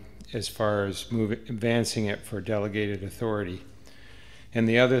on as far as advancing it for delegated authority. And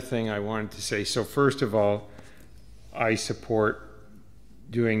the other thing I wanted to say, so first of all, I support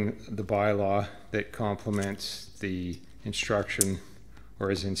doing the bylaw that complements the instruction,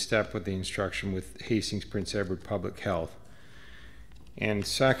 or is in step with the instruction with Hastings Prince Edward Public Health. And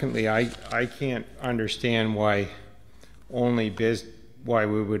secondly, I can't understand why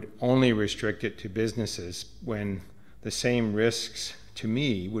we would only restrict it to businesses when the same risks to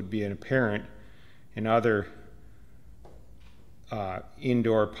me would be apparent in other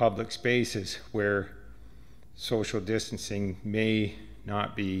indoor public spaces where social distancing may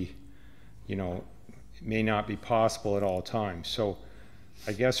not be possible at all times. So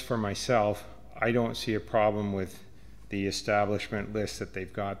I guess for myself, I don't see a problem with the establishment list that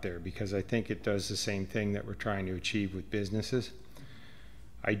they've got there, because I think it does the same thing that we're trying to achieve with businesses.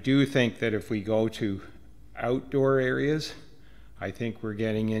 I do think that if we go to outdoor areas, I think we're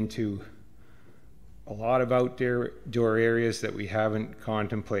getting into a lot of outdoor areas that we haven't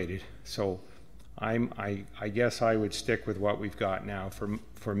contemplated. So I guess I would stick with what we've got now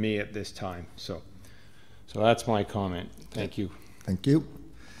for me at this time. So that's my comment. Thank you. Thank you.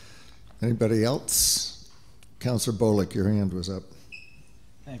 Anybody else? Councillor Bolick, your hand was up.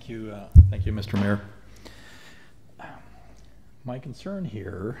 Thank you, Mr. Mayor. My concern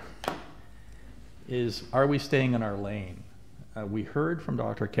here is, are we staying in our lane? We heard from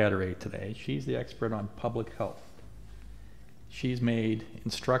Dr. Caturay today. She's the expert on public health. She's made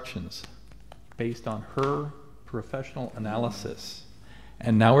instructions based on her professional analysis.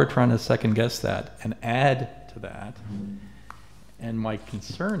 And now we're trying to second guess that and add to that. And my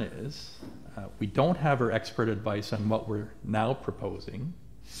concern is, we don't have her expert advice on what we're now proposing.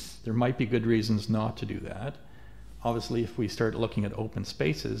 There might be good reasons not to do that. Obviously, if we start looking at open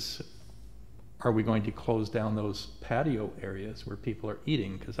spaces, are we going to close down those patio areas where people are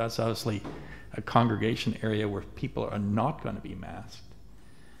eating? Because that's obviously a congregation area where people are not going to be masked.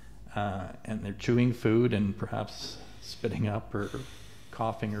 And they're chewing food and perhaps spitting up or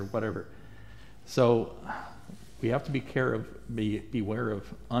coughing or whatever. So we have to beware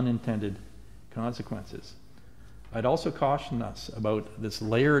of unintended consequences. I'd also caution us about this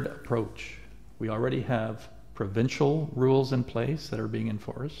layered approach. We already have provincial rules in place that are being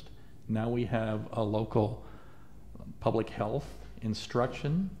enforced. Now we have a local public health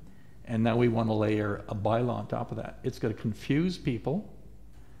instruction, and now we want to layer a bylaw on top of that. It's going to confuse people.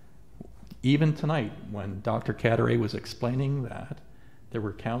 Even tonight, when Dr. Caturay was explaining that, there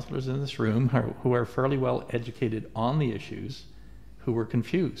were counselors in this room who are fairly well educated on the issues who were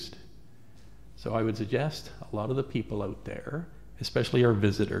confused. So I would suggest a lot of the people out there, especially our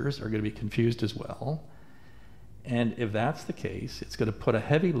visitors, are going to be confused as well. And if that's the case, it's going to put a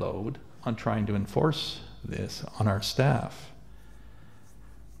heavy load on trying to enforce this on our staff.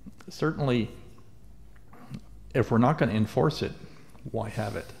 Certainly, if we're not going to enforce it, why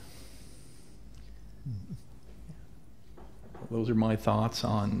have it? Those are my thoughts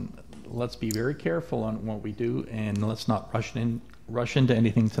on, let's be very careful on what we do, and let's not rush into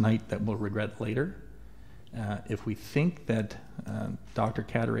anything tonight that we'll regret later. If we think that Dr.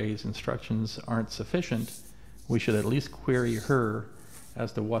 Caturay's instructions aren't sufficient, we should at least query her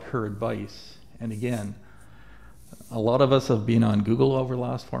as to what her advice. And again, a lot of us have been on Google over the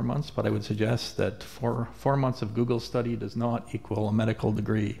last 4 months, but I would suggest that 4 months of Google study does not equal a medical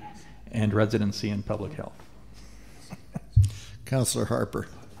degree and residency in public health. Councillor Harper.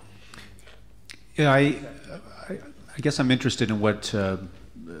 Yeah, I guess I'm interested in what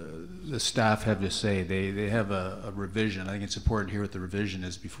the staff have to say. They have a revision. I think it's important here what the revision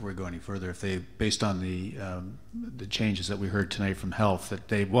is before we go any further. If they, based on the changes that we heard tonight from health, that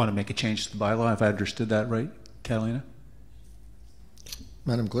they want to make a change to the bylaw. Have I understood that right, Catalina?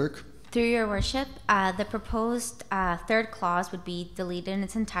 Madam Clerk. Through your worship, the proposed third clause would be deleted in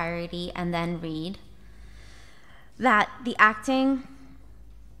its entirety and then read that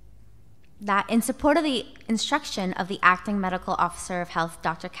that in support of the instruction of the acting medical officer of health,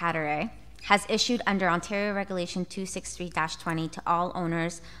 Dr. Caturay, has issued under Ontario Regulation 263-20 to all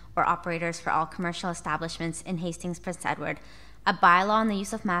owners or operators for all commercial establishments in Hastings, Prince Edward, A bylaw on the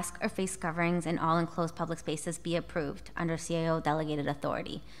use of masks or face coverings in all enclosed public spaces be approved under CAO delegated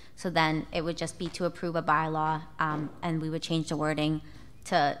authority. So then it would just be to approve a bylaw, and we would change the wording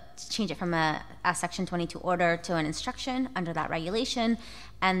to change it from a Section 22 order to an instruction under that regulation,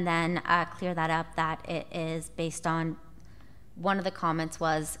 and then clear that up that it is based on, one of the comments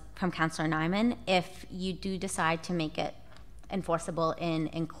was from Councillor Nyman, if you do decide to make it enforceable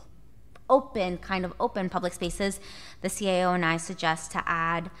in open public spaces, the CAO and I suggest to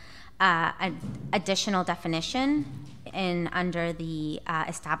add an additional definition in under the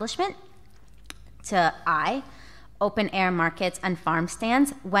establishment to I, open air markets and farm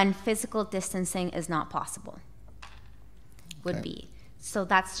stands when physical distancing is not possible, would be. So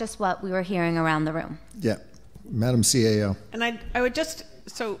that's just what we were hearing around the room. Yeah, Madam CAO. And I would just,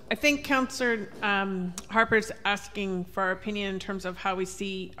 so I think Councillor Harper's asking for our opinion in terms of how we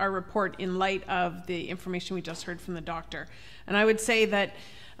see our report in light of the information we just heard from the doctor. And I would say that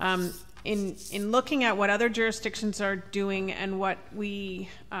in looking at what other jurisdictions are doing and what we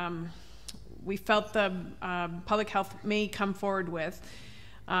felt the public health may come forward with,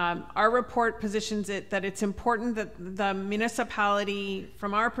 our report positions it that it's important that the municipality,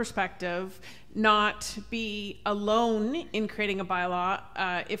 from our perspective, not be alone in creating a bylaw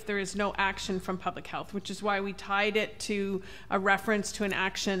if there is no action from public health, which is why we tied it to a reference to an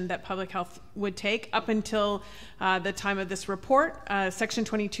action that public health would take. Up until the time of this report, Section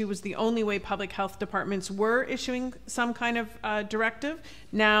 22 was the only way public health departments were issuing some kind of directive.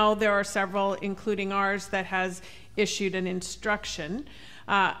 Now there are several, including ours, that has issued an instruction.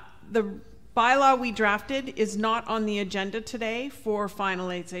 The bylaw we drafted is not on the agenda today for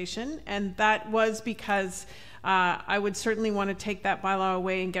finalization, and that was because I would certainly want to take that bylaw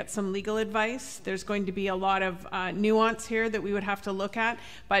away and get some legal advice. There's going to be a lot of nuance here that we would have to look at,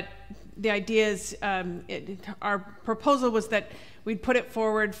 but the idea is our proposal was that we'd put it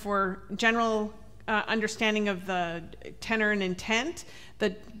forward for general understanding of the tenor and intent.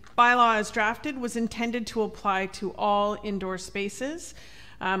 The bylaw as drafted was intended to apply to all indoor spaces.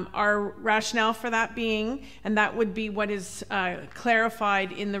 Our rationale for that being, and that would be what is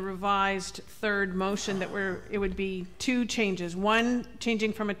clarified in the revised third motion, that it would be two changes. One,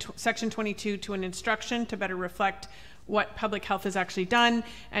 changing from a Section 22 to an instruction to better reflect what public health has actually done,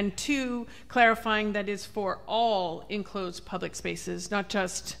 and two, clarifying that is for all enclosed public spaces, not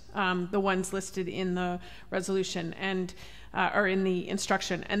just the ones listed in the resolution and or in the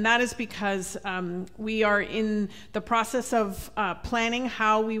instruction. And that is because we are in the process of planning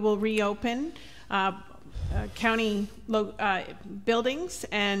how we will reopen county buildings,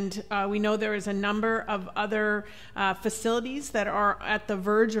 and we know there is a number of other facilities that are at the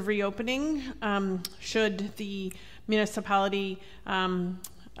verge of reopening should the municipality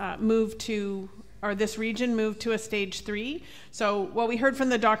move to, or this region move to a stage 3. So what we heard from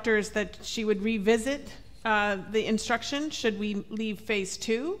the doctor is that she would revisit the instruction should we leave phase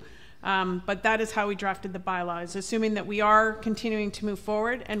 2, but that is how we drafted the bylaws, assuming that we are continuing to move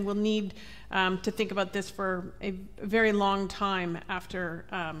forward and will need to think about this for a very long time after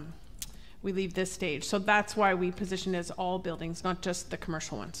we leave this stage. So that's why we position as all buildings, not just the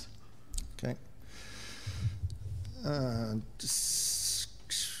commercial ones. Okay.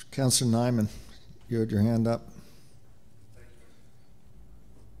 Councillor Nyman, you had your hand up.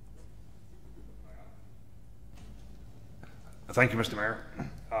 Thank you, Mr. Mayor.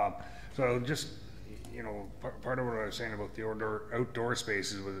 So just, part of what I was saying about the outdoor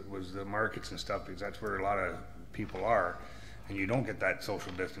spaces was the markets and stuff, because that's where a lot of people are, and you don't get that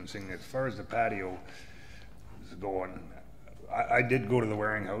social distancing. As far as the patio is going, I did go to the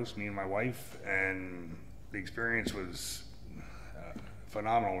Waring House, me and my wife, and the experience was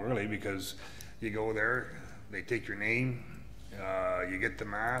phenomenal, really, because you go there, they take your name, you get the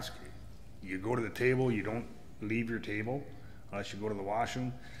mask, you go to the table, you don't leave your table unless you go to the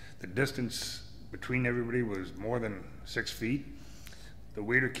washroom. The distance between everybody was more than 6 feet. The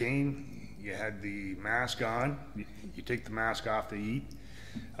waiter came, you had the mask on, you take the mask off to eat,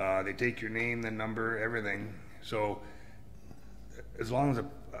 they take your name, the number, everything. So as long as the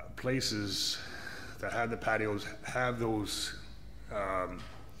places that have the patios have those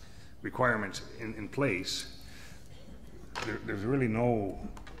requirements in place, there's really no,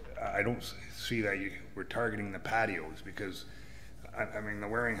 I don't see that we're targeting the patios, because I mean, the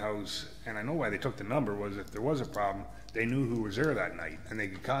Waring House, and I know why they took the number, was if there was a problem, they knew who was there that night, and they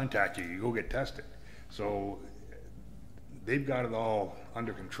could contact you, you go get tested. So they've got it all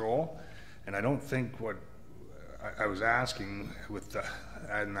under control, and I don't think what I was asking with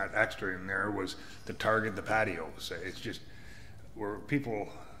adding that extra in there was to target the patios. It's just where people,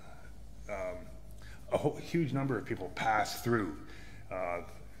 huge number of people pass through.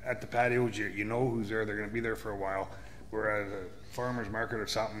 At the patios, you know who's there, they're gonna be there for a while, whereas a farmer's market or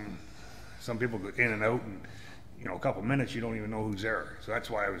something, some people go in and out, and you know, a couple minutes, you don't even know who's there. So that's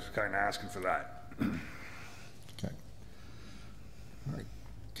why I was kind of asking for that. Okay. All right.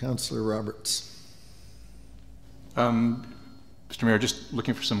 Councillor Roberts. Mr. Mayor, just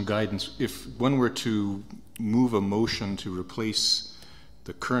looking for some guidance. If one were to move a motion to replace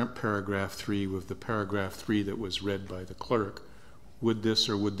the current paragraph 3 with the paragraph 3 that was read by the clerk, would this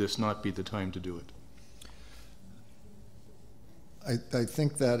or would this not be the time to do it? I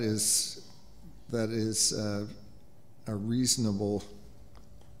think that is a reasonable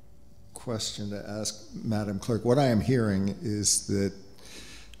question to ask, Madam Clerk. What I am hearing is that,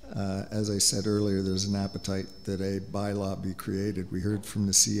 as I said earlier, there's an appetite that a bylaw be created. We heard from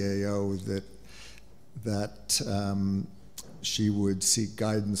the CAO that she would seek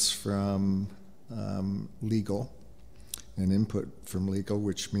guidance from legal and input from legal,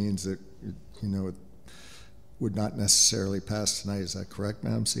 which means that, you know, it would not necessarily pass tonight. Is that correct,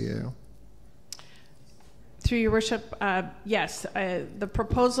 Madam CAO? Through your worship, yes. The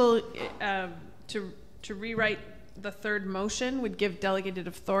proposal to rewrite the third motion would give delegated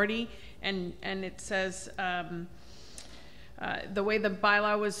authority, and it says the way the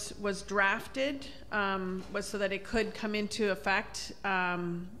bylaw was drafted was so that it could come into effect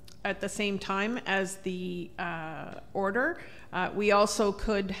at the same time as the order. We also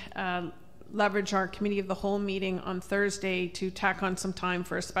could leverage our committee of the whole meeting on Thursday to tack on some time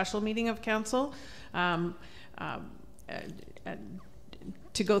for a special meeting of council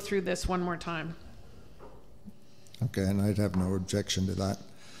to go through this one more time. Okay, and I'd have no objection to that.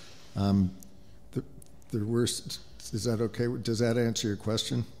 Is that okay? Does that answer your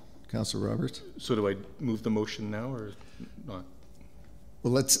question, Councillor Roberts? So do I move the motion now or not?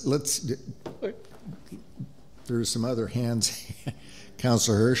 Well, there's some other hands.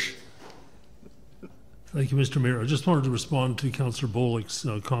 Councillor Hirsch. Thank you, Mr. Mayor. I just wanted to respond to Councillor Bullock's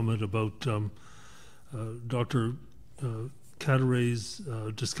comment about Dr. Caturay's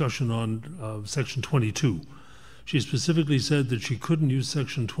discussion on Section 22. She specifically said that she couldn't use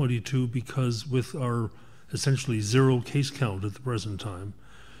Section 22 because with our essentially zero case count at the present time,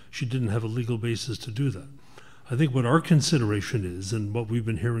 she didn't have a legal basis to do that. I think what our consideration is, and what we've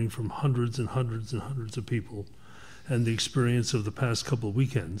been hearing from hundreds and hundreds and hundreds of people, and the experience of the past couple of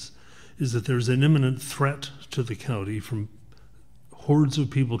weekends, is that there's an imminent threat to the county from hordes of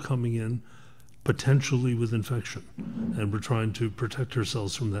people coming in, potentially with infection, and we're trying to protect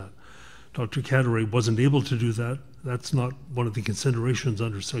ourselves from that. Dr. Caturay wasn't able to do that. That's not one of the considerations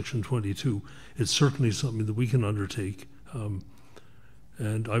under Section 22. It's certainly something that we can undertake,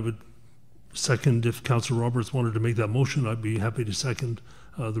 and I would second, if Councillor Roberts wanted to make that motion, I'd be happy to second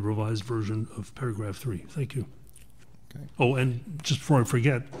the revised version of paragraph 3. Thank you. Okay. Oh, and just before I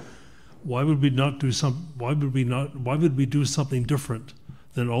forget, why would we do something different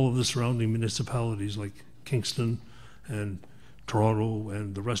than all of the surrounding municipalities like Kingston and Toronto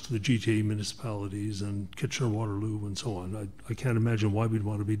and the rest of the GTA municipalities and Kitchener-Waterloo and so on? I can't imagine why we'd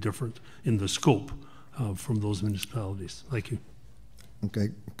want to be different in the scope from those municipalities. Thank you. Okay,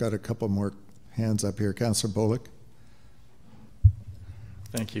 got a couple more hands up here. Councillor Bullock.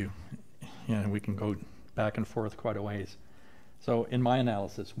 Thank you. Yeah, we can go back and forth quite a ways. So in my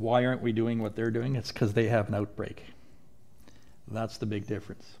analysis, why aren't we doing what they're doing? It's because they have an outbreak. That's the big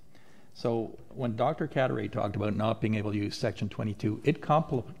difference. So when Dr. Caturay talked about not being able to use Section 22, it's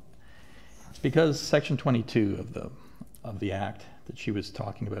because Section 22 of the Act that she was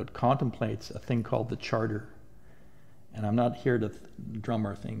talking about contemplates a thing called the Charter. And I'm not here to drum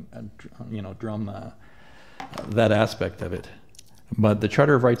that aspect of it. But the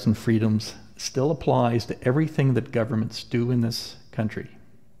Charter of Rights and Freedoms still applies to everything that governments do in this country.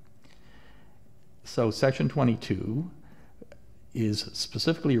 So Section 22 is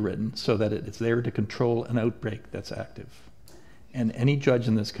specifically written so that it is there to control an outbreak that's active. And any judge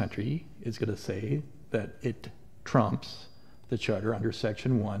in this country is going to say that it trumps the Charter under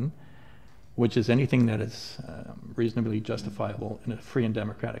Section 1, which is anything that is reasonably justifiable in a free and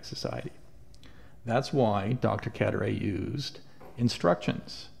democratic society. That's why Dr. Caturay used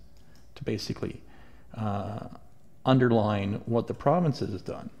instructions to basically underline what the province has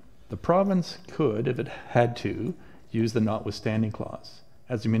done. The province could, if it had to, use the notwithstanding clause.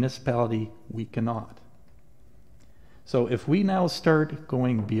 As a municipality, we cannot. So if we now start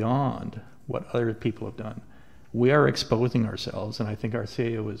going beyond what other people have done, we are exposing ourselves, and I think our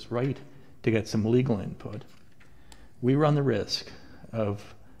CAO is right to get some legal input. We run the risk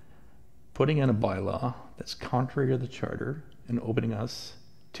of putting in a bylaw that's contrary to the Charter and opening us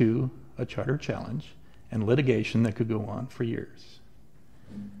to a Charter challenge, and litigation that could go on for years,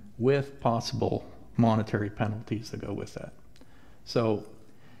 with possible monetary penalties that go with that. So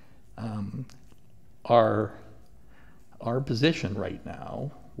our position right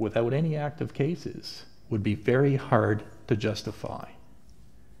now, without any active cases, would be very hard to justify.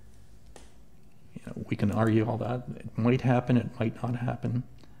 You know, we can argue all that. It might happen, it might not happen.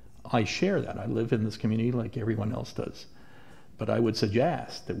 I share that. I live in this community like everyone else does. But I would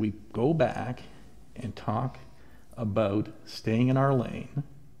suggest that we go back and talk about staying in our lane.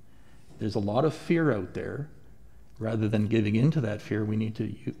 There's a lot of fear out there. Rather than giving into that fear, we need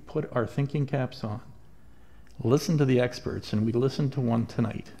to put our thinking caps on, listen to the experts, and we listened to one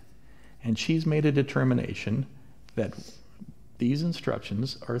tonight. And she's made a determination that these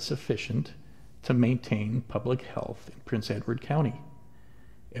instructions are sufficient to maintain public health in Prince Edward County.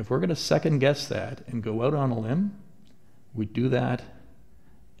 If we're going to second guess that and go out on a limb, we do that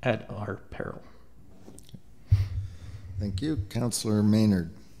at our peril. Thank you. Councillor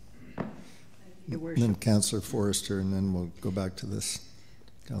Maynard. Your And Worship. then Councillor Forrester, and then we'll go back to this.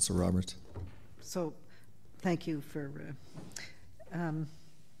 Councillor Roberts. So, thank you for,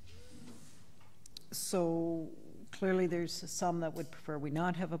 so clearly there's some that would prefer we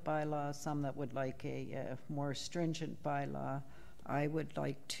not have a bylaw, some that would like a more stringent bylaw. I would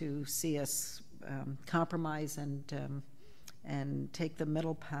like to see us compromise and take the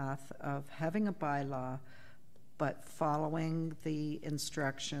middle path of having a bylaw, but following the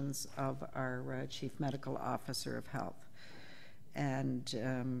instructions of our Chief Medical Officer of Health.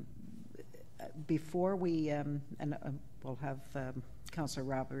 And before we, we'll have Councillor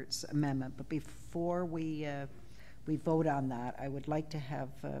Roberts' amendment, but before we vote on that, I would like to have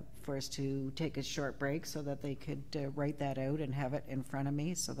for us to take a short break so that they could write that out and have it in front of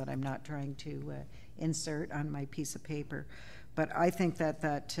me so that I'm not trying to insert on my piece of paper. But I think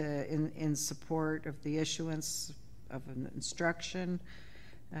that in support of the issuance of an instruction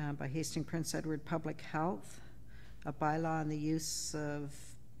by Hastings Prince Edward Public Health, a bylaw on the use of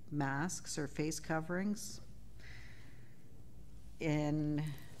masks or face coverings in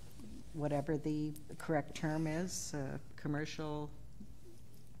whatever the correct term is, commercial,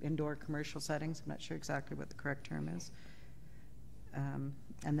 indoor commercial settings. I'm not sure exactly what the correct term is.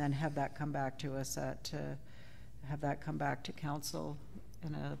 And then have that come back to us have that come back to council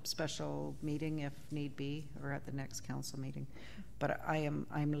in a special meeting if need be, or at the next council meeting. But I'm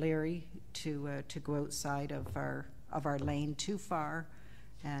leery to go outside of our lane too far,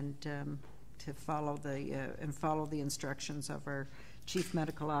 and to follow the instructions of our Chief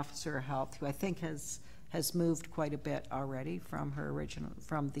Medical Officer of Health, who I think has moved quite a bit already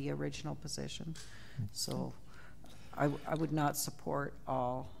from the original position. So I would not support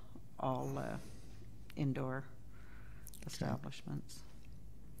all indoor establishments.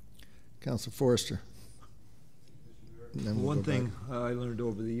 Councillor Forrester. One thing I learned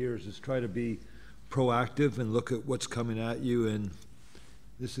over the years is try to be proactive and look at what's coming at you, and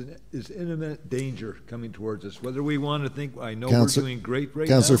this is imminent danger coming towards us. Whether we want to think, I know we're doing great right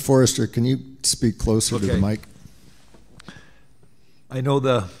now. Councillor Forrester, can you speak closer to the mic? I know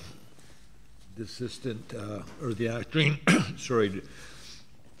the assistant or the acting, sorry,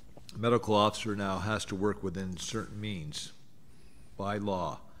 medical officer now has to work within certain means by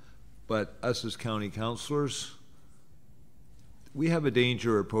law. But us as county councillors, we have a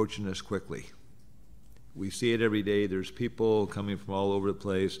danger approaching us quickly. We see it every day. There's people coming from all over the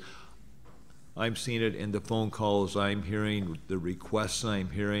place. I'm seeing it in the phone calls I'm hearing, the requests I'm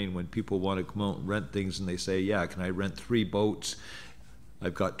hearing when people want to come out and rent things and they say, yeah, can I rent 3 boats?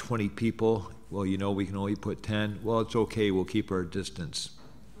 I've got 20 people. Well, you know, we can only put 10. Well, it's okay. We'll keep our distance.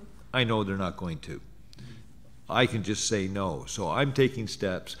 I know they're not going to. I can just say no. So I'm taking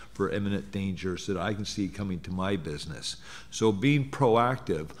steps for imminent dangers that I can see coming to my business. So being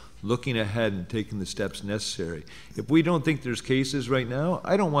proactive, looking ahead and taking the steps necessary. If we don't think there's cases right now,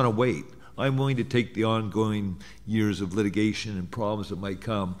 I don't want to wait. I'm willing to take the ongoing years of litigation and problems that might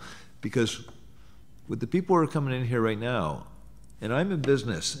come, because with the people who are coming in here right now, and I'm in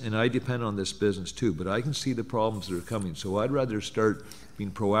business and I depend on this business too, but I can see the problems that are coming. So I'd rather start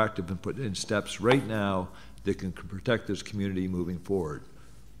being proactive and put in steps right now that can protect this community moving forward.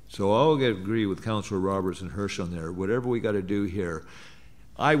 So I'll agree with Councillor Roberts and Hirsch on there. Whatever we got to do here,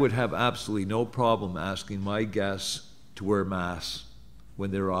 I would have absolutely no problem asking my guests to wear masks when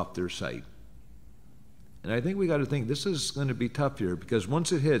they're off their site. And I think we got to think this is going to be tough here, because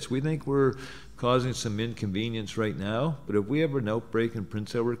once it hits, we think we're causing some inconvenience right now, but if we have an outbreak in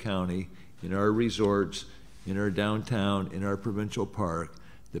Prince Edward County, in our resorts, in our downtown, in our provincial park,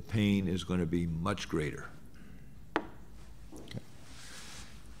 the pain is going to be much greater.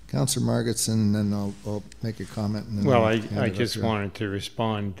 Councillor Margetson, and then I'll make a comment. And then well, hand I it just up to wanted to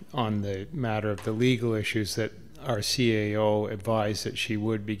respond on the matter of the legal issues that our CAO advised that she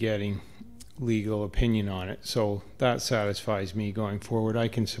would be getting legal opinion on it. So that satisfies me going forward. I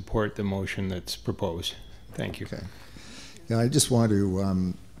can support the motion that's proposed. Thank you. Okay. Yeah, I just want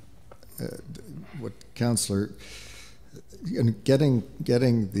to, what Councillor, getting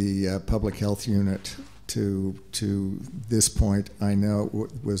the public health unit to this point, I know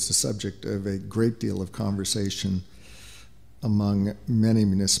was the subject of a great deal of conversation among many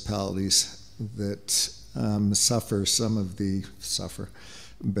municipalities that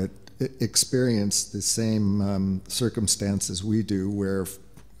but experience the same circumstances we do, where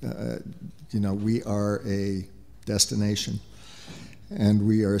we are a destination and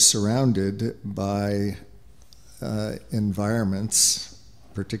we are surrounded by environments,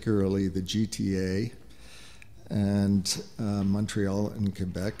 particularly the GTA and Montreal and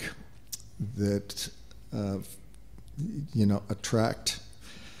Quebec, that attract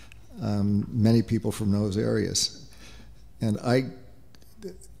many people from those areas. And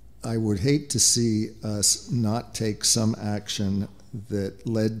I would hate to see us not take some action that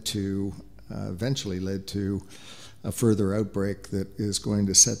eventually led to a further outbreak that is going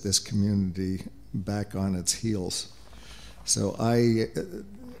to set this community back on its heels. So I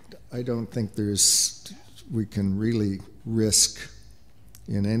don't think we can really risk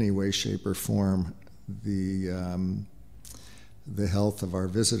in any way, shape, or form the health of our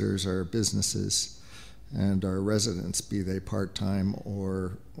visitors, our businesses, and our residents, be they part-time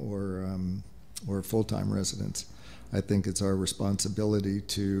or full-time residents. I think it's our responsibility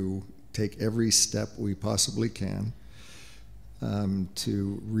to take every step we possibly can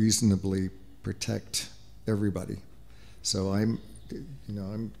to reasonably protect everybody. So I'm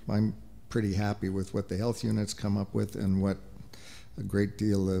pretty happy with what the health units come up with and what a great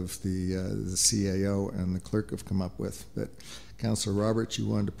deal of the CAO and the clerk have come up with. But Councillor Roberts, you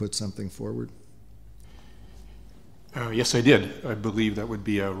wanted to put something forward? Yes, I did. I believe that would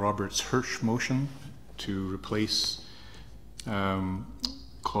be a Roberts-Hirsch motion to replace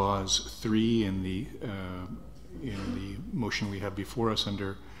clause 3 in the motion we have before us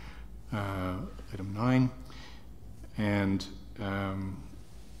under item 9, and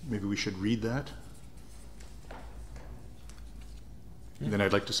maybe we should read that. And then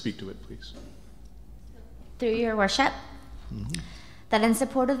I'd like to speak to it, please. Through your worship, that in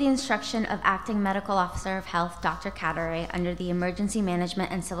support of the instruction of Acting Medical Officer of Health, Dr. Caturay, under the Emergency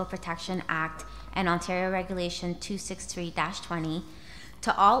Management and Civil Protection Act and Ontario Regulation 263-20,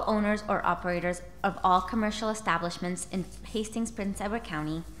 to all owners or operators of all commercial establishments in Hastings, Prince Edward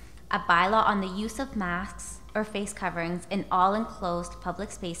County, a bylaw on the use of masks or face coverings in all enclosed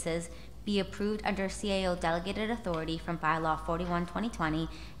public spaces be approved under CAO delegated authority from bylaw 41/2020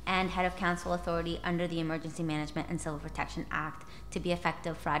 and head of council authority under the Emergency Management and Civil Protection Act to be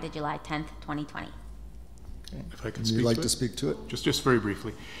effective Friday, July 10th, 2020. Okay. If I could speak to speak to it? Just very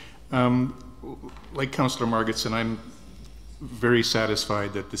briefly. Like Councillor Margetson, I'm very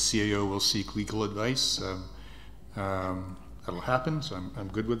satisfied that the CAO will seek legal advice. That'll happen, so I'm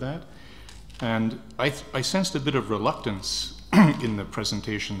good with that. And I sensed a bit of reluctance in the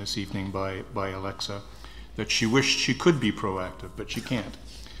presentation this evening by Alexa, that she wished she could be proactive, but she can't.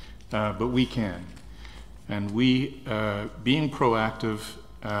 But we can. And we, being proactive,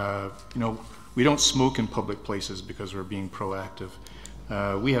 we don't smoke in public places because we're being proactive.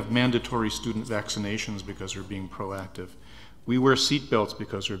 We have mandatory student vaccinations because we're being proactive. We wear seatbelts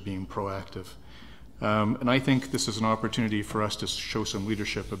because we're being proactive. And I think this is an opportunity for us to show some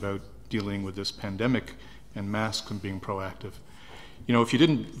leadership about dealing with this pandemic and masks and being proactive. If you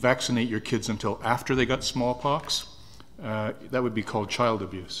didn't vaccinate your kids until after they got smallpox, that would be called child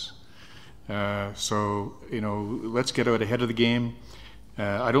abuse. So, let's get out ahead of the game.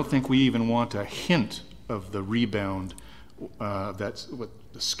 I don't think we even want a hint of the rebound. That's what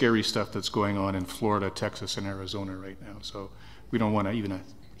the scary stuff that's going on in Florida, Texas, and Arizona right now. So we don't want even a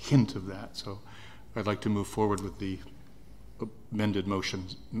hint of that. So I'd like to move forward with the amended motion,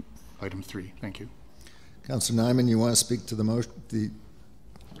 item 3. Thank you. Councillor Nyman, you want to speak to the motion, the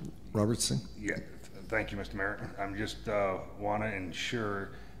Robertson? Yeah, thank you, Mr. Mayor. I'm just want to ensure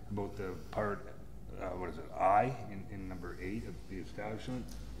about the part, what is it, I in number 8 of the establishment.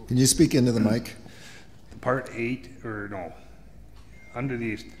 Can you speak into the mic? Part 8, or no, under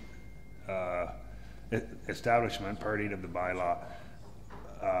the establishment, part 8 of the bylaw,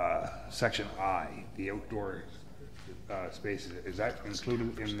 section I, the outdoor spaces, is that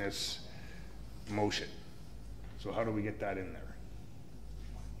included in this motion? So how do we get that in there?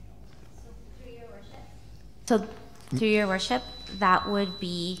 So Through your worship, that would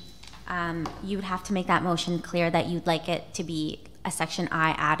be, you would have to make that motion clear that you'd like it to be a section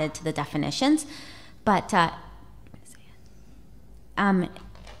I added to the definitions. But,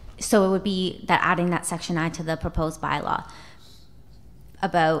 so it would be that adding that section I to the proposed bylaw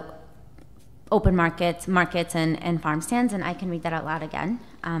about open markets, and farm stands, and I can read that out loud again.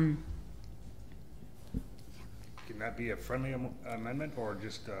 Can that be a friendly amendment, or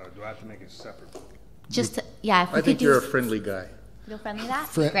just do I have to make it separate? Just, yeah. If we I think could you're a friendly guy. You're friendly that?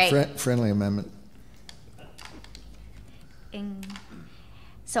 Great. Friendly amendment.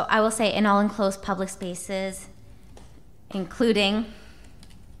 So I will say in all enclosed public spaces, including,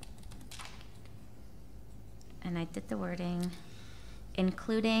 and I did the wording,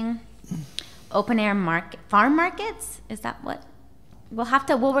 including open air farm markets? Is that what? We'll have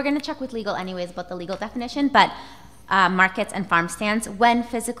to, well, we're going to check with legal anyways about the legal definition, but markets and farm stands when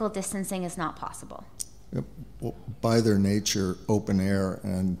physical distancing is not possible. Yep. Well, by their nature, open air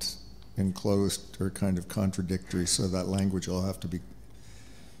and enclosed are kind of contradictory, so that language will have to be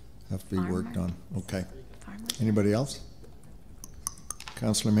worked on. Okay. Anybody else?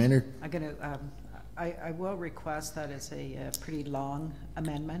 Councillor Maynard? I will request that it's a pretty long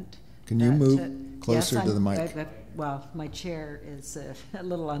amendment. Can you move closer to the mic? Well, my chair is a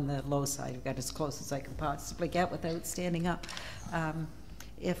little on the low side. I've got as close as I can possibly get without standing up.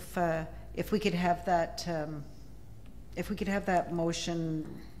 If we could have that, motion,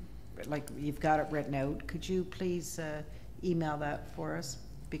 like you've got it written out, could you please email that for us?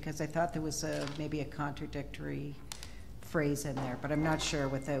 Because I thought there was maybe a contradictory phrase in there, but I'm not sure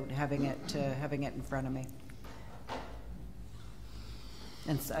without having it in front of me.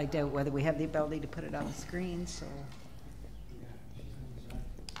 And so I doubt whether we have the ability to put it on the screen, so.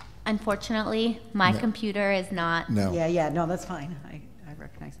 Unfortunately, my computer is not. No. Yeah, no, that's fine. I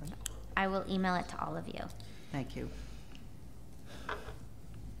recognize that. I will email it to all of you. Thank you.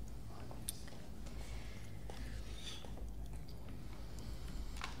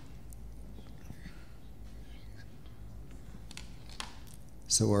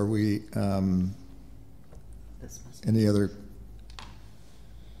 So are we, any other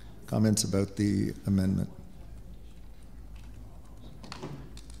comments about the amendment?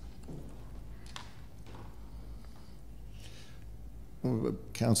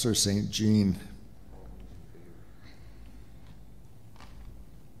 Councillor St. Jean.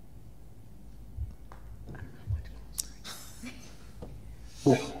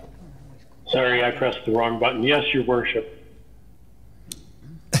 Sorry, I pressed the wrong button. Yes, Your Worship.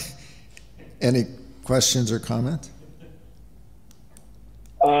 Any questions or comments?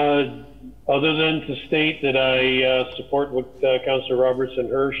 Other than to state that I support what Councillor Robertson,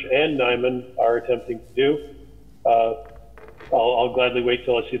 Hirsch, and Nyman are attempting to do, I'll gladly wait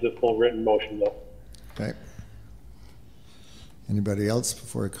till I see the full written motion, though. Okay. Anybody else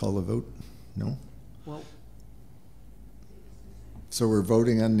before I call the vote? No? Well. So we're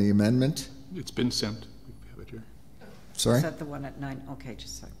voting on the amendment? It's been sent. We have it here. Sorry? Is that the one at 9? Okay,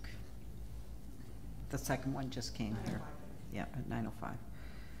 just a sec. The second one just came here. Yeah, at 9:05.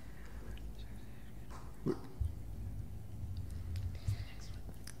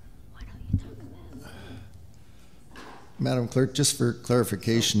 Madam Clerk, just for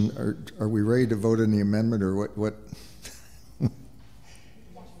clarification, are we ready to vote on the amendment, or what?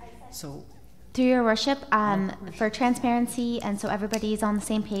 So, through your worship, for transparency and so everybody's on the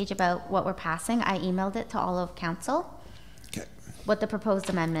same page about what we're passing, I emailed it to all of council. Okay. What the proposed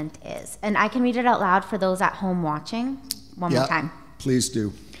amendment is. And I can read it out loud for those at home watching one more time. Please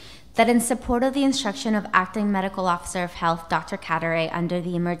do. That in support of the instruction of Acting Medical Officer of Health, Dr. Caturay, under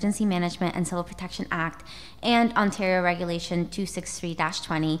the Emergency Management and Civil Protection Act and Ontario Regulation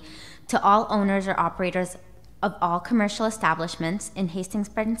 263-20, to all owners or operators of all commercial establishments in Hastings,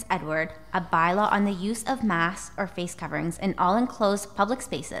 Prince Edward, a bylaw on the use of masks or face coverings in all enclosed public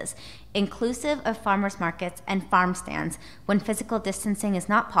spaces, inclusive of farmers markets and farm stands, when physical distancing is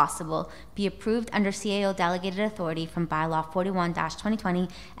not possible, be approved under CAO delegated authority from bylaw 41-2020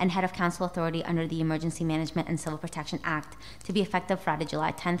 and head of council authority under the Emergency Management and Civil Protection Act, to be effective Friday,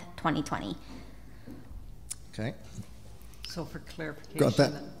 July 10th, 2020. Okay. So for clarification. Got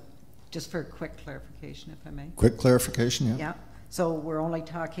that? Just for a quick clarification, if I may. Quick clarification, yeah. Yeah. So we're only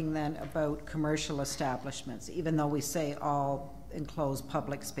talking then about commercial establishments, even though we say all enclosed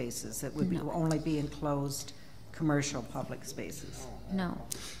public spaces. It would only be enclosed commercial public spaces. No.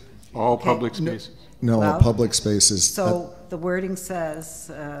 All public spaces. No, Well, public spaces. So the wording says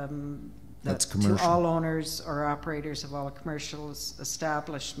That's that commercial. to all owners or operators of all commercial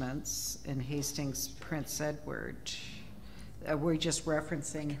establishments in Hastings, Prince Edward. We're just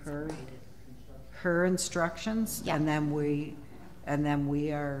referencing her instructions, and then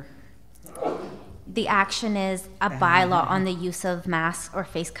we are. The action is a bylaw on the use of masks or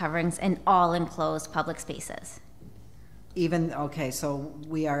face coverings in all enclosed public spaces. Okay, so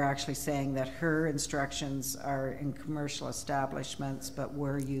we are actually saying that her instructions are in commercial establishments, but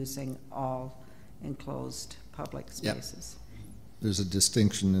we're using all enclosed public spaces. Yep. There's a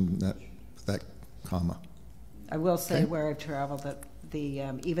distinction in that comma. I will say where I've traveled that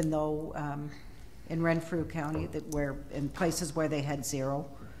even though in Renfrew County that in places where they had 0,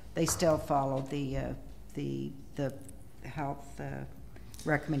 they still followed the health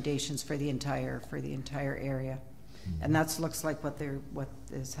recommendations for the entire area. And that looks like what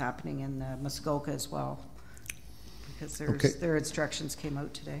is happening in Muskoka as well, because their instructions came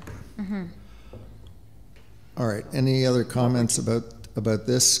out today. Mm-hmm. All right. Any other comments about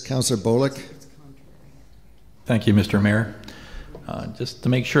this, Councillor Bolick? Thank you, Mr. Mayor. Just to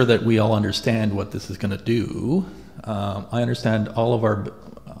make sure that we all understand what this is going to do, I understand all of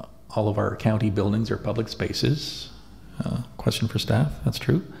our county buildings are public spaces. Question for staff. That's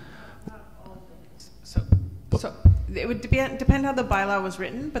true. So it would depend how the bylaw was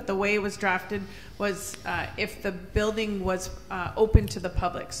written, but the way it was drafted was if the building was open to the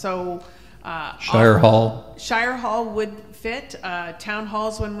public. So Shire Hall would fit. Town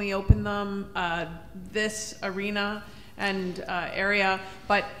halls when we open them, this arena and area,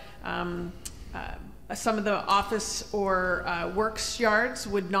 but some of the office or works yards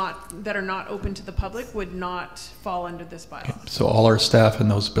that are not open to the public would not fall under this bylaw. So all our staff in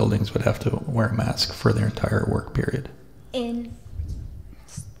those buildings would have to wear a mask for their entire work period.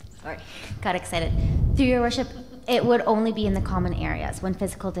 Sorry, got excited. Through your worship, it would only be in the common areas when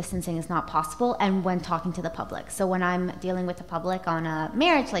physical distancing is not possible and when talking to the public. So when I'm dealing with the public on a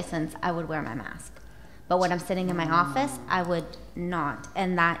marriage license, I would wear my mask. But when I'm sitting in my office, I would not.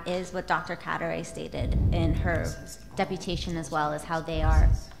 And that is what Dr. Caturay stated in her deputation as well, as how they are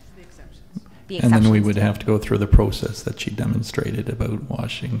the exceptions. And then we would have to go through the process that she demonstrated about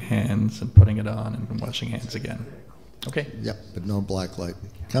washing hands and putting it on and washing hands again. Okay. Yep, but no black light.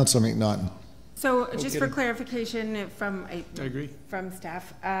 Councillor McNaughton. So just for clarification from I agree. from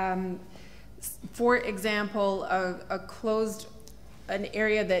staff, for example, an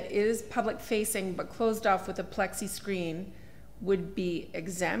area that is public facing but closed off with a plexi screen would be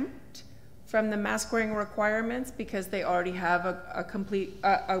exempt from the mask wearing requirements because they already have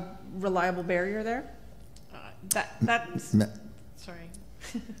a reliable barrier there? Sorry.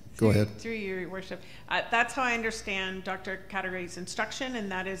 Go ahead. Through your worship. That's how I understand Dr. Caturay's instruction,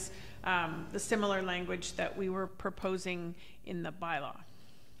 and that is the similar language that we were proposing in the bylaw.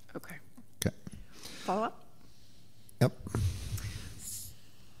 Okay. Okay. Follow up? Yep.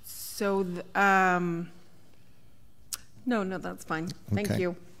 So, no, that's fine. Thank Okay.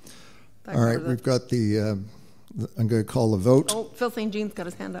 you. All right, we've got I'm going to call the vote. Oh, Phil St. Jean's got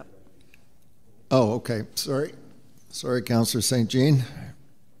his hand up. Oh, okay. Sorry, Councillor St. Jean.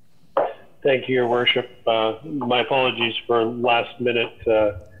 Thank you, Your Worship. My apologies for last minute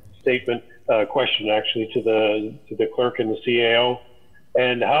statement, question actually to the clerk and the CAO.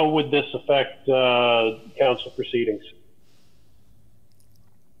 And how would this affect council proceedings?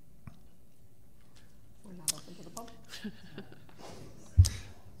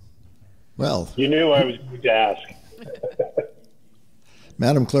 Well, you knew I was going to ask.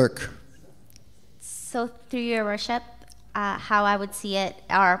 Madam Clerk. So through your worship, how I would see it,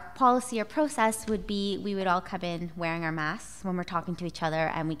 our policy or process would be we would all come in wearing our masks when we're talking to each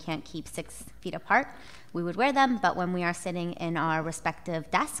other and we can't keep 6 feet apart. We would wear them, but when we are sitting in our respective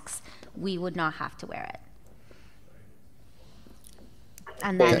desks, we would not have to wear it.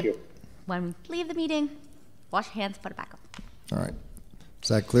 And then when we leave the meeting, wash your hands, put it back on. All right. Is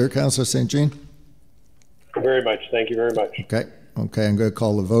that clear, Councillor St. Jean? Very much. Thank you very much. Okay. I'm going to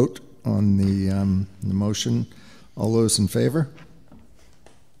call the vote on the motion. All those in favor? 1,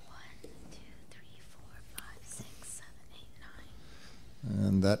 2, 3, 4, 5, 6, 7, 8, 9.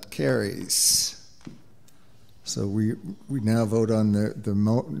 And that carries. So we now vote on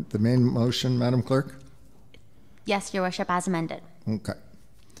the main motion, Madam Clerk? Yes, Your Worship, as amended. Okay.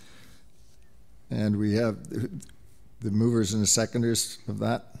 And we have the movers and the seconders of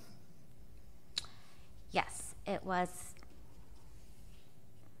that? Yes, it was.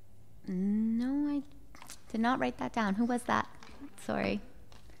 No, I did not write that down. Who was that? Sorry.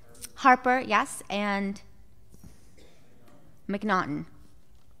 Harper, yes, and McNaughton.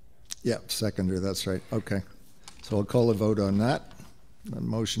 Yeah, seconder, that's right. Okay. So I'll call a vote on that. The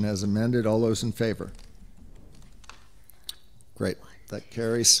motion as amended. All those in favor? Great. That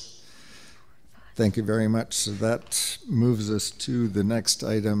carries. Thank you very much. So that moves us to the next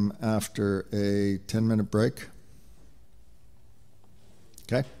item after a 10-minute break.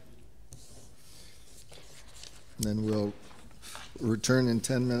 Okay. And then we'll return in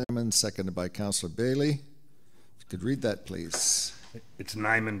 10 minutes, seconded by Councillor Bailey. If you could read that, please. It's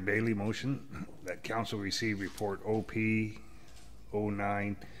Nyman Bailey motion that council receive report OP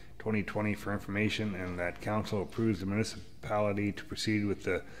 09-2020 for information, and that council approves the municipality to proceed with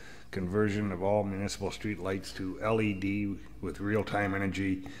the conversion of all municipal street lights to LED with real-time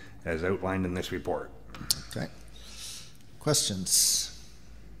energy as outlined in this report. Okay. Questions?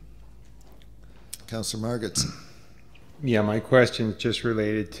 Councillor Margetson. Yeah, my question is just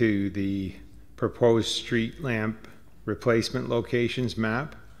related to the proposed street lamp replacement locations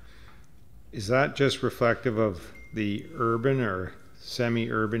map. Is that just reflective of the urban or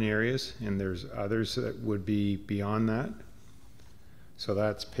semi-urban areas, and there's others that would be beyond that? So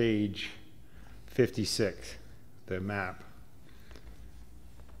that's page 56, the map.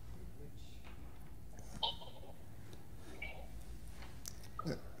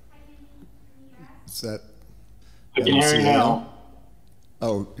 Is that? I can hear you now.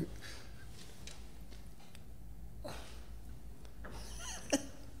 Oh.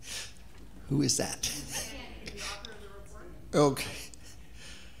 Who is that? Okay.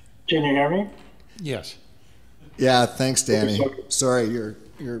 Can you hear me? Yes. Yeah, thanks, Danny. Sorry, you're,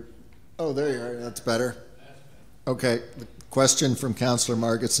 oh, there you are, that's better. Okay, the question from Councillor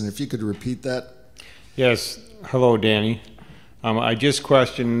Margetson, if you could repeat that. Yes, hello, Danny. I just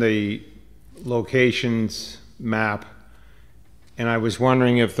questioned the locations map, and I was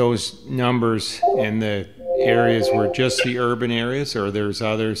wondering if those numbers and the areas were just the urban areas, or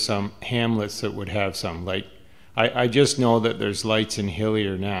there's some hamlets that would have some, like, I just know that there's lights in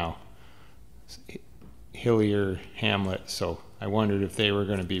Hillier now. Hillier Hamlet, so I wondered if they were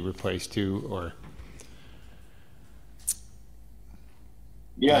going to be replaced too, or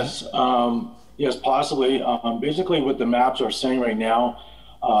yes, yes, possibly. Basically, what the maps are saying right now,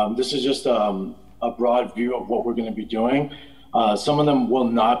 this is just a broad view of what we're going to be doing. Some of them will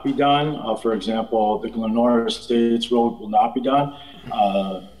not be done. For example, the Glenora Estates Road will not be done.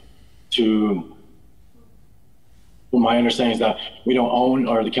 My understanding is that we don't own,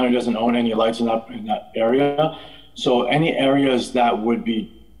 or the county doesn't own any lights in that area. So any areas that would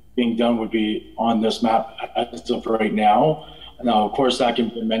be being done would be on this map as of right now. Now, of course, that can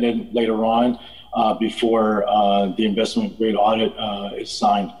be amended later on before the investment grade audit is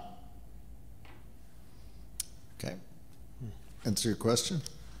signed. Okay. Answer your question?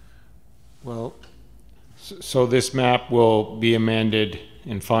 Well, so this map will be amended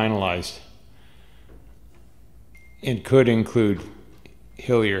and finalized. It could include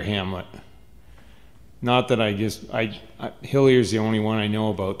Hillier Hamlet. Not that Hillier's the only one I know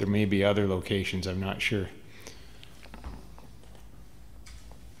about. There may be other locations, I'm not sure.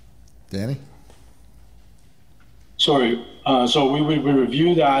 Danny? Sorry, so we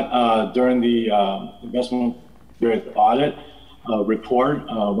review that during the investment period audit report.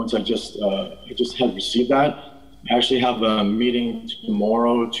 Once I just had received that. I actually have a meeting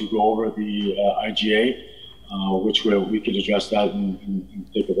tomorrow to go over the IGA. Which we could address that and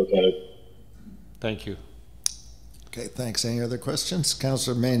take a look at it. Thank you. Okay, thanks. Any other questions?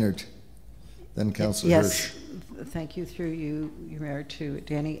 Councillor Maynard, then Councillor Yes, Hirsch. thank you through you, Your Mayor, to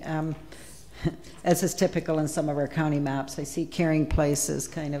Danny. As is typical in some of our county maps, I see Caring Place has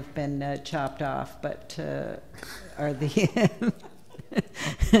kind of been chopped off, but are the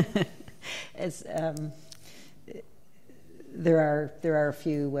there are a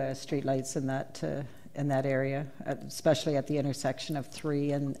few streetlights in that area, especially at the intersection of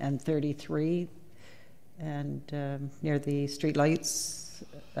 3 and 33, and near the streetlights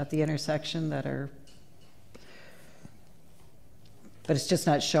at the intersection that are, but it's just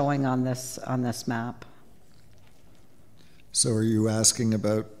not showing on this map. So are you asking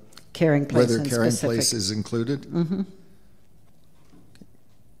about Caring Place, whether Caring Place is included? Mm-hmm.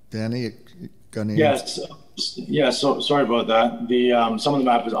 Danny, got any? Yes. Yeah, so sorry about that. Some of the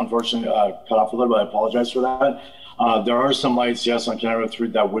map is unfortunately cut off a little bit. I apologize for that. There are some lights, yes, on Canada 3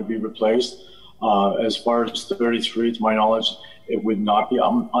 that would be replaced. As far as 33, to my knowledge, it would not be,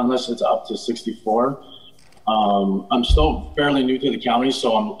 unless it's up to 64. I'm still fairly new to the county,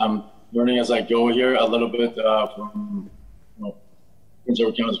 so I'm learning as I go here a little bit from, Prince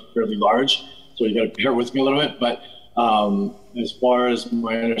Edward County is fairly large, so you got to bear with me a little bit, but as far as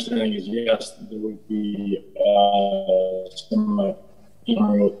my understanding is, yes, there would be some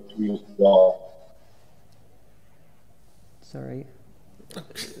Pecuniary as well. Sorry,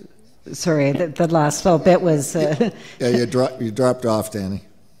 the last little bit was. Yeah, you dropped off, Danny.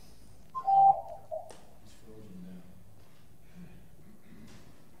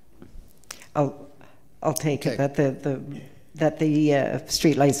 I'll take it that the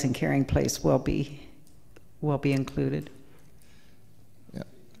street lights in Carrying Place will be included. Yeah.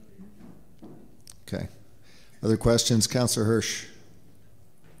 Okay. Other questions, Councillor Hirsch?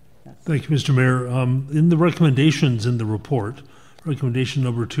 Thank you, Mr. Mayor. In the recommendations in the report, recommendation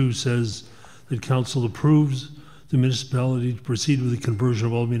number 2 says that council approves the municipality to proceed with the conversion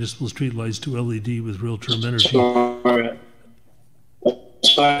of all municipal streetlights to LED with real-term energy.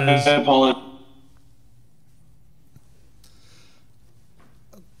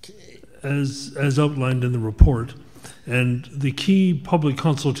 As outlined in the report, and the key public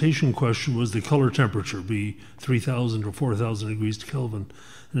consultation question was the color temperature, be 3,000 or 4,000 degrees Kelvin.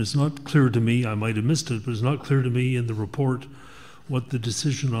 And it's not clear to me, I might have missed it, but it's not clear to me in the report what the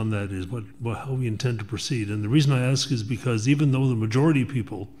decision on that is, how we intend to proceed. And the reason I ask is because even though the majority of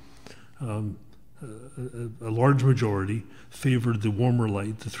people, a large majority, favored the warmer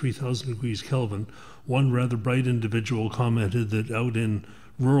light, the 3,000 degrees Kelvin, one rather bright individual commented that out in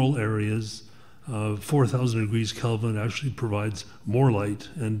rural areas, 4,000 degrees Kelvin actually provides more light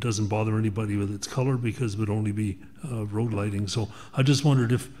and doesn't bother anybody with its color because it would only be road lighting. So I just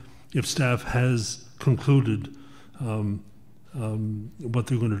wondered if staff has concluded what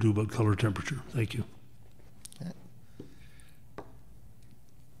they're going to do about color temperature. Thank you.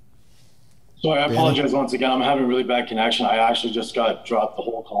 So I apologize once again. I'm having really bad connection. I actually just got dropped. The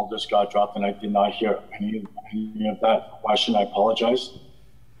whole call just got dropped, and I did not hear any of that question. I apologize.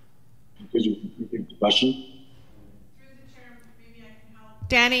 Could you repeat the question?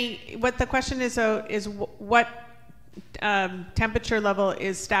 Danny, what the question is what temperature level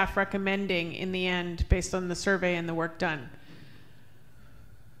is staff recommending in the end based on the survey and the work done?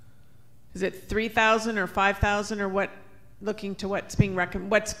 Is it 3,000 or 5,000 or what? Looking to what's being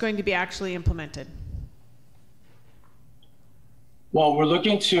what's going to be actually implemented? Well, we're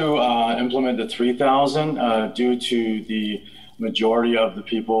looking to implement the 3,000 due to the majority of the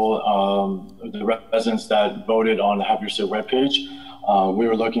people, the residents that voted on the Have Your Say webpage. We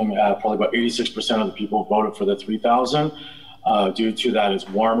were looking at probably about 86% of the people voted for the 3,000. Due to that, it's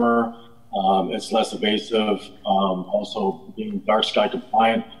warmer, it's less evasive, also being dark sky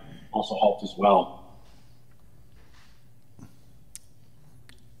compliant also helped as well.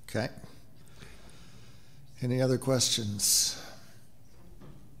 Okay. Any other questions?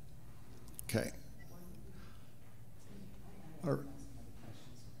 Okay. All right.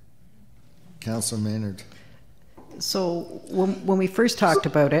 Councilor Maynard. So when we first talked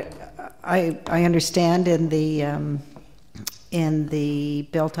about it, I understand in the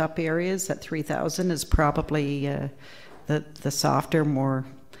built-up areas that 3,000 is probably the softer, more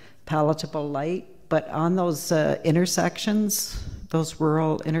palatable light. But on those intersections, those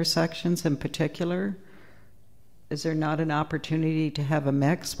rural intersections in particular, is there not an opportunity to have a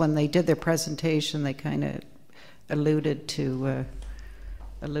mix? When they did their presentation, they kind of alluded to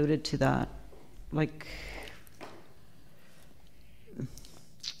that, like.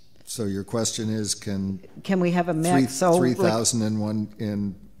 So your question is, can we have a mix? 3,000 in one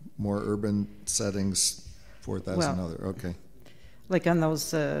in more urban settings, 4,000 other. Okay. Like on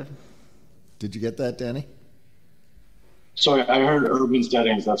those. Did you get that, Danny? Sorry, I heard urban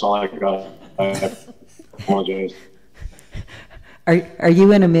settings. That's all I got. I apologize. Are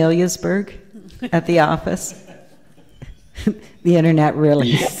you in Ameliasburg at the office? The internet really.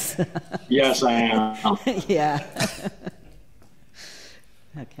 Yeah. Yes, I am. Yeah.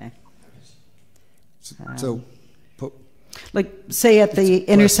 Okay. So, like, say at the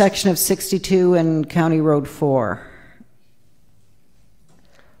intersection of 62 and County Road 4,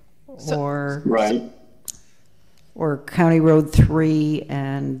 or County Road 3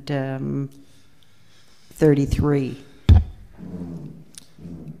 and 33. I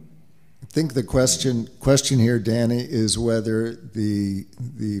think the question here, Danny, is whether the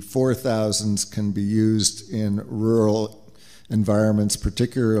 4,000s can be used in rural environments,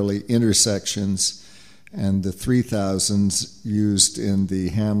 particularly intersections, and the 3,000s used in the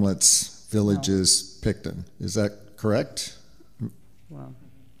hamlets, villages, Picton. Is that correct? Well,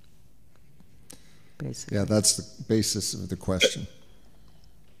 basically. Yeah, that's the basis of the question.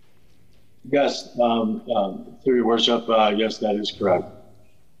 Yes, through your worship, yes, that is correct.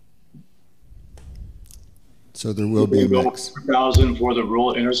 So there will be a mix. 4,000 for the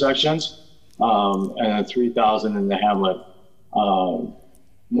rural intersections, and 3,000 in the hamlet.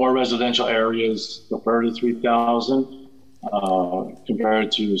 More residential areas prefer to 3,000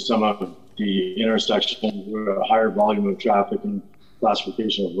 compared to some of the intersections where a higher volume of traffic and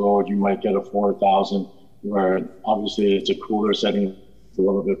classification of road, you might get a 4,000 where obviously it's a cooler setting, it's a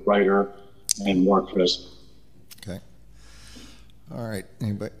little bit brighter and more crisp. Okay. All right.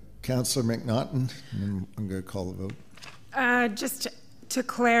 Anybody? Councillor McNaughton, and then I'm going to call the vote. Just to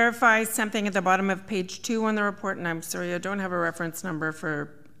clarify something at the bottom of page 2 on the report, and I'm sorry, I don't have a reference number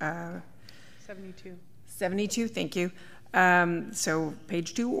for 72. 72, thank you. So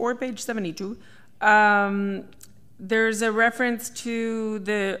page 2 or page 72. There's a reference to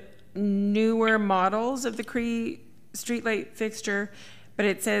the newer models of the Cree streetlight fixture, but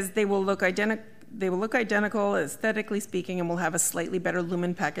it says they will look identical aesthetically speaking and will have a slightly better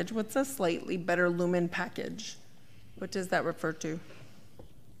lumen package. What's a slightly better lumen package? What does that refer to?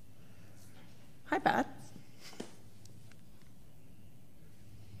 Hi, Pat.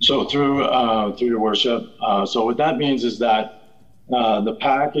 So through your worship, so what that means is that the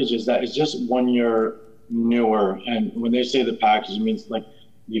package is that it's just 1 year newer. And when they say the package, it means like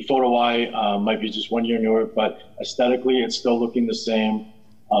the photo eye might be just 1 year newer, but aesthetically it's still looking the same.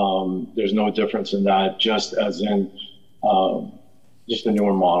 There's no difference in that, just as in just a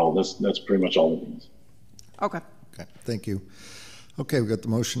newer model. That's pretty much all it means. Okay. Okay, thank you. Okay, we've got the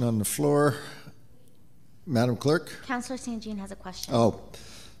motion on the floor. Madam Clerk? Councillor St. Jean has a question. Oh,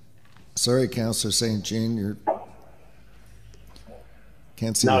 sorry, Councillor St. Jean, you're...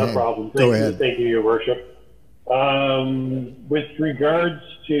 Can't see Not your a hand. problem. Go ahead. Thank you, Your Worship. With regards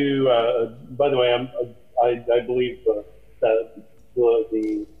to, by the way, I believe that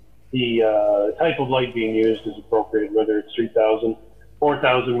the type of light being used is appropriate, whether it's 3,000.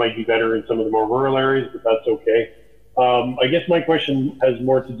 4,000 might be better in some of the more rural areas, but that's okay. I guess my question has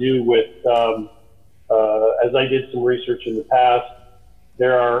more to do with, as I did some research in the past,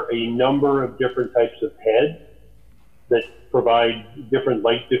 there are a number of different types of heads that provide different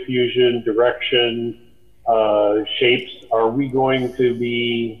light diffusion, direction, shapes. Are we going to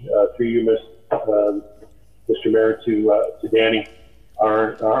be, through you, Mr. Mayor, to Danny,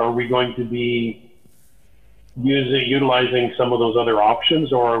 are we going to be utilizing some of those other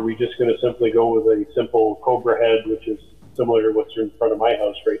options, or are we just going to simply go with a simple Cobra head, which is similar to what's in front of my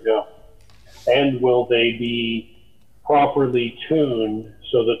house right now? And will they be properly tuned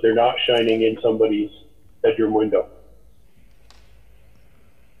so that they're not shining in somebody's bedroom window?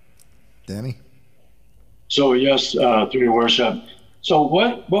 Danny? So yes, through your worship. So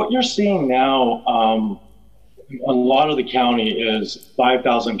what you're seeing now, a lot of the county is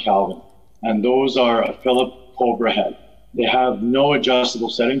 5,000 Kelvin, and those are a Philip Cobra head. They have no adjustable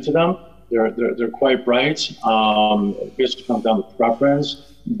setting to them. They're quite bright. It basically comes down to preference.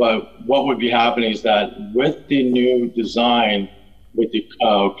 But what would be happening is that with the new design, with the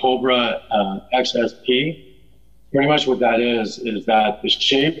Cobra XSP, pretty much what that is that the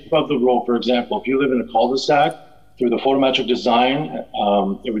shape of the road, for example, if you live in a cul-de-sac, through the photometric design,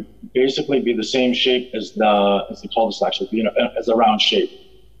 it would basically be the same shape as the cul-de-sac, so it'd be as a round shape.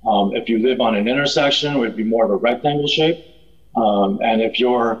 If you live on an intersection, it would be more of a rectangle shape. And if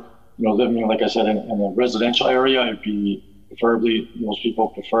you're living, like I said, in a residential area, it'd be preferably, most people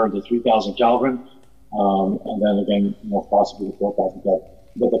prefer the 3,000 Kelvin, and then again, possibly the 4,000 Kelvin.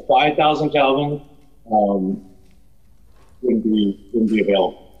 But the 5,000 Kelvin wouldn't be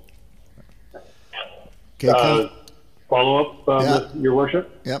available. Okay, follow up, Your Worship?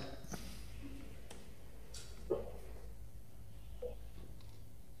 Yep.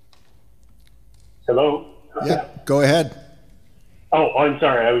 Hello? Yeah, go ahead. Oh, I'm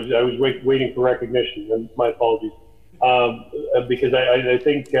sorry. I was waiting for recognition. And my apologies. Because I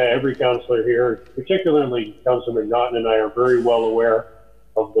think every councillor here, particularly Councillor McNaughton and I, are very well aware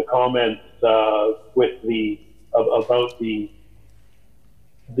of the comments about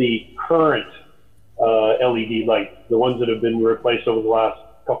the current LED lights, the ones that have been replaced over the last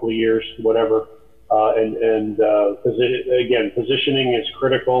couple of years, whatever. Again, positioning is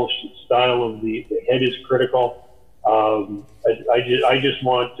critical. Style of the head is critical. I just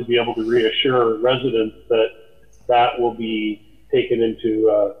want to be able to reassure residents that will be taken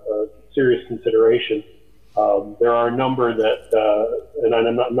into serious consideration. There are a number that, and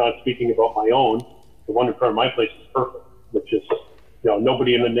I'm not speaking about my own. The one in front of my place is perfect, which is,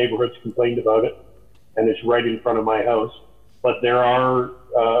 nobody in the neighborhood's complained about it, and it's right in front of my house. But there are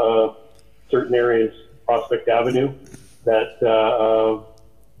certain areas, Prospect Avenue, that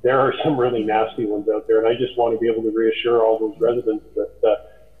there are some really nasty ones out there, and I just want to be able to reassure all those residents that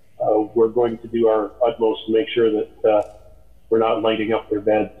we're going to do our utmost to make sure that we're not lighting up their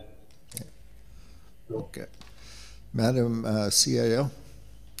beds. Okay. Madam CIO,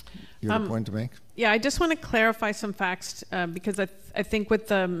 you have a point to make? Yeah, I just want to clarify some facts because I think with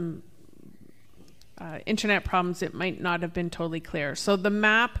internet problems, it might not have been totally clear. So the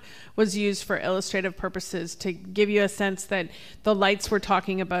map was used for illustrative purposes to give you a sense that the lights we're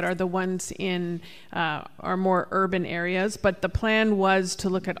talking about are the ones in our more urban areas, but the plan was to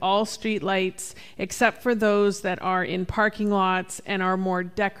look at all street lights except for those that are in parking lots and are more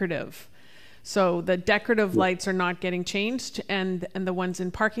decorative. So the decorative lights are not getting changed, and the ones in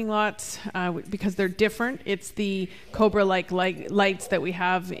parking lots, because they're different, it's the Cobra-like lights that we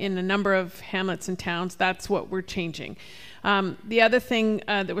have in a number of hamlets and towns. That's what we're changing. The other thing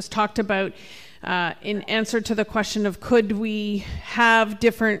that was talked about in answer to the question of could we have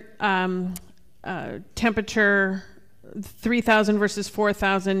different temperature 3,000 versus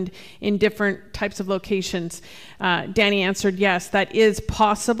 4,000 in different types of locations. Danny answered yes, that is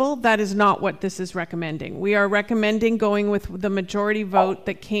possible. That is not what this is recommending. We are recommending going with the majority vote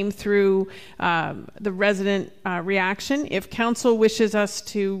that came through the resident reaction. If council wishes us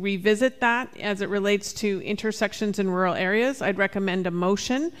to revisit that as it relates to intersections in rural areas, I'd recommend a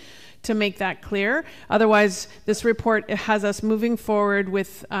motion to make that clear. Otherwise, this report has us moving forward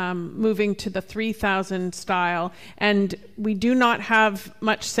with moving to the 3,000 style, and we do not have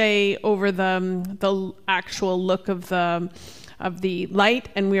much say over the actual look of the light,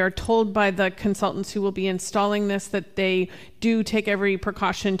 and we are told by the consultants who will be installing this that they do take every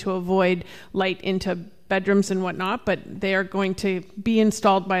precaution to avoid light into bedrooms and whatnot, but they are going to be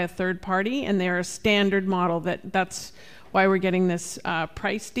installed by a third party, and they are a standard model. That's why we're getting this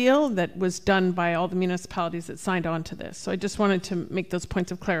price deal that was done by all the municipalities that signed on to this. So I just wanted to make those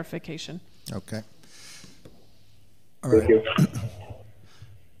points of clarification. Okay. All right. Thank you.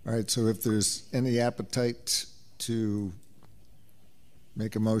 All right, so if there's any appetite to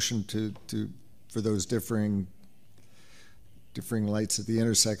make a motion for those differing lights at the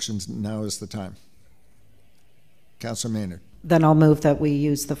intersections, now is the time. Councillor Maynard. Then I'll move that we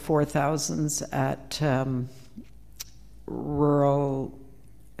use the 4,000s at rural-ish,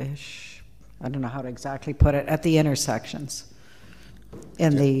 I don't know how to exactly put it, at the intersections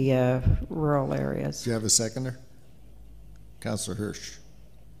in the rural areas. Do you have a seconder? Councillor Hirsch.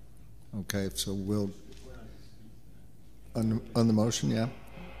 Okay, so we'll, on the motion, yeah?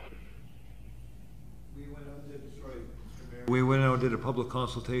 We went out and did a public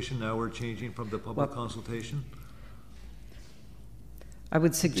consultation, now we're changing from the public consultation? I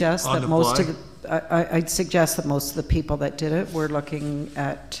would suggest that most of I'd suggest that most of the people that did it were looking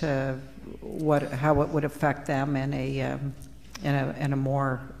at how it would affect them in a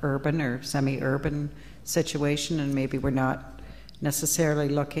more urban or semi-urban situation, and maybe we're not necessarily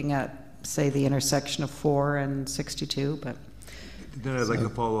looking at, say, the intersection of 4 and 62, but. Then I'd like to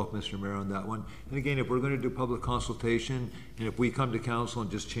follow up, Mr. Mayor, on that one. And again, if we're going to do public consultation, and if we come to council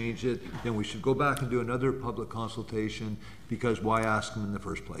and just change it, then we should go back and do another public consultation, because why ask them in the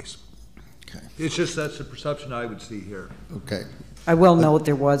first place? Okay. It's just that's the perception I would see here. Okay. I will note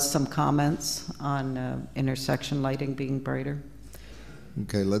there was some comments on intersection lighting being brighter.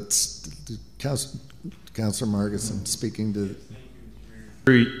 Okay, let's do Councillor Margison speaking to.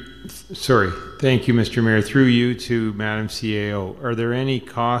 Sorry, thank you, Mr. Mayor. Through you to Madam CAO, are there any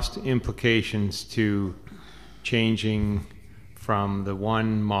cost implications to changing from the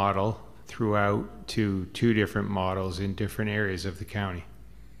one model throughout to 2 different models in different areas of the county?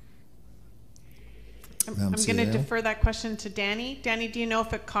 I'm going to defer that question to Danny. Danny, do you know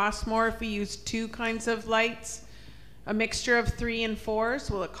if it costs more if we use 2 kinds of lights, a mixture of 3 and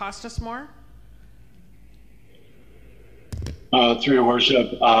 4s? Will it cost us more? Through your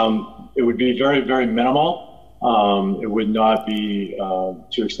worship, it would be very, very minimal. It would not be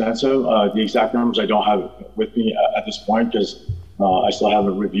too extensive. The exact numbers I don't have with me at this point because I still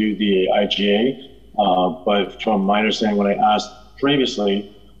haven't reviewed the IGA. But from my understanding, when I asked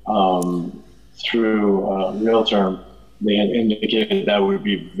previously through Real Term, they had indicated that would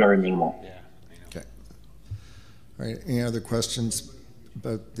be very minimal. Okay. All right. Any other questions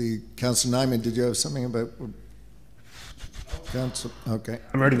about the Councillor Nyman? Did you have something about? Council, okay.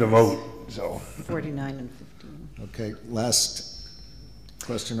 I'm ready to vote, so. 49 and 15. Okay, last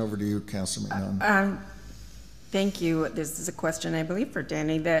question over to you, Councillor McNaughton. Thank you. This is a question, I believe, for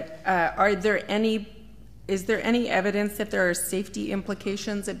Danny, that is there any evidence that there are safety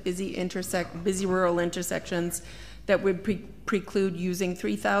implications at busy rural intersections that would preclude using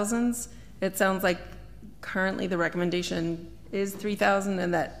 3,000s? It sounds like currently the recommendation is 3,000,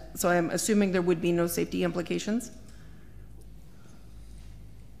 and so I'm assuming there would be no safety implications.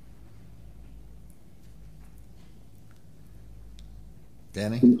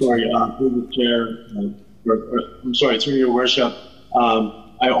 Danny? I'm sorry, through the chair, I'm sorry, through your worship,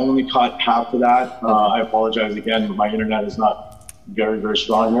 I only caught half of that. I apologize again, but my internet is not very, very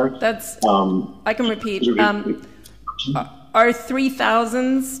strong here. That's, I can repeat. Are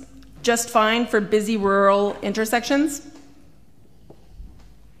 3,000s just fine for busy rural intersections?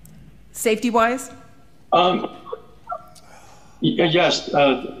 Safety-wise? Yes,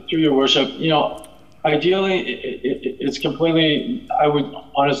 through your worship. Ideally, it's completely, I would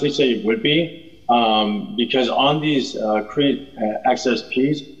honestly say it would be, because on these create access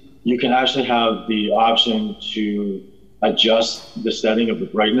Ps, you can actually have the option to adjust the setting of the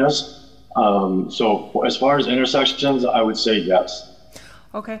brightness. So as far as intersections, I would say yes.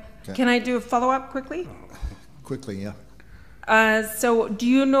 Okay. Can I do a follow-up quickly? Quickly, yeah. So do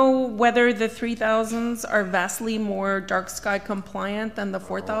you know whether the 3,000s are vastly more dark sky compliant than the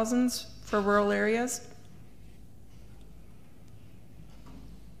 4,000s for rural areas?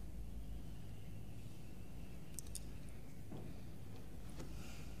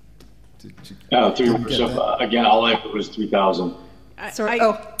 Through your worship, again, all I heard was 3,000.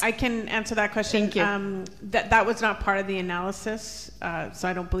 I can answer that question. Thank you. That was not part of the analysis, so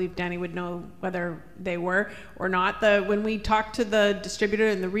I don't believe Danny would know whether they were or not. When we talked to the distributor,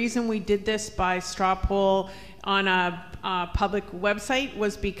 and the reason we did this by straw poll on a public website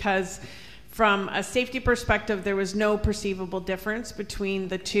was because from a safety perspective, there was no perceivable difference between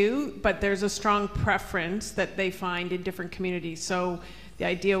the two, but there's a strong preference that they find in different communities. So the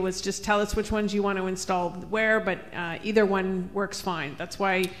idea was just tell us which ones you want to install where, but either one works fine. That's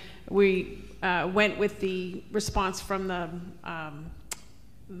why we went with the response from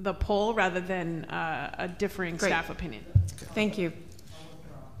the poll rather than a differing staff opinion. Okay. Thank you.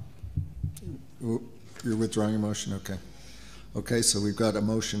 You're withdrawing your motion? Okay. Okay, so we've got a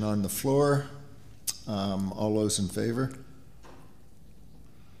motion on the floor. All those in favor?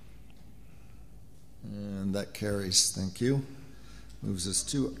 And that carries. Thank you. Moves us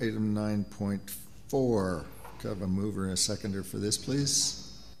to item 9.4. Could I have a mover and a seconder for this,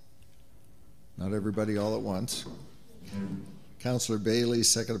 please? Not everybody all at once. Councillor Bailey,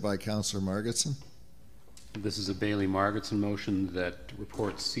 seconded by Councillor Margetson. This is a Bailey-Margetson motion that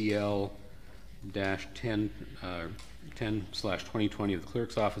reports CL-10/2020 of the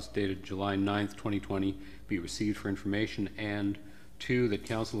Clerk's Office dated July 9th, 2020 be received for information, and 2, that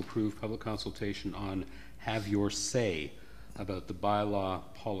Council approve public consultation on Have Your Say about the bylaw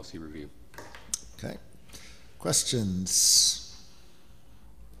policy review. Okay. Questions?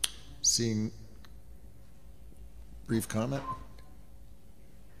 Seeing brief comment?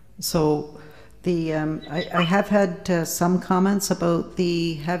 So I have had some comments about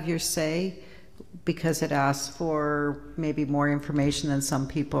the Have Your Say, because it asks for maybe more information than some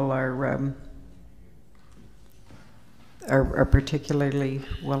people are particularly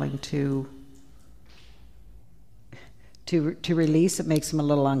willing to release. It makes them a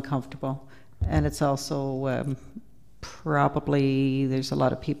little uncomfortable, and it's also probably there's a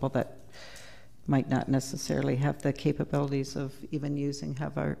lot of people that might not necessarily have the capabilities of even using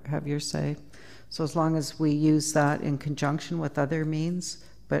Have Your Say. So as long as we use that in conjunction with other means,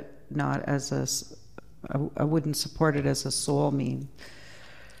 but not as I wouldn't support it as a sole mean.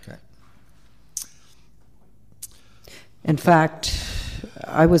 Okay. In fact,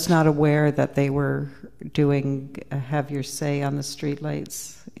 I was not aware that they were doing Have Your Say on the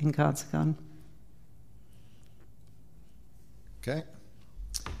streetlights in Consacon. Okay.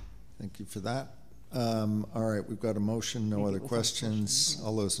 Thank you for that. All right, we've got a motion, no other questions.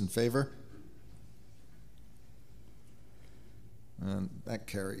 All those in favor? And that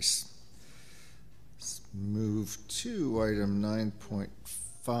carries. Let's move to item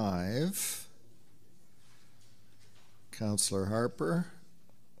 9.5. Councillor Harper,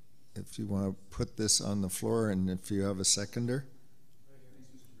 if you want to put this on the floor, and if you have a seconder.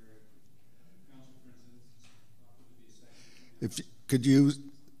 Could you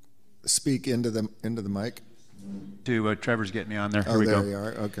speak into the mic? Trevor's getting me on there. Here Oh, we there go. you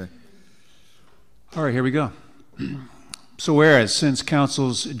are. Okay. All right, here we go. So whereas, since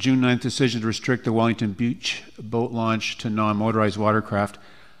Council's June 9th decision to restrict the Wellington Beach boat launch to non-motorized watercraft,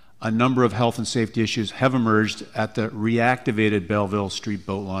 a number of health and safety issues have emerged at the reactivated Belleville Street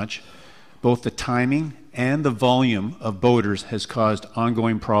boat launch. Both the timing and the volume of boaters has caused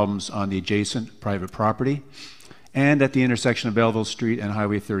ongoing problems on the adjacent private property and at the intersection of Belleville Street and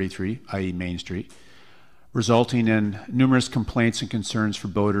Highway 33, i.e. Main Street, resulting in numerous complaints and concerns for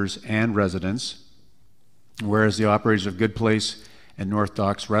boaters and residents. Whereas the operators of Good Place and North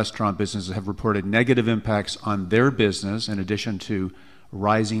Docks restaurant businesses have reported negative impacts on their business, in addition to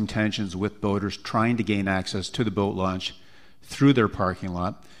rising tensions with boaters trying to gain access to the boat launch through their parking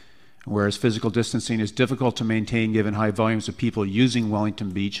lot. Whereas physical distancing is difficult to maintain given high volumes of people using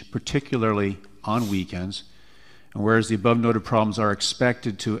Wellington Beach, particularly on weekends. And whereas the above noted problems are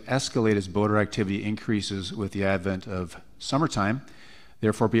expected to escalate as boater activity increases with the advent of summertime,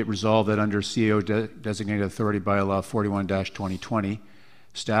 therefore be it resolved that under CAO Designated Authority Bylaw 41-2020,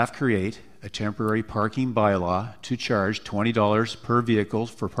 staff create a temporary parking bylaw to charge $20 per vehicle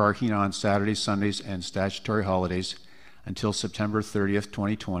for parking on Saturdays, Sundays, and statutory holidays until September 30th,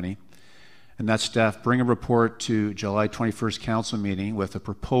 2020. And that staff bring a report to July 21st council meeting with a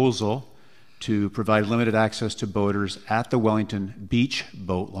proposal to provide limited access to boaters at the Wellington Beach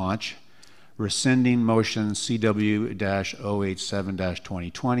boat launch, rescinding motion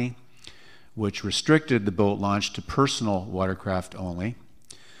CW-087-2020, which restricted the boat launch to personal watercraft only,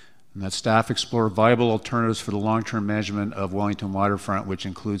 and that staff explore viable alternatives for the long-term management of Wellington waterfront, which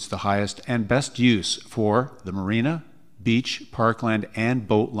includes the highest and best use for the marina, beach, parkland, and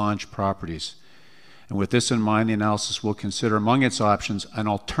boat launch properties. And with this in mind, the analysis will consider among its options an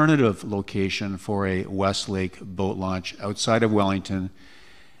alternative location for a Westlake boat launch outside of Wellington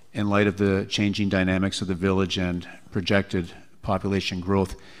in light of the changing dynamics of the village and projected population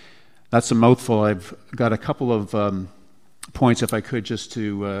growth. That's a mouthful. I've got a couple of points, if I could, just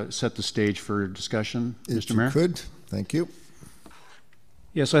to set the stage for discussion, Mr. Mayor. If you could, thank you.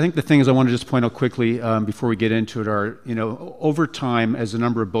 Yeah, so I think the things I want to just point out quickly before we get into it are, over time, as the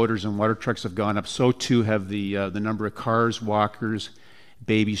number of boaters and water trucks have gone up, so too have the number of cars, walkers,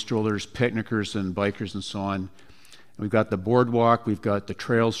 baby strollers, picnickers, and bikers, and so on. We've got the boardwalk, we've got the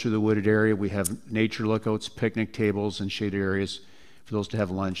trails through the wooded area, we have nature lookouts, picnic tables, and shaded areas for those to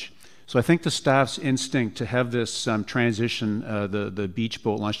have lunch. So I think the staff's instinct to have this transition, the beach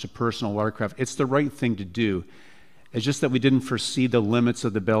boat launch to personal watercraft, it's the right thing to do. It's just that we didn't foresee the limits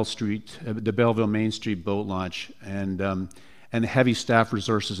of the Belleville Main Street boat launch and the heavy staff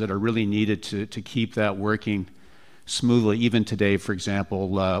resources that are really needed to keep that working smoothly. Even today, for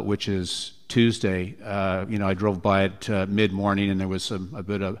example, which is Tuesday, I drove by it mid-morning and there was a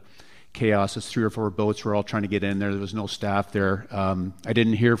bit of chaos as 3 or 4 boats were all trying to get in there. There was no staff there. I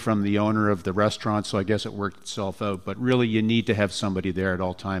didn't hear from the owner of the restaurant, so I guess it worked itself out. But really, you need to have somebody there at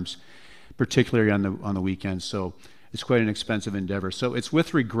all times, particularly on the weekends. So it's quite an expensive endeavor. So it's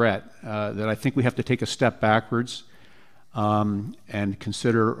with regret that I think we have to take a step backwards and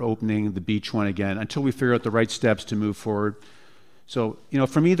consider opening the beach one again until we figure out the right steps to move forward. So,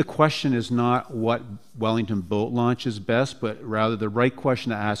 for me, the question is not what Wellington boat launch is best, but rather the right question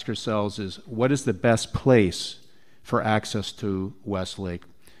to ask ourselves is what is the best place for access to Westlake?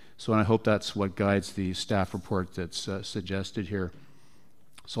 So, and I hope that's what guides the staff report that's suggested here.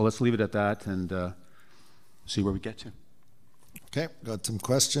 So let's leave it at that and see where we get to. Okay, got some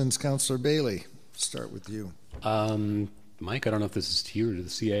questions. Councillor Bailey, start with you. Mike, I don't know if this is to you or to the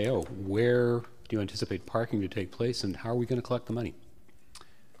CAO. Where do you anticipate parking to take place, and how are we going to collect the money?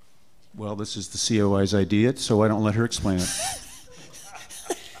 Well, this is the COI's idea, so why don't let her explain it?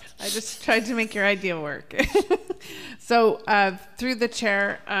 I just tried to make your idea work. So through the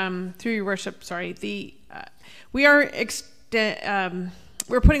chair, through your worship, sorry,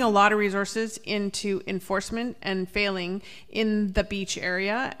 we're putting a lot of resources into enforcement and failing in the beach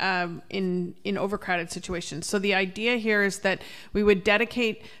area in overcrowded situations. So the idea here is that we would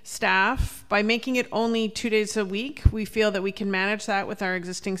dedicate staff by making it only 2 days a week. We feel that we can manage that with our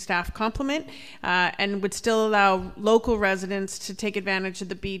existing staff complement and would still allow local residents to take advantage of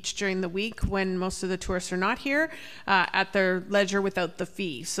the beach during the week when most of the tourists are not here at their leisure without the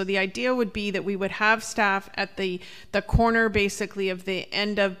fee. So the idea would be that we would have staff at the corner basically of the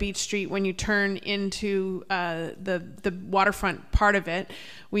end of Beach Street when you turn into the waterfront part of it.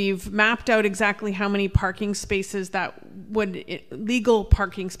 We've mapped out exactly how many parking spaces legal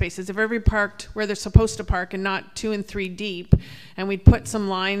parking spaces, if everybody parked where they're supposed to park and not 2 and 3 deep, and we'd put some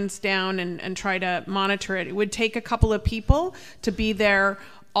lines down and try to monitor it. It would take a couple of people to be there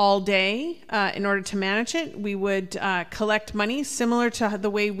all day in order to manage it. We would collect money similar to the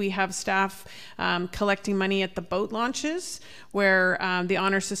way we have staff collecting money at the boat launches, where the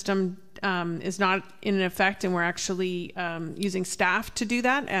honor system is not in effect, and we're actually using staff to do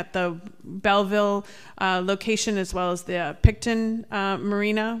that at the Belleville location as well as the Picton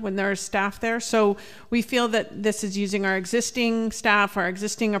Marina when there are staff there. So we feel that this is using our existing staff, our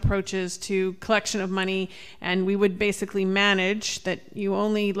existing approaches to collection of money, and we would basically manage that you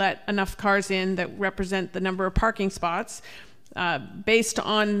only let enough cars in that represent the number of parking spots. Based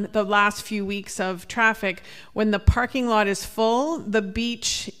on the last few weeks of traffic, when the parking lot is full, the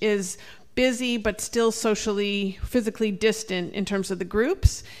beach is busy but still socially, physically distant in terms of the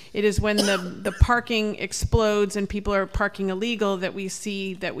groups. It is when the parking explodes and people are parking illegal that we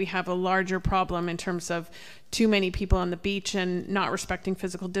see that we have a larger problem in terms of too many people on the beach and not respecting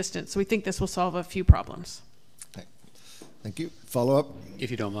physical distance. So we think this will solve a few problems. Okay. Thank you. Follow up? If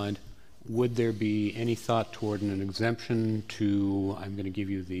you don't mind, would there be any thought toward an exemption to, I'm going to give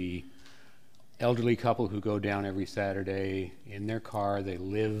you the elderly couple who go down every Saturday in their car, they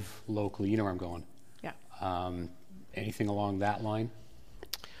live locally, you know where I'm going? Yeah. Anything along that line?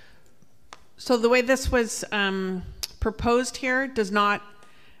 So the way this was proposed here does not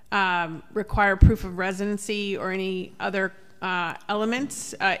require proof of residency or any other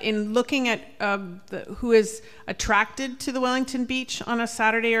elements. In looking at who is attracted to the Wellington Beach on a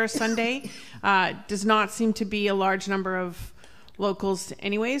Saturday or a Sunday, does not seem to be a large number of locals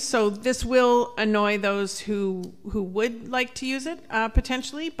anyways. So this will annoy those who would like to use it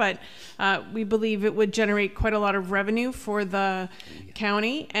potentially, but we believe it would generate quite a lot of revenue for the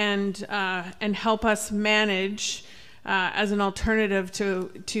county and help us manage as an alternative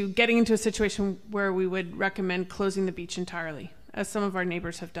to getting into a situation where we would recommend closing the beach entirely, as some of our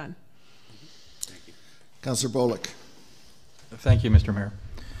neighbors have done. Thank you. Councillor Bullock. Thank you, Mr. Mayor.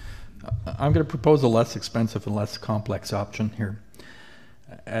 I'm going to propose a less expensive and less complex option here.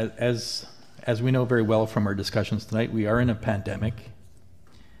 As we know very well from our discussions tonight, we are in a pandemic,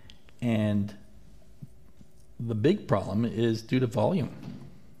 and the big problem is due to volume.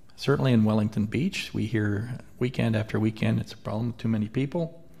 Certainly in Wellington Beach, we hear weekend after weekend it's a problem, too many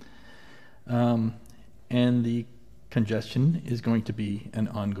people. And the congestion is going to be an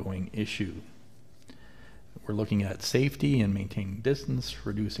ongoing issue. We're looking at safety and maintaining distance,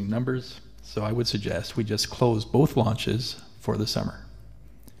 reducing numbers. So I would suggest we just close both launches for the summer.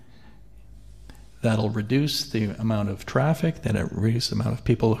 That'll reduce the amount of traffic, that'll reduce the amount of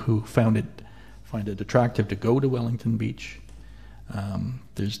people who find it attractive to go to Wellington Beach.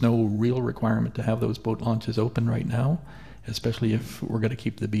 There's no real requirement to have those boat launches open right now, especially if we're going to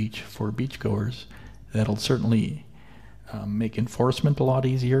keep the beach for beachgoers. That'll certainly make enforcement a lot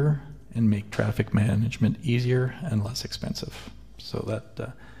easier and make traffic management easier and less expensive. So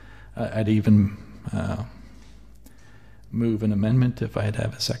that I'd even move an amendment if I'd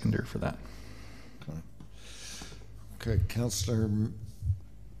have a seconder for that. Okay, Councillor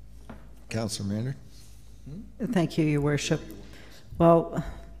Maynard. Thank you, Your Worship. Well,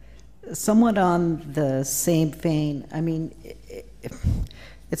 somewhat on the same vein, I mean,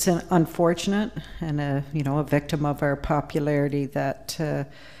 it's an unfortunate and a victim of our popularity that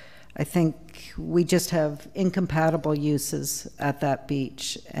I think we just have incompatible uses at that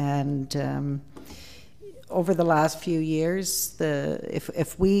beach. And over the last few years,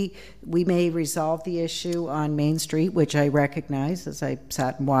 if we may resolve the issue on Main Street, which I recognize as I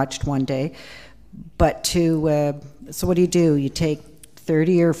sat and watched one day, but so what do? You take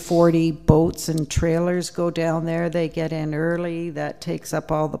 30 or 40 boats and trailers go down there, they get in early, that takes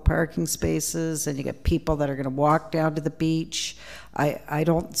up all the parking spaces, and you get people that are going to walk down to the beach. I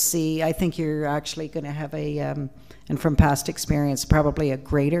think you're actually going to have and from past experience, probably a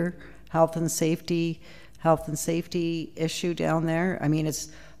greater health and safety issue down there. I mean,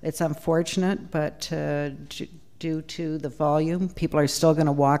 it's unfortunate, but due to the volume, people are still going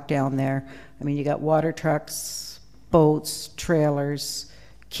to walk down there. I mean, you got water trucks, boats, trailers,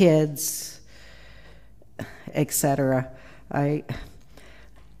 kids, etc.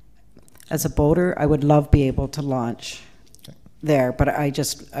 As a boater, I would love to be able to launch there, but I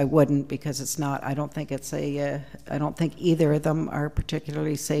wouldn't, because it's not. I don't think I don't think either of them are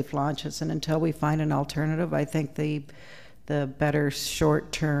particularly safe launches. And until we find an alternative, I think the better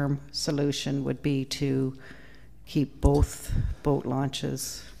short-term solution would be to keep both boat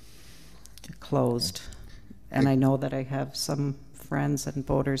launches closed. And I know that I have some friends and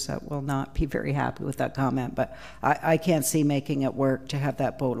boaters that will not be very happy with that comment, but I can't see making it work to have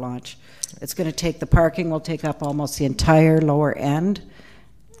that boat launch. It's going to take, the parking will take up almost the entire lower end.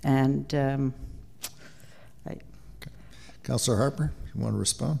 And Councillor Harper, you want to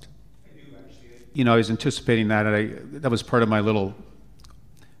respond? I was anticipating that, and that was part of my little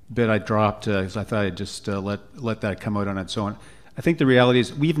bit I dropped, because I thought I'd just let that come out on its own. I think the reality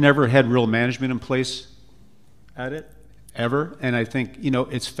is we've never had real management in place at it, ever, and I think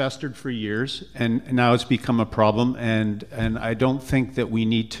it's festered for years, and now it's become a problem, and I don't think that we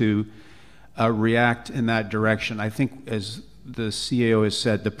need to react in that direction. I think, as the CAO has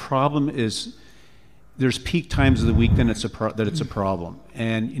said, the problem is there's peak times of the week that it's a problem,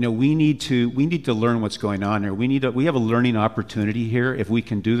 and we need to learn what's going on here. We have a learning opportunity here if we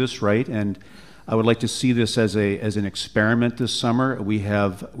can do this right, and I would like to see this as an experiment this summer. We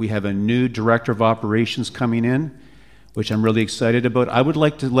have a new director of operations coming in, which I'm really excited about. I would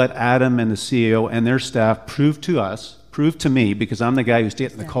like to let Adam and the CAO and their staff prove to me, because I'm the guy who's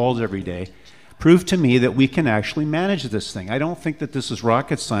getting the calls every day, prove to me that we can actually manage this thing. I don't think that this is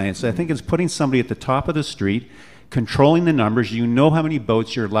rocket science. I think it's putting somebody at the top of the street, controlling the numbers. You know how many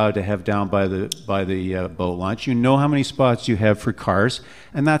boats you're allowed to have down by the boat launch. You know how many spots you have for cars,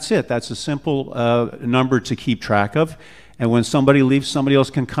 and that's it. That's a simple number to keep track of. And when somebody leaves, somebody else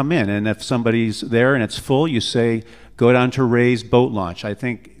can come in. And if somebody's there and it's full, you say, go down to Ray's boat launch. I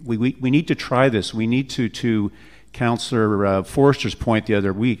think we need to try this. We need to Councillor Forrester's point the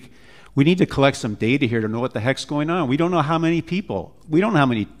other week, we need to collect some data here to know what the heck's going on. We don't know how many people. We don't know how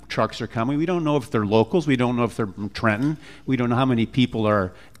many trucks are coming. We don't know if they're locals. We don't know if they're from Trenton. We don't know how many people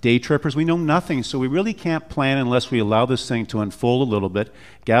are day trippers. We know nothing. So we really can't plan unless we allow this thing to unfold a little bit,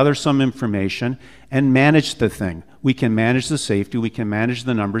 gather some information, and manage the thing. We can manage the safety. We can manage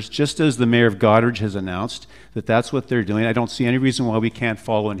the numbers, just as the Mayor of Goderich has announced that that's what they're doing. I don't see any reason why we can't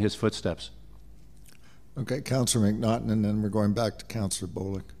follow in his footsteps. Okay, Councillor McNaughton, and then we're going back to Councillor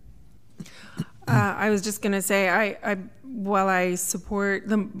Bolick. I was just going to say, while I support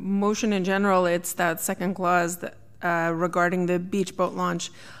the motion in general, it's that second clause that, regarding the beach boat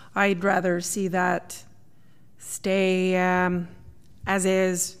launch. I'd rather see that stay as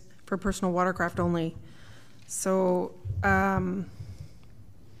is for personal watercraft only. So,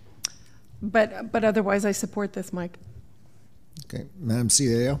 but otherwise, I support this, Mike. Okay, Madam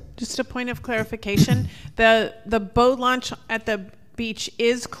CAO. Just a point of clarification: the boat launch at the beach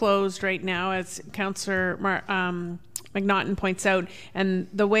is closed right now, as Councillor McNaughton points out, and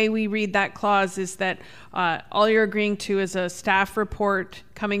the way we read that clause is that all you're agreeing to is a staff report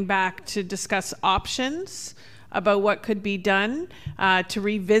coming back to discuss options about what could be done to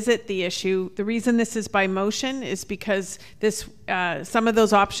revisit the issue. The reason this is by motion is because this some of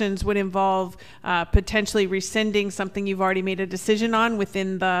those options would involve potentially rescinding something you've already made a decision on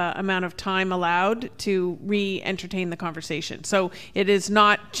within the amount of time allowed to re-entertain the conversation. So it is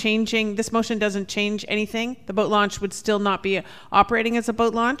not changing, this motion doesn't change anything. The boat launch would still not be operating as a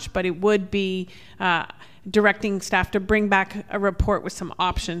boat launch, but it would be directing staff to bring back a report with some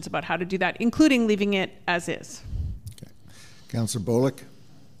options about how to do that, including leaving it as is. Okay. Councillor Bolick.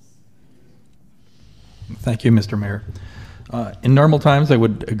 Thank you, Mr. Mayor. In normal times, I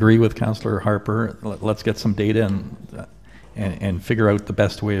would agree with Councillor Harper. Let's get some data and figure out the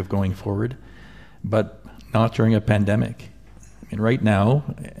best way of going forward, but not during a pandemic. I mean, right now,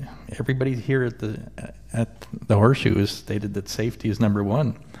 everybody here at the Horseshoe has stated that safety is number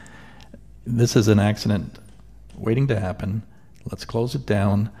one. This is an accident waiting to happen. Let's close it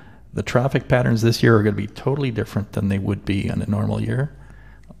down. The traffic patterns this year are going to be totally different than they would be in a normal year.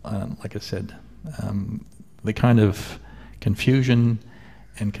 Like I said, the kind of confusion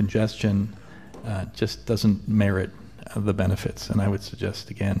and congestion just doesn't merit the benefits. And I would suggest,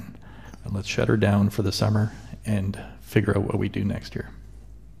 again, let's shut her down for the summer and figure out what we do next year.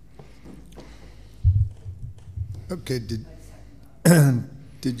 Okay,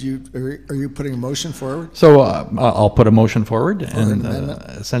 are you putting a motion forward? So I'll put a motion forward and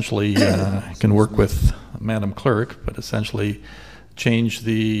essentially can work with Madam Clerk, but essentially change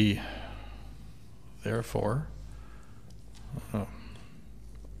the therefore.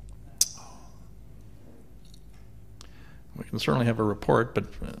 We can certainly have a report,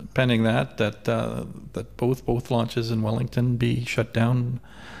 but pending that both launches in Wellington be shut down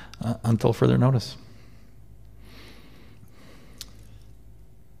until further notice.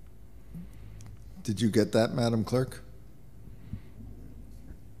 Did you get that, Madam Clerk?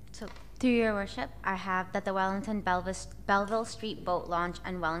 So, through your worship, I have that the Wellington Belleville Street Boat Launch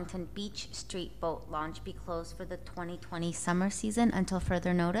and Wellington Beach Street Boat Launch be closed for the 2020 summer season until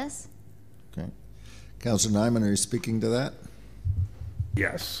further notice. Okay. Councillor Nyman, are you speaking to that?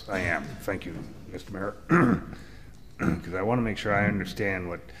 Yes, I am. Thank you, Mr. Mayor. Because I want to make sure I understand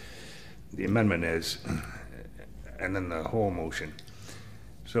what the amendment is and then the whole motion.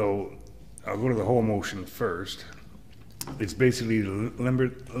 So I'll go to the whole motion first. It's basically to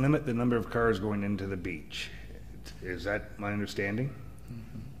limit the number of cars going into the beach. Is that my understanding?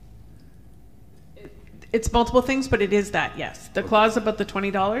 It's multiple things, but it is that, yes. The clause about the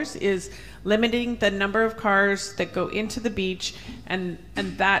 $20 is limiting the number of cars that go into the beach, and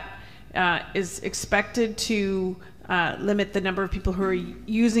that is expected to limit the number of people who are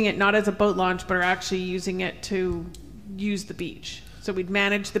using it not as a boat launch, but are actually using it to use the beach. So we'd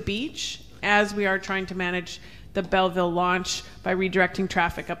manage the beach as we are trying to manage the Belleville launch by redirecting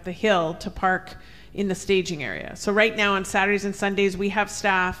traffic up the hill to park in the staging area. So right now on Saturdays and Sundays, we have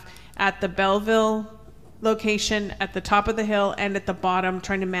staff at the Belleville location, at the top of the hill and at the bottom,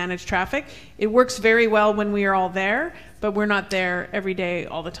 trying to manage traffic. It works very well when we are all there, but we're not there every day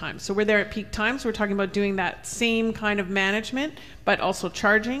all the time. So we're there at peak times. We're talking about doing that same kind of management, but also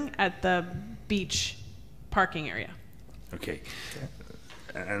charging at the beach parking area. Okay.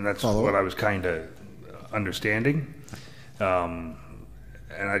 And that's what I was kind of understanding. And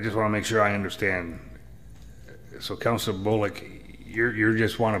I just want to make sure I understand. So Councillor Bullock, you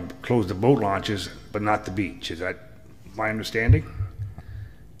just want to close the boat launches, but not the beach. Is that my understanding?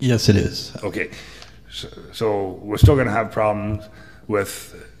 Yes, it is. Okay. So we're still going to have problems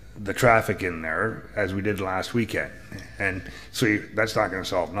with the traffic in there as we did last weekend. And so that's not going to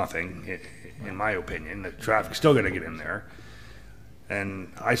solve nothing, in my opinion. The traffic's still going to get in there.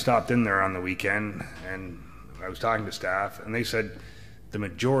 And I stopped in there on the weekend and I was talking to staff and they said the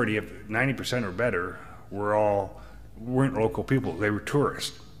majority of 90% or better weren't local people. They were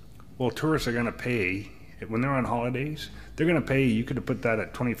tourists. Well, tourists are going to pay, when they're on holidays, they're going to pay. You could have put that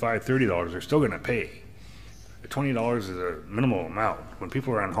at $25, $30. They're still going to pay. $20 is a minimal amount. When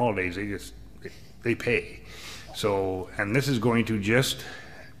people are on holidays, they pay. So, and this is going to just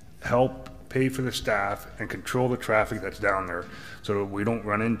help pay for the staff and control the traffic that's down there so that we don't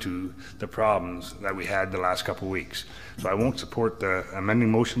run into the problems that we had the last couple of weeks. So I won't support the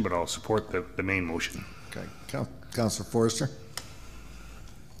amending motion, but I'll support the main motion. Okay. Councillor Forrester.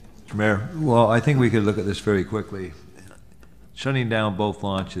 Mr. Mayor, well, I think we could look at this very quickly. Shutting down both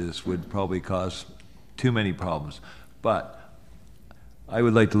launches would probably cause too many problems, but I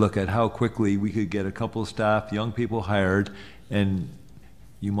would like to look at how quickly we could get a couple of staff, young people hired, and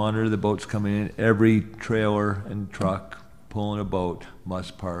you monitor the boats coming in. Every trailer and truck pulling a boat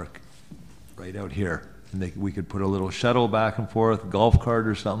must park right out here. And we could put a little shuttle back and forth, golf cart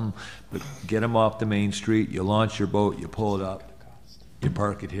or something, but get them off the main street. You launch your boat, you pull it up, you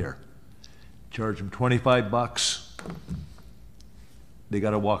park it here. Charge them $25. They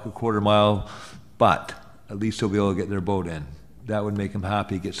got to walk a quarter mile, but at least they'll be able to get their boat in. That would make them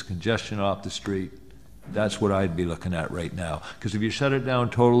happy, gets congestion off the street. That's what I'd be looking at right now. Because if you shut it down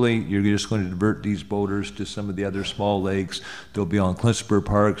totally, you're just going to divert these boaters to some of the other small lakes. They'll be on Clinspur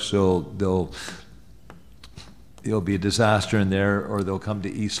Park, so it'll be a disaster in there, or they'll come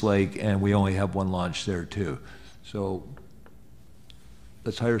to East Lake, and we only have one launch there too. So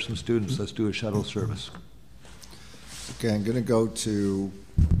let's hire some students. Let's do a shuttle service. Okay, I'm going to go to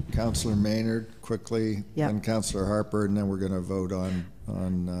Councillor Maynard quickly, then Councillor Harper, and then we're going to vote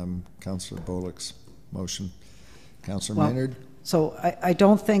on Councillor Bullock's motion. Councillor Maynard? So I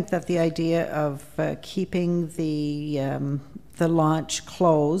don't think that the idea of keeping the launch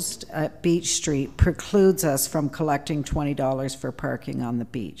closed at Beach Street precludes us from collecting $20 for parking on the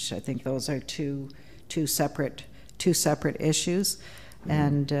beach. I think those are two separate issues.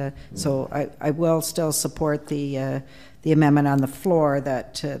 And so I will still support the amendment on the floor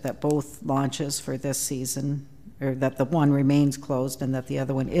that both launches for this season, or that the one remains closed and that the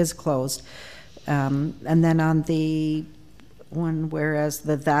other one is closed. And then on the one, whereas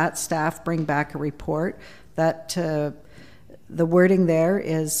that staff bring back a report, that the wording there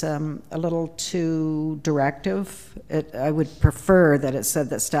is a little too directive. I would prefer that it said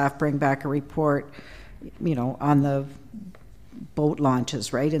that staff bring back a report, on the boat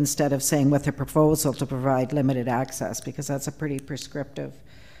launches, right? Instead of saying with a proposal to provide limited access, because that's a pretty prescriptive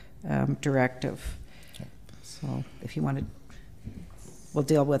directive. So if you want to, we'll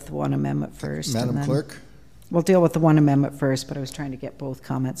deal with one amendment first. Madam Clerk? We'll deal with the one amendment first, but I was trying to get both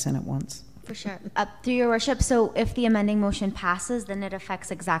comments in at once. For sure. Through your worship, so if the amending motion passes, then it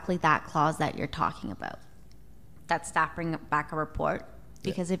affects exactly that clause that you're talking about. That staff bring back a report.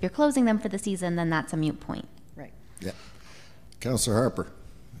 Because if you're closing them for the season, then that's a moot point. Right. Yeah. Councillor Harper.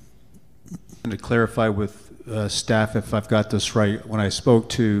 And to clarify with staff, if I've got this right, when I spoke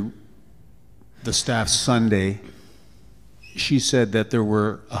to the staff Sunday, she said that there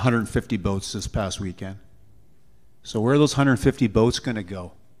were 150 boats this past weekend. So where are those 150 boats going to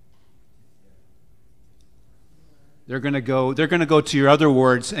go? They're going to go to your other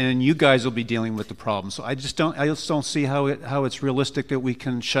wards, and you guys will be dealing with the problem. So I just don't see how it's realistic that we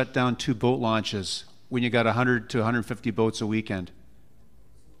can shut down 2 boat launches when you got 100 to 150 boats a weekend.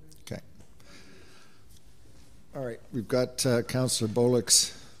 Okay. All right, we've got Councillor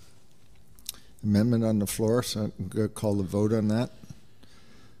Bullock's amendment on the floor, so I'm going to call the vote on that.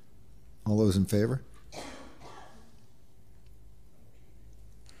 All those in favor?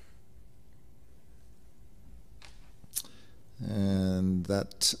 And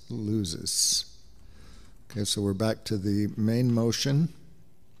that loses. Okay, so we're back to the main motion.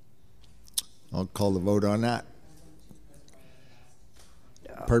 I'll call the vote on that.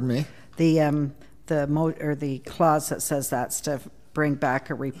 Pardon me? The clause that says that's to bring back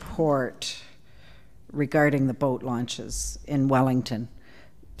a report regarding the boat launches in Wellington,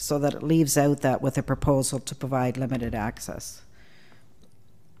 so that it leaves out that with a proposal to provide limited access.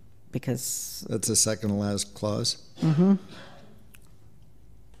 Because that's the second to last clause. Mm-hmm.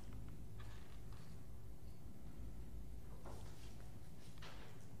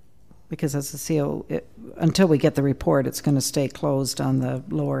 because as a CO, until we get the report, it's going to stay closed on the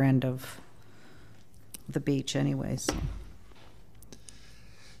lower end of the beach anyway. So.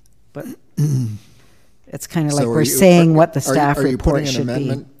 But it's kind of like we're saying what the staff report should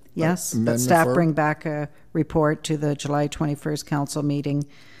be. Yes, that staff bring back a report to the July 21st council meeting.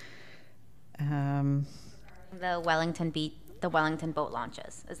 The Wellington boat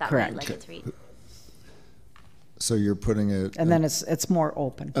launches. Is that correct? What you'd like it to read? So you're putting and then it's more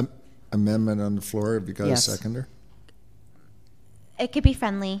open. Amendment on the floor. Have you got a seconder? It could be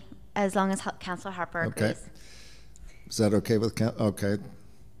friendly as long as Councillor Harper agrees. Is that okay with okay?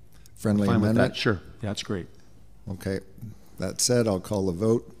 Friendly Fine amendment. With that. Sure, yeah, that's great. Okay. That said, I'll call the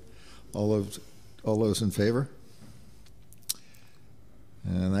vote. All those in favor?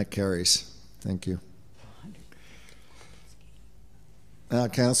 And that carries. Thank you. Now,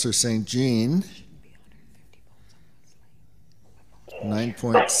 Councillor St. Jean.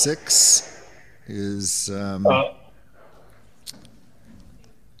 9.6 is okay.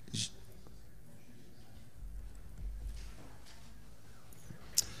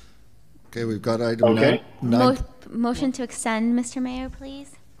 We've got item 9. Motion to extend, Mr. Mayor,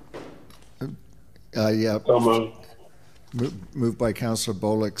 please. Yeah. So moved by Councillor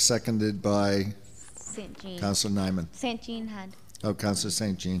Bullock, seconded by St. Jean. Councillor Nyman. St. Jean had. Oh, Councillor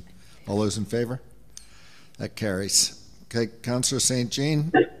St. Jean. All those in favor? That carries. Okay, Councillor St.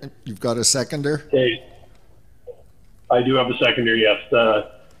 Jean, you've got a seconder? Okay. I do have a seconder, yes.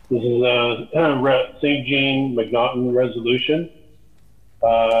 This is a St. Jean McNaughton resolution.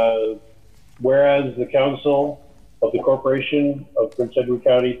 Whereas the Council of the Corporation of Prince Edward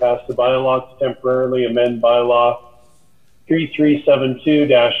County passed the bylaw to temporarily amend bylaw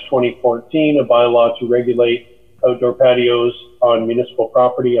 3372-2014, a bylaw to regulate outdoor patios on municipal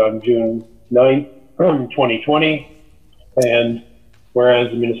property on June 9th, 2020. And whereas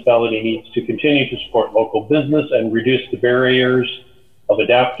the municipality needs to continue to support local business and reduce the barriers of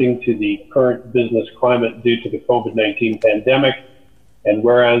adapting to the current business climate due to the COVID-19 pandemic, and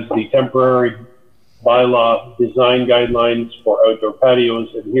whereas the temporary bylaw design guidelines for outdoor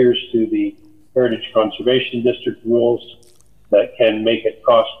patios adheres to the Heritage Conservation District rules that can make it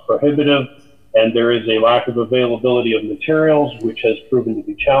cost prohibitive, and there is a lack of availability of materials, which has proven to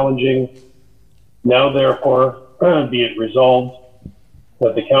be challenging. Now, therefore, be it resolved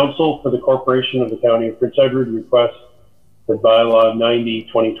that the Council for the Corporation of the County of Prince Edward requests that bylaw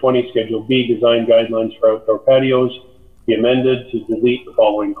 90-2020 Schedule B design guidelines for outdoor patios be amended to delete the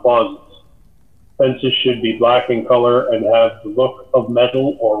following clauses. Fences should be black in color and have the look of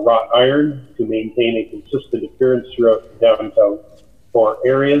metal or wrought iron to maintain a consistent appearance throughout the downtown core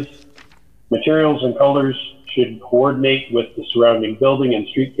areas. Materials and colors should coordinate with the surrounding building and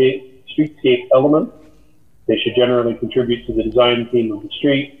streetscape elements. They should generally contribute to the design theme of the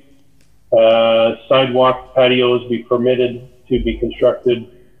street. Sidewalk patios be permitted to be constructed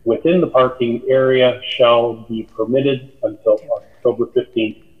within the parking area shall be permitted until October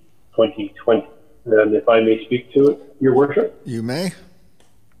 15th, 2020. And if I may speak to it, Your Worship. You may.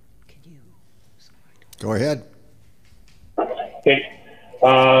 Go ahead. Okay.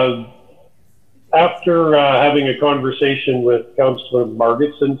 After having a conversation with Councillor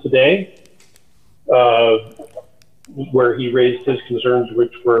Margetson today, where he raised his concerns,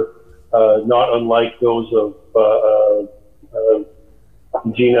 which were not unlike those of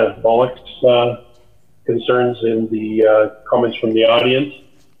Gina Bullock's concerns in the comments from the audience.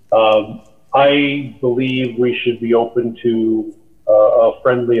 I believe we should be open to a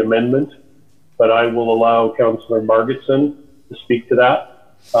friendly amendment, but I will allow Councillor Margetson to speak to that.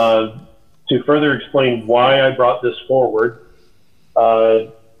 To further explain why I brought this forward,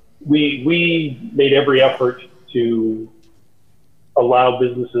 we made every effort to allow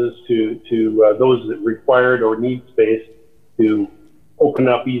businesses to those that required or need space to open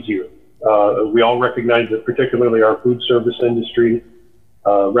up easier. We all recognize that particularly our food service industry,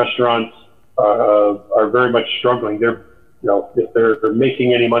 restaurants are very much struggling. They're, if they're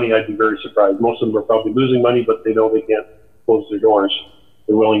making any money, I'd be very surprised. Most of them are probably losing money, but they know they can't close their doors.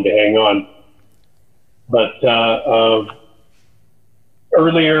 They're willing to hang on. But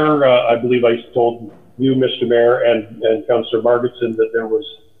earlier, I believe I told you, Mr. Mayor, and Councillor Margetson, that there was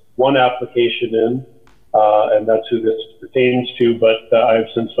one application in, and that's who this pertains to, but I've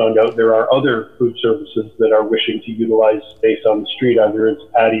since found out there are other food services that are wishing to utilize space on the street, either as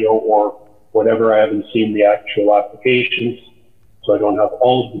patio or whatever. I haven't seen the actual applications, so I don't have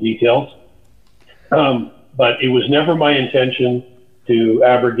all of the details. But it was never my intention to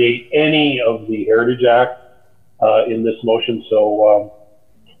abrogate any of the Heritage Act in this motion, so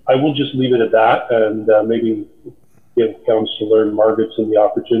I will just leave it at that, and maybe give Councillor Margetson the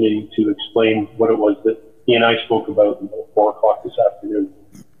opportunity to explain what it was that he and I spoke about at 4 o'clock this afternoon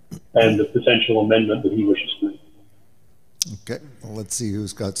and the potential amendment that he wishes to make. Okay, well, let's see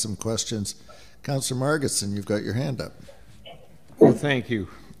who's got some questions. Councillor Margetson, you've got your hand up. Well, thank you.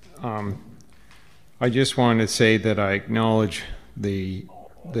 I just wanted to say that I acknowledge the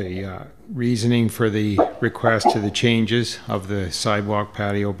reasoning for the request to the changes of the sidewalk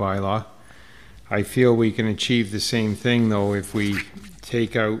patio bylaw. I feel we can achieve the same thing, though, if we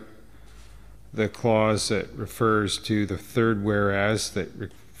take out the clause that refers to the third whereas, that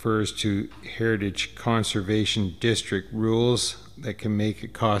refers to Heritage Conservation District rules that can make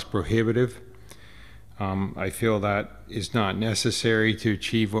it cost prohibitive. I feel that is not necessary to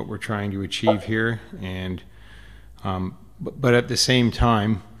achieve what we're trying to achieve here, and but at the same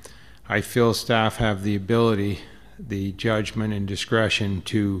time, I feel staff have the ability, the judgment and discretion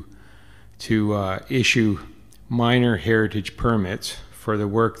to issue minor heritage permits for the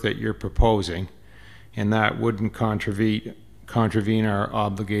work that you're proposing, and that wouldn't contravene our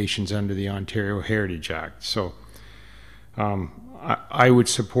obligations under the Ontario Heritage Act. So I would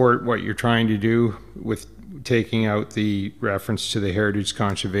support what you're trying to do with taking out the reference to the Heritage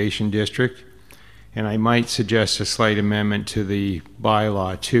Conservation District, and I might suggest a slight amendment to the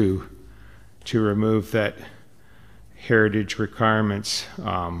bylaw too, to remove that heritage requirements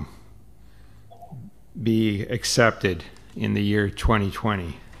be accepted in the year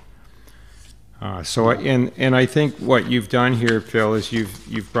 2020. And I think what you've done here, Phil, is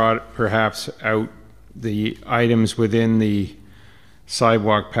you've brought perhaps out the items within the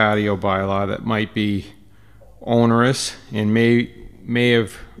sidewalk patio bylaw that might be onerous and may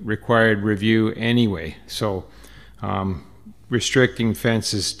have required review anyway. So restricting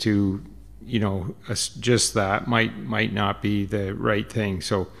fences to, you know, just that might not be the right thing.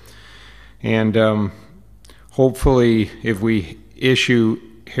 So, and hopefully if we issue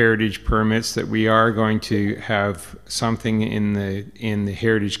heritage permits, that we are going to have something in the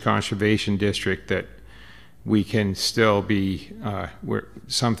Heritage Conservation District that we can still be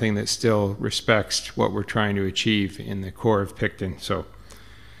something that still respects what we're trying to achieve in the core of Picton. So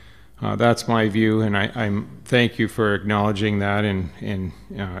that's my view, and I'm thank you for acknowledging that, and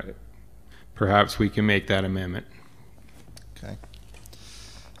perhaps we can make that amendment. Okay.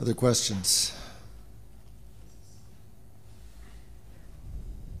 Other questions?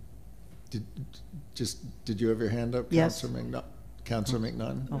 Did you have your hand up? Yes. Councillor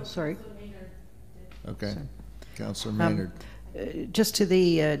McNaughton? Oh, sorry. Okay. Councillor Maynard. Just to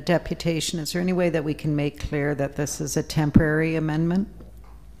the deputation, is there any way that we can make clear that this is a temporary amendment?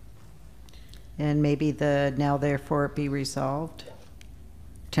 And maybe the now therefore it be resolved?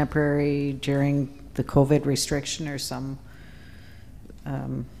 Temporary during the COVID restriction or some...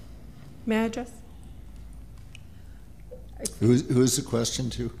 May I address? Who's the question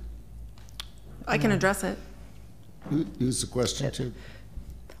to? I can address it. Who's the question to?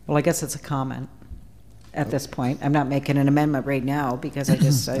 Well, I guess it's a comment at this point. I'm not making an amendment right now because I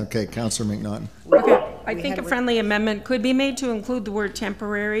just... Okay, Councillor McNaughton. Okay, I think a friendly amendment could be made to include the word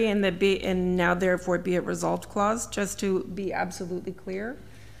temporary in the be and now therefore be it resolved clause, just to be absolutely clear.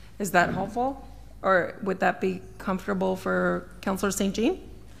 Is that helpful? Or would that be comfortable for Councillor St. Jean?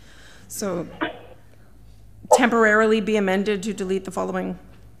 So temporarily be amended to delete the following.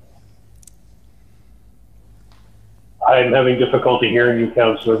 I'm having difficulty hearing you,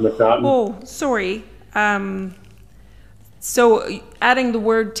 Councillor McNaughton. Oh, sorry. So adding the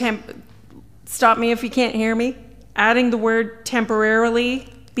word stop me if you can't hear me. Adding the word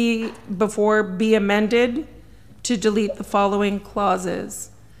temporarily before be amended to delete the following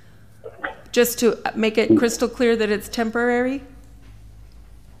clauses. Just to make it crystal clear that it's temporary?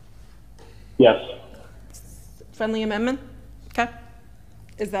 Yes. Friendly amendment? Okay.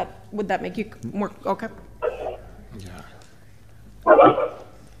 Would that make you more, okay?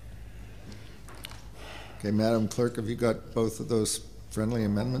 Okay, Madam Clerk, have you got both of those friendly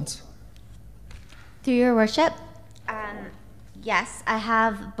amendments? Through your worship, yes, I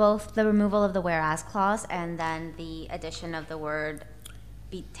have both the removal of the whereas clause and then the addition of the word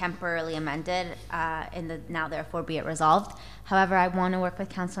be temporarily amended in the now therefore be it resolved. However, I want to work with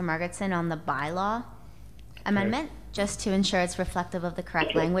Councillor Margetson on the bylaw amendment just to ensure it's reflective of the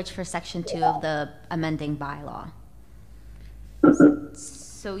correct language for section 2 of the amending bylaw.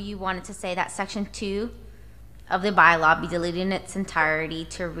 So you wanted to say that section 2 of the bylaw be deleted in its entirety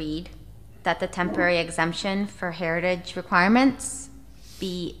to read that the temporary exemption for heritage requirements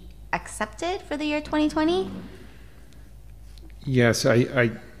be accepted for the year 2020? Yes,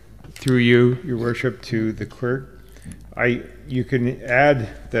 I through you, your worship, to the clerk, you can add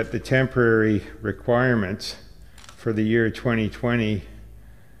that the temporary requirements for the year 2020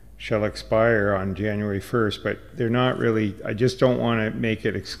 shall expire on January 1st, but they're not really, I just don't want to make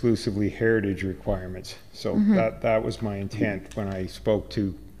it exclusively heritage requirements. So that was my intent when I spoke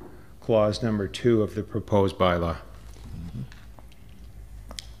to clause number 2 of the proposed bylaw.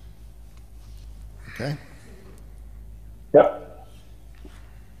 Okay. Yep.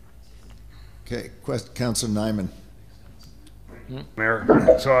 Okay, Councillor Nyman. Mayor,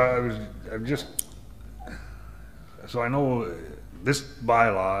 so I know this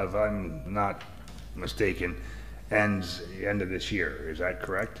bylaw, if I'm not mistaken, ends the end of this year. Is that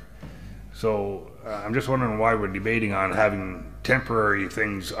correct? So I'm just wondering why we're debating on having temporary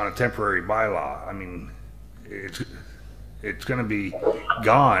things on a temporary bylaw. I mean, it's going to be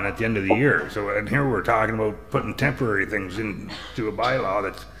gone at the end of the year. So, and here we're talking about putting temporary things into a bylaw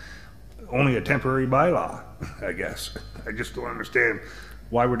that's only a temporary bylaw, I guess. I just don't understand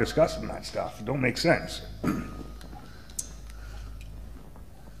why we're discussing that stuff. It don't make sense.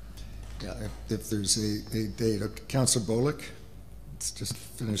 Yeah, if there's a date. Councillor Bullock, let's just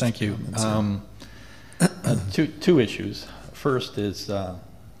finish. Thank you. Two issues. First is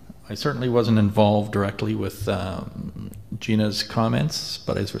I certainly wasn't involved directly with Gina's comments,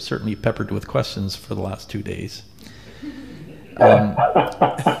 but I was certainly peppered with questions for the last 2 days.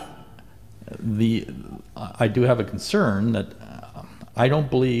 I do have a concern that I don't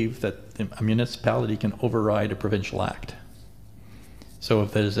believe that a municipality can override a provincial act. So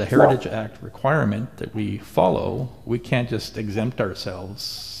if there's a Heritage Act requirement that we follow, we can't just exempt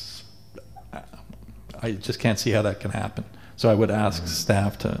ourselves. I just can't see how that can happen. So I would ask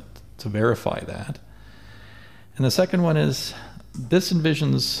staff to verify that. And the second one is, this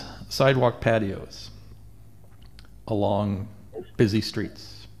envisions sidewalk patios along busy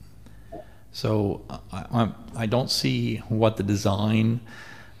streets. So I don't see what the design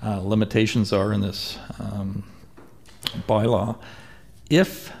limitations are in this bylaw.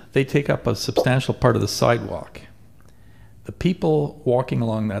 If they take up a substantial part of the sidewalk, the people walking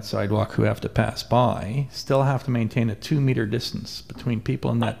along that sidewalk who have to pass by still have to maintain a 2-meter distance between people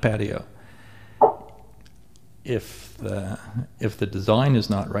in that patio. If the design is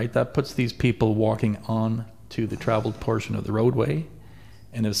not right, that puts these people walking on to the traveled portion of the roadway.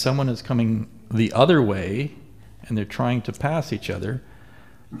 And if someone is coming the other way and they're trying to pass each other,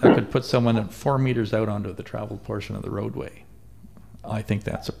 that could put someone at 4 meters out onto the traveled portion of the roadway. I think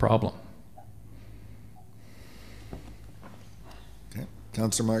that's a problem. Okay,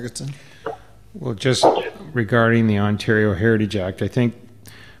 Councillor Margetson. Well, just regarding the Ontario Heritage Act, I think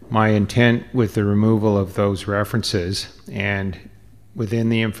my intent with the removal of those references and within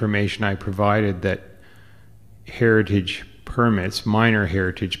the information I provided that heritage permits, minor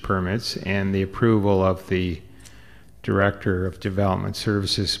heritage permits, and the approval of the Director of Development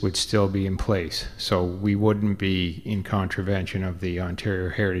Services would still be in place. So we wouldn't be in contravention of the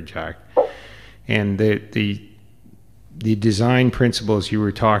Ontario Heritage Act. And the design principles you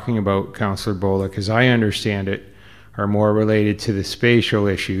were talking about, Councillor Bullock, as I understand it, are more related to the spatial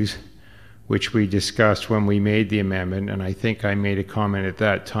issues, which we discussed when we made the amendment. And I think I made a comment at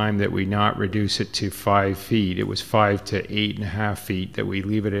that time that we not reduce it to 5 feet. It was 5 to 8.5 feet, that we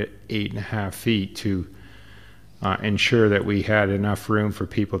leave it at 8.5 feet to ensure that we had enough room for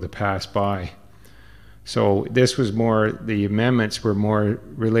people to pass by. So this was more, the amendments were more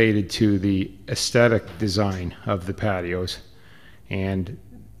related to the aesthetic design of the patios and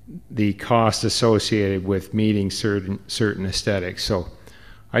the cost associated with meeting certain aesthetics. So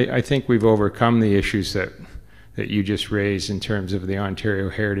I think we've overcome the issues that you just raised in terms of the Ontario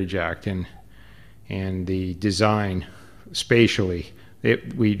Heritage Act and the design spatially.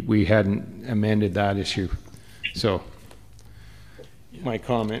 We hadn't amended that issue. So my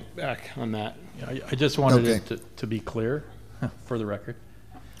comment back on that. Yeah, I just wanted it to be clear for the record.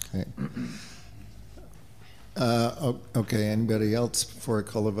 Okay. Okay, anybody else before I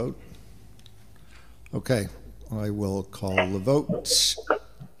call a vote? Okay, I will call the vote.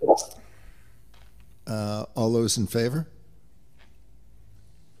 All those in favor?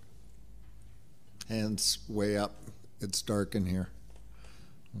 Hands way up. It's dark in here.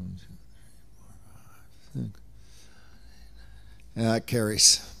 1, 2, 3, 4, 5, 6. That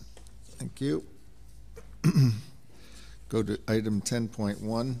carries. Thank you. Go to item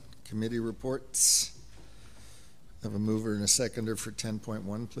 10.1, committee reports. Have a mover and a seconder for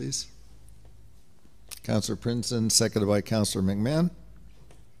 10.1, please. Councillor Princeton, seconded by Councillor McMahon.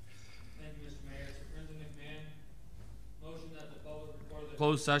 Thank you, Mr. Mayor. Princeton McMahon. Motion that the public report of the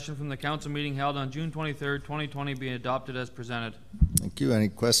closed session from the council meeting held on June 23rd, 2020 be adopted as presented. Thank you. Any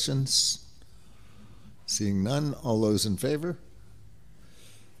questions? Seeing none, all those in favor?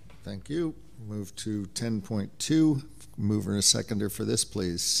 Thank you. Move to 10.2. Mover and a seconder for this,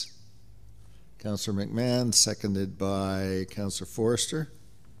 please. Councillor McMahon, seconded by Councillor Forrester.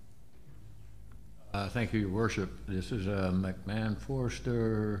 Thank you, Your Worship. This is a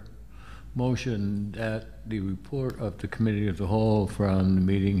McMahon-Forrester motion that the report of the Committee of the Whole from the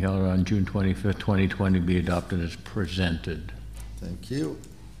meeting held on June 25th, 2020 be adopted as presented. Thank you.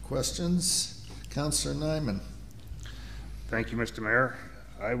 Questions? Councillor Nyman. Thank you, Mr. Mayor.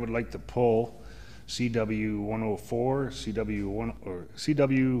 I would like to pull CW 104, CW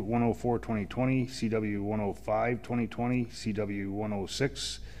 104 2020, CW 105 2020, CW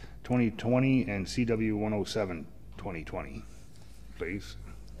 106 2020, and CW 107 2020, please.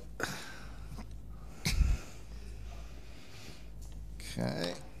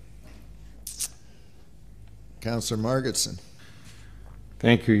 Okay. Councillor Margetson.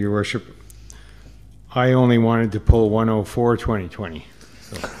 Thank you, Your Worship. I only wanted to pull 104 2020.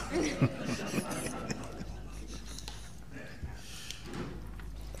 So.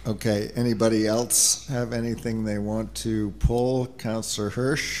 Okay, anybody else have anything they want to pull? Councillor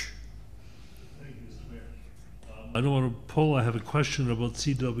Hirsch. Thank you, Mr. Mayor. I don't want to pull. I have a question about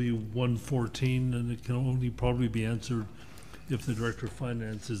CW 114, and it can only probably be answered if the Director of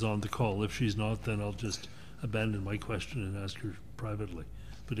Finance is on the call. If she's not, then I'll just abandon my question and ask her privately.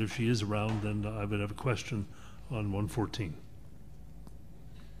 But if she is around, then I would have a question on 114.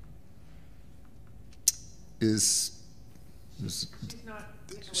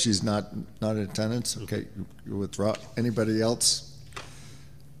 She's not in attendance? Okay, you withdraw. Anybody else?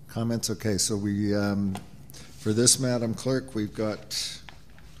 Comments? Okay, so we, for this, Madam Clerk, we've got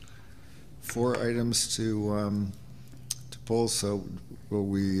 4 items to pull, so will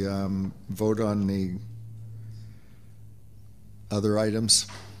we vote on the other items?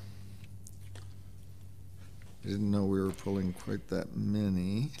 I didn't know we were pulling quite that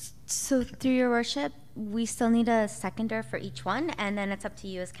many. So through your worship, we still need a seconder for each one, and then it's up to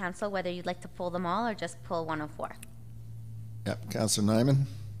you as council whether you'd like to pull them all or just pull 104. Yep, Councillor Nyman.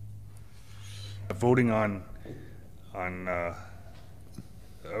 Voting on are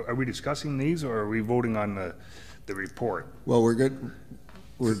we discussing these, or are we voting on the report? Well, we're good.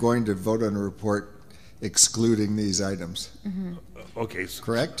 We're going to vote on a report excluding these items. Mm-hmm. Okay.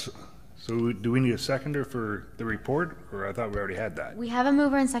 Correct? So do we need a seconder for the report, or I thought we already had that? We have a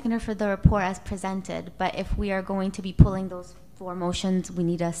mover and seconder for the report as presented, but if we are going to be pulling those 4 motions, we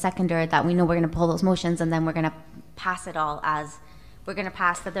need a seconder that we know we're going to pull those motions, and then we're going to pass it all as, we're going to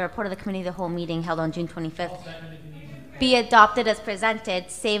pass that the report of the Committee of the Whole meeting held on June 25th be adopted as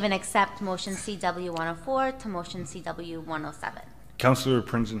presented, save and accept motion CW 104 to motion CW 107. Councillor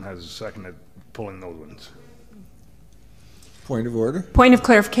Prinzen has seconded pulling those ones. Point of order? Point of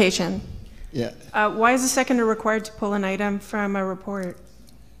clarification. Yeah. Why is the seconder required to pull an item from a report?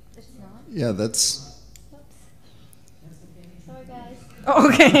 Yeah, that's... Sorry, guys. Oh,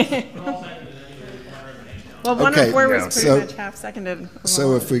 okay. Well, 104 was pretty much half seconded.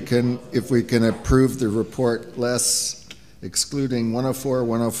 So if we can approve the report less, excluding 104,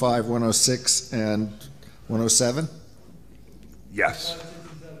 105, 106, and 107? Yes.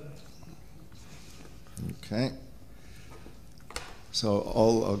 Okay. So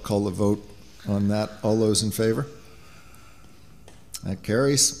I'll call the vote on that. All those in favor? That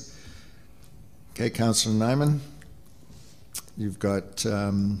carries. Okay, Councillor Nyman, you've got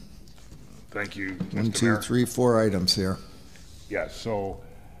thank you, Mr. 1, 2, Mayor. 3, 4 items here. Yeah, so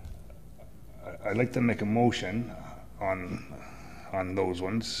I'd like to make a motion on those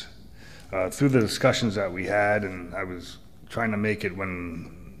ones. Through the discussions that we had, and I was trying to make it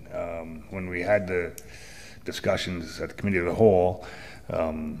when we had the discussions at the Committee of the Whole,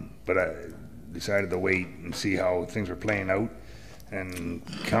 but I decided to wait and see how things were playing out, and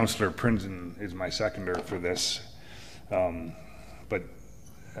Councillor Prinzen is my seconder for this, but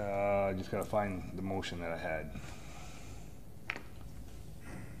I just got to find the motion that I had.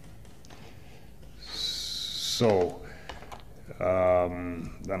 So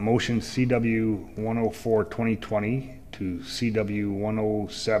the motion CW 104 2020 to CW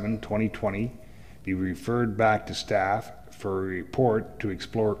 107 2020 be referred back to staff for a report to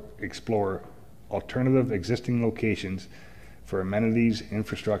explore alternative existing locations for amenities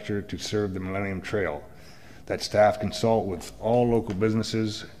infrastructure to serve the Millennium Trail. That staff consult with all local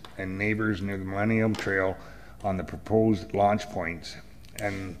businesses and neighbors near the Millennium Trail on the proposed launch points,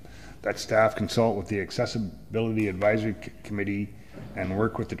 and that staff consult with the Accessibility Advisory Committee and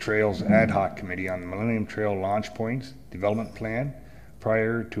work with the Trails Ad Hoc Committee on the Millennium Trail launch points development plan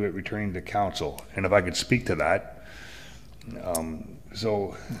prior to it returning to council. And if I could speak to that.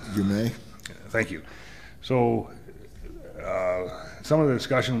 So you may. Thank you. So some of the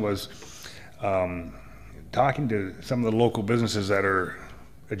discussion was talking to some of the local businesses that are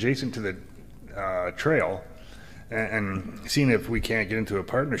adjacent to the trail and seeing if we can't get into a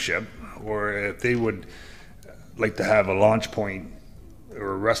partnership, or if they would like to have a launch point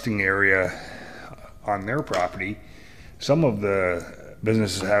or a resting area on their property. Some of the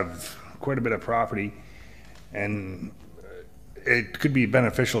businesses have quite a bit of property, and it could be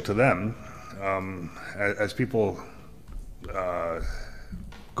beneficial to them as people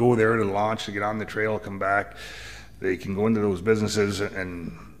go there to launch, to get on the trail, come back. They can go into those businesses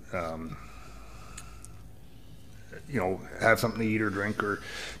and you know, have something to eat or drink, or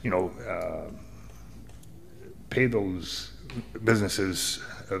you know, pay those businesses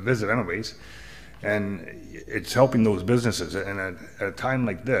a visit anyways. And it's helping those businesses. And at a time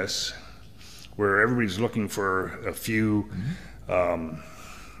like this, where everybody's looking for a few, you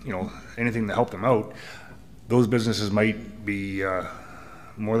know, anything to help them out, those businesses might be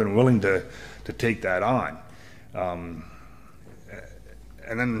more than willing to take that on. And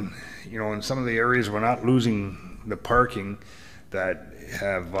then, you know, in some of the areas, we're not losing the parking that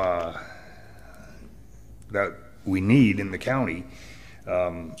have that we need in the county.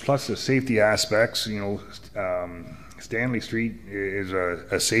 Plus the safety aspects, you know, Stanley Street is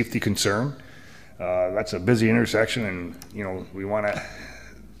a safety concern. That's a busy intersection, and you know, we want to,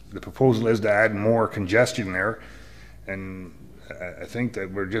 the proposal is to add more congestion there, and I think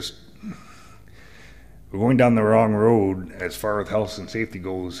that we're going down the wrong road as far as health and safety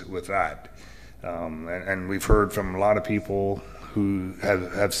goes with that. And we've heard from a lot of people who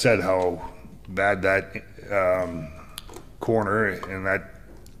have said how bad that corner in that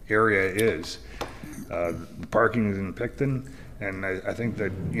area is. The parking is in Picton, and I think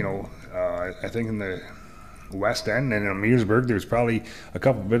that, you know, I think in the West End and in Mearsburg, there's probably a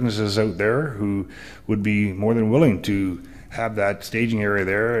couple of businesses out there who would be more than willing to have that staging area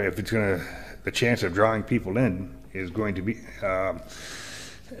there if it's going to, the chance of drawing people in is going to be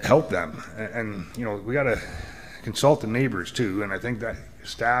help them. And you know, we got to consult the neighbors too, and I think that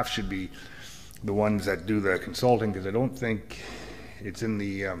staff should be the ones that do the consulting, because I don't think it's in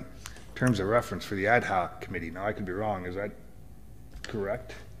the terms of reference for the ad hoc committee. Now, I could be wrong. Is that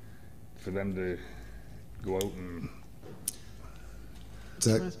correct? For them to go out and...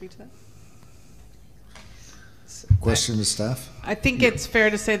 Do you want to speak to that? Question to staff? I think it's fair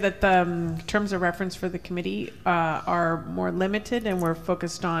to say that the terms of reference for the committee are more limited, and we're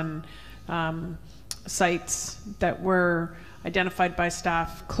focused on sites that were identified by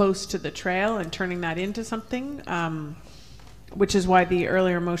staff close to the trail and turning that into something, which is why the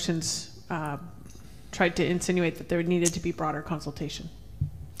earlier motions tried to insinuate that there needed to be broader consultation.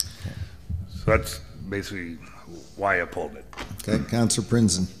 So that's basically why I pulled it. Okay, Councillor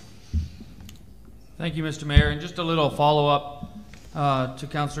Prinzen. Thank you, Mr. Mayor. And just a little follow-up to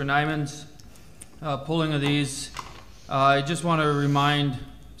Councillor Nyman's pulling of these. I just want to remind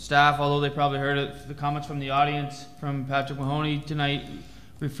staff, although they probably heard it, the comments from the audience from Patrick Mahoney tonight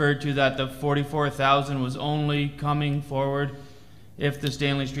referred to that the $44,000 was only coming forward if the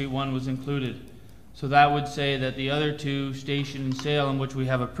Stanley Street one was included. So that would say that the other two, Station and Salem, which we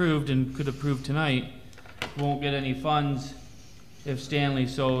have approved and could approve tonight, won't get any funds if Stanley.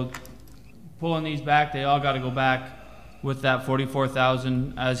 So pulling these back, they all got to go back with that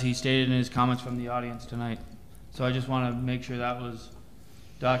 $44,000 as he stated in his comments from the audience tonight. So I just want to make sure that was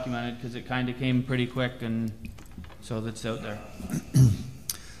documented, because it kind of came pretty quick, and so that's out there.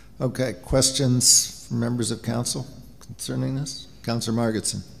 Okay, questions from members of council concerning this? Councillor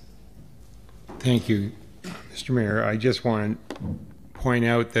Margetson. Thank you, Mr. Mayor. I just want to point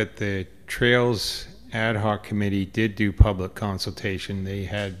out that the Trails Ad Hoc Committee did do public consultation. They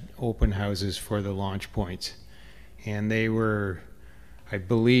had open houses for the launch points, and they were, I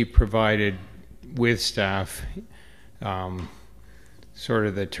believe, provided with staff sort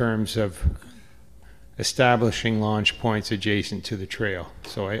of the terms of establishing launch points adjacent to the trail.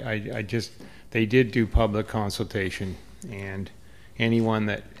 So they did do public consultation, and anyone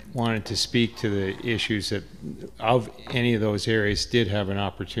that wanted to speak to the issues that of any of those areas did have an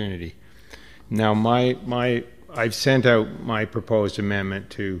opportunity. Now I've sent out my proposed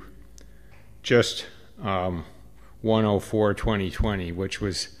amendment to just 104-2020, which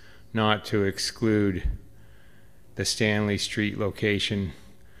was not to exclude the Stanley Street location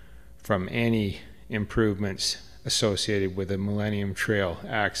from any improvements associated with the Millennium Trail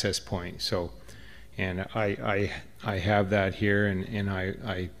access point. So, and I have that here, and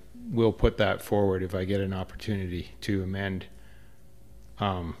I will put that forward if I get an opportunity to amend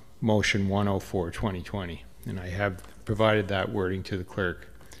motion 104-2020, and I have provided that wording to the clerk.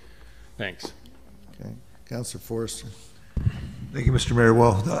 Thanks. Okay, Councillor Forrester. Thank you, Mr. Mayor.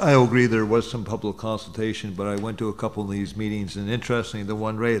 Well, I agree there was some public consultation, but I went to a couple of these meetings, and interestingly, the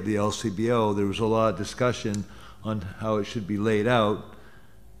one right at the LCBO, there was a lot of discussion on how it should be laid out,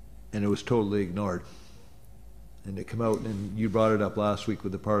 and it was totally ignored. And it came out, and you brought it up last week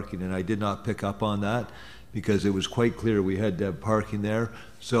with the parking, and I did not pick up on that because it was quite clear we had to have parking there.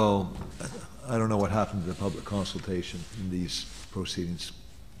 So I don't know what happened to the public consultation in these proceedings.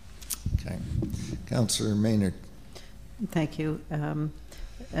 Okay. Councillor Maynard. Thank you. And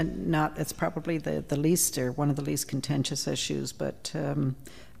it's probably the least, or one of the least contentious issues, but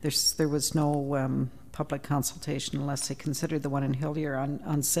there was no public consultation unless they considered the one in Hillier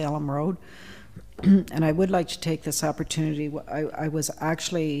on Salem Road. And I would like to take this opportunity. I was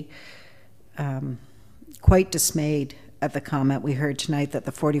actually quite dismayed at the comment we heard tonight that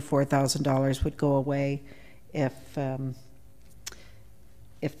the $44,000 would go away if the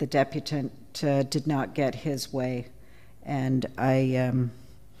deputant did not get his way. And I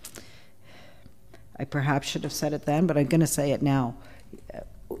perhaps should have said it then, but I'm going to say it now.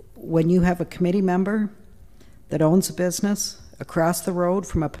 When you have a committee member that owns a business across the road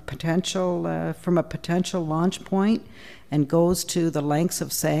from a potential launch point and goes to the lengths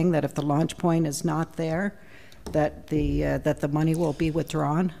of saying that if the launch point is not there, that the money will be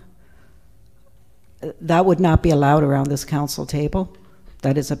withdrawn, that would not be allowed around this council table.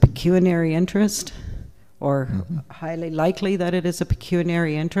 That is a pecuniary interest, or highly likely that it is a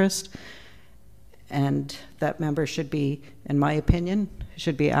pecuniary interest, and that member should be, in my opinion,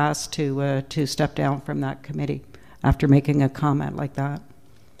 should be asked to step down from that committee after making a comment like that.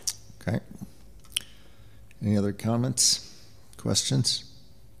 Okay. Any other comments, questions?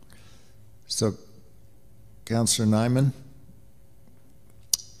 So, Councillor Nyman,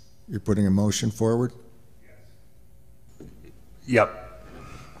 you're putting a motion forward? Yep.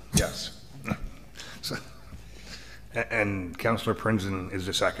 Yes. So, and Councillor Prinzen is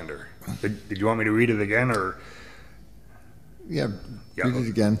the seconder. Did you want me to read it again, or? Yeah, read it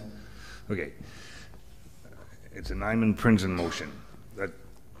again. Okay. It's a Nyman Prinzen motion. That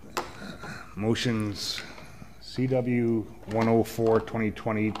motions CW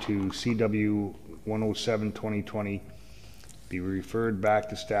 104-2020 to CW 107-2020 be referred back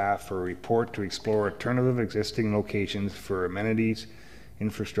to staff for a report to explore alternative existing locations for amenities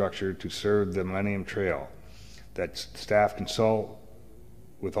infrastructure to serve the Millennium Trail. That staff consult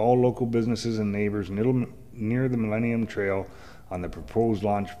with all local businesses and neighbors near the Millennium Trail on the proposed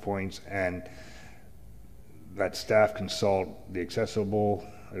launch points, and that staff consult the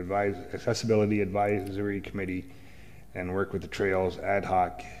Accessibility Advisory Committee and work with the Trails Ad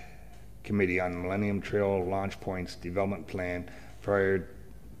Hoc Committee on the Millennium Trail launch points development plan prior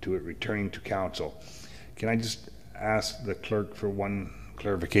to it returning to council. Can I just ask the clerk for one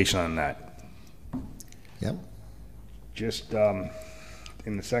clarification on that? Yep. Just in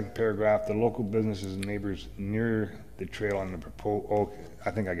the second paragraph, the local businesses and neighbors near the trail on the proposed, oh,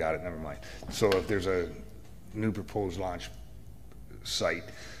 I think I got it, never mind. So if there's a new proposed launch site,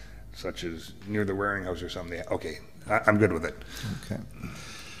 such as near the Waring House or something, okay, I'm good with it. Okay.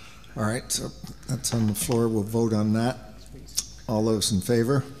 All right, so that's on the floor. We'll vote on that. All those in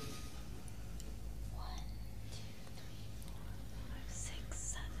favor? 1, 2, 3, 4, 5, 6,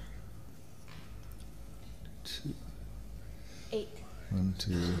 7, 8. 1,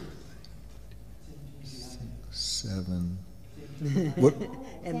 2, 6, 7. What?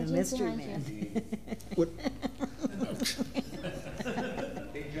 And the mystery man. What?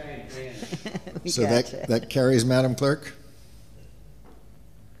 So gotcha. that carries, Madam Clerk?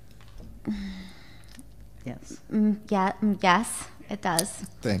 Yes. Yes, it does.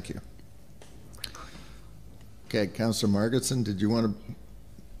 Thank you. Okay, Councillor Margetson, did you want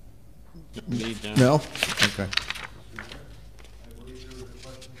to? No? Okay.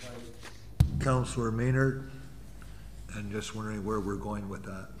 Councillor Maynard, and just wondering where we're going with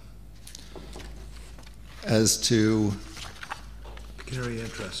that. As to? Pecuniary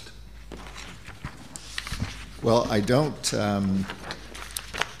interest. Well, I don't,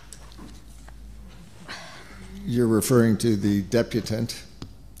 you're referring to the deputant,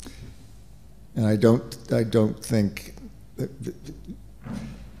 and I don't think that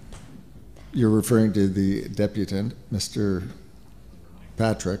you're referring to the deputant, Mr.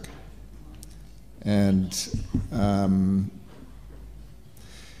 Patrick, and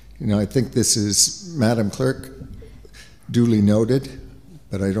you know, I think this is, Madam Clerk, duly noted,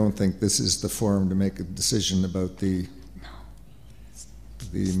 but I don't think this is the forum to make a decision about the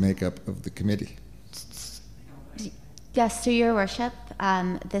makeup of the committee. Yes, through your worship,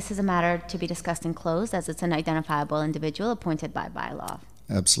 this is a matter to be discussed in closed, as it's an identifiable individual appointed by bylaw.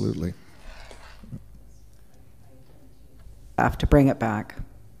 Absolutely. have to bring it back,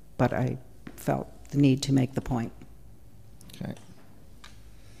 but I felt the need to make the point. Okay.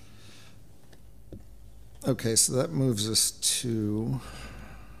 Okay, so that moves us to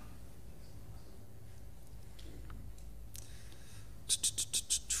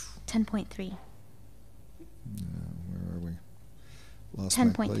 10.3. Where are we? Lost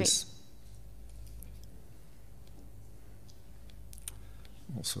 10.3.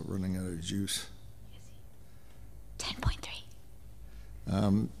 Also running out of juice. 10.3.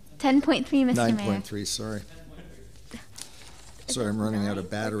 10.3, Mr. Mayor. 9.3, sorry. Sorry, I'm running out of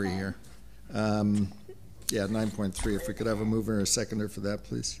battery here. Yeah, 9.3. If we could have a mover and a seconder for that,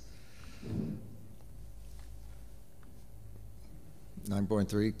 please.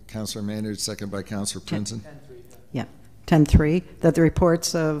 9.3, Councillor Maynard, second by Councillor Prinzen. Yeah, 10.3, that the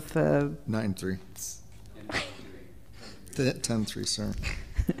reports of... 9.3. 10.3, sorry.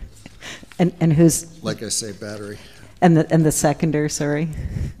 And who's... Like I say, battery. And the seconder, sorry.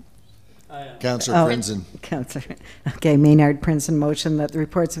 Councillor Prinzen. Councillor. Okay, Maynard Prinzen motion that the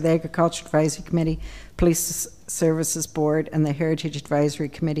reports of the Agriculture Advisory Committee, Police Services Board, and the Heritage Advisory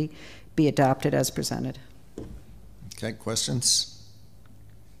Committee be adopted as presented. Okay, questions?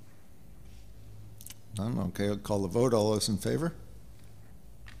 None? Okay, I'll call the vote. All those in favor?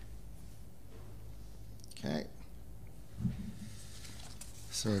 Okay.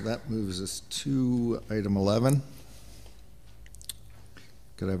 So that moves us to item 11.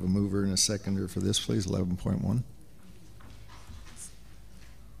 Could I have a mover and a seconder for this, please? 11.1.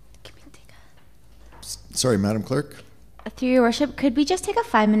 Sorry, Madam Clerk. Through your worship, could we just take a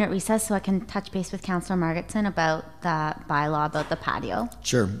 5-minute recess so I can touch base with Councillor Margetson about the bylaw about the patio?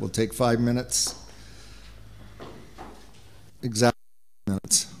 Sure, we'll take 5 minutes. Exactly 5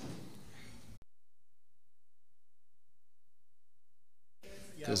 minutes.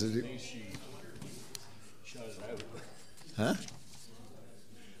 Because it... Huh?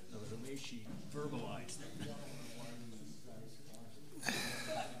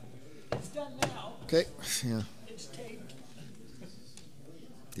 It's done now. Okay, yeah. It's taped.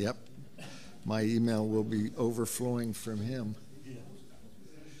 Yep. My email will be overflowing from him.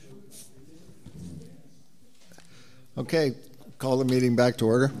 Okay, call the meeting back to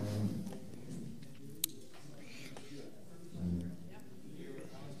order.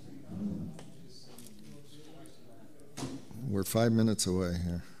 We're 5 minutes away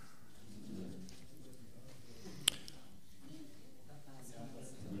here.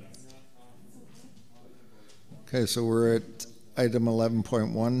 Okay, so we're at item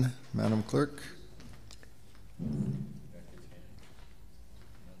 11.1, Madam Clerk.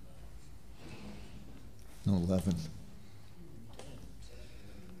 No, 11.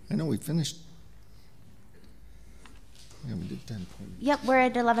 I know we finished. Yeah, we did 10. Yep, we're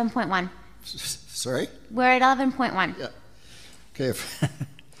at 11.1. Sorry? We're at 11.1. Yeah. Okay,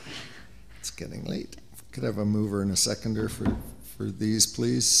 it's getting late. Could I have a mover and a seconder for these,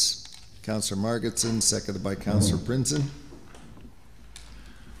 please? Councillor Margetson, seconded by Councillor Prinzen.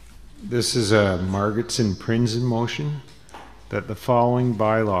 This is a Margetson-Prinzen motion that the following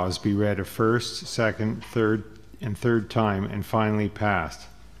bylaws be read a first, second, third time and finally passed.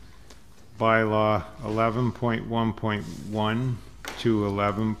 Bylaw 11.1.1 to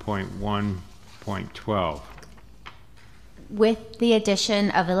 11.1.12. With the addition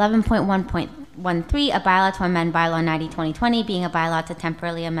of 11.1.13, a bylaw to amend bylaw 90-2020, being a bylaw to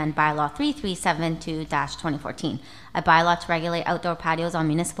temporarily amend bylaw 3372-2014, a bylaw to regulate outdoor patios on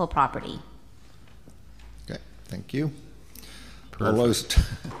municipal property. Okay, thank you. All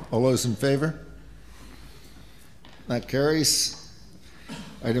those in favor? That carries.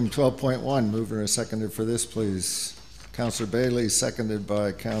 Item 12.1, mover and a seconder for this, please. Councillor Bailey, seconded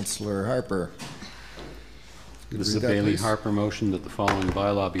by Councillor Harper. This is a Bailey-Harper motion that the following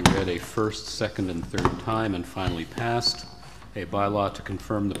bylaw be read a first, second, and third time and finally passed. A bylaw to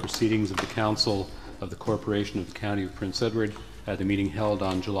confirm the proceedings of the Council of the Corporation of the County of Prince Edward at the meeting held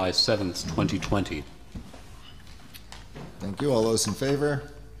on July 7th, 2020. Thank you. All those in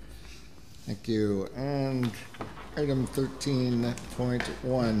favor? Thank you. And item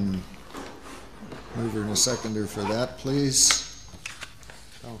 13.1, mover and a seconder for that, please.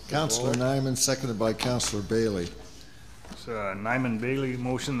 Councillor Nyman, seconded by Councillor Bailey. It's a Nyman Bailey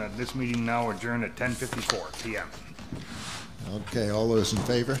motion that this meeting now adjourn at 10:54 p.m. Okay, all those in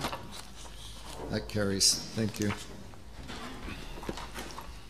favor? That carries. Thank you.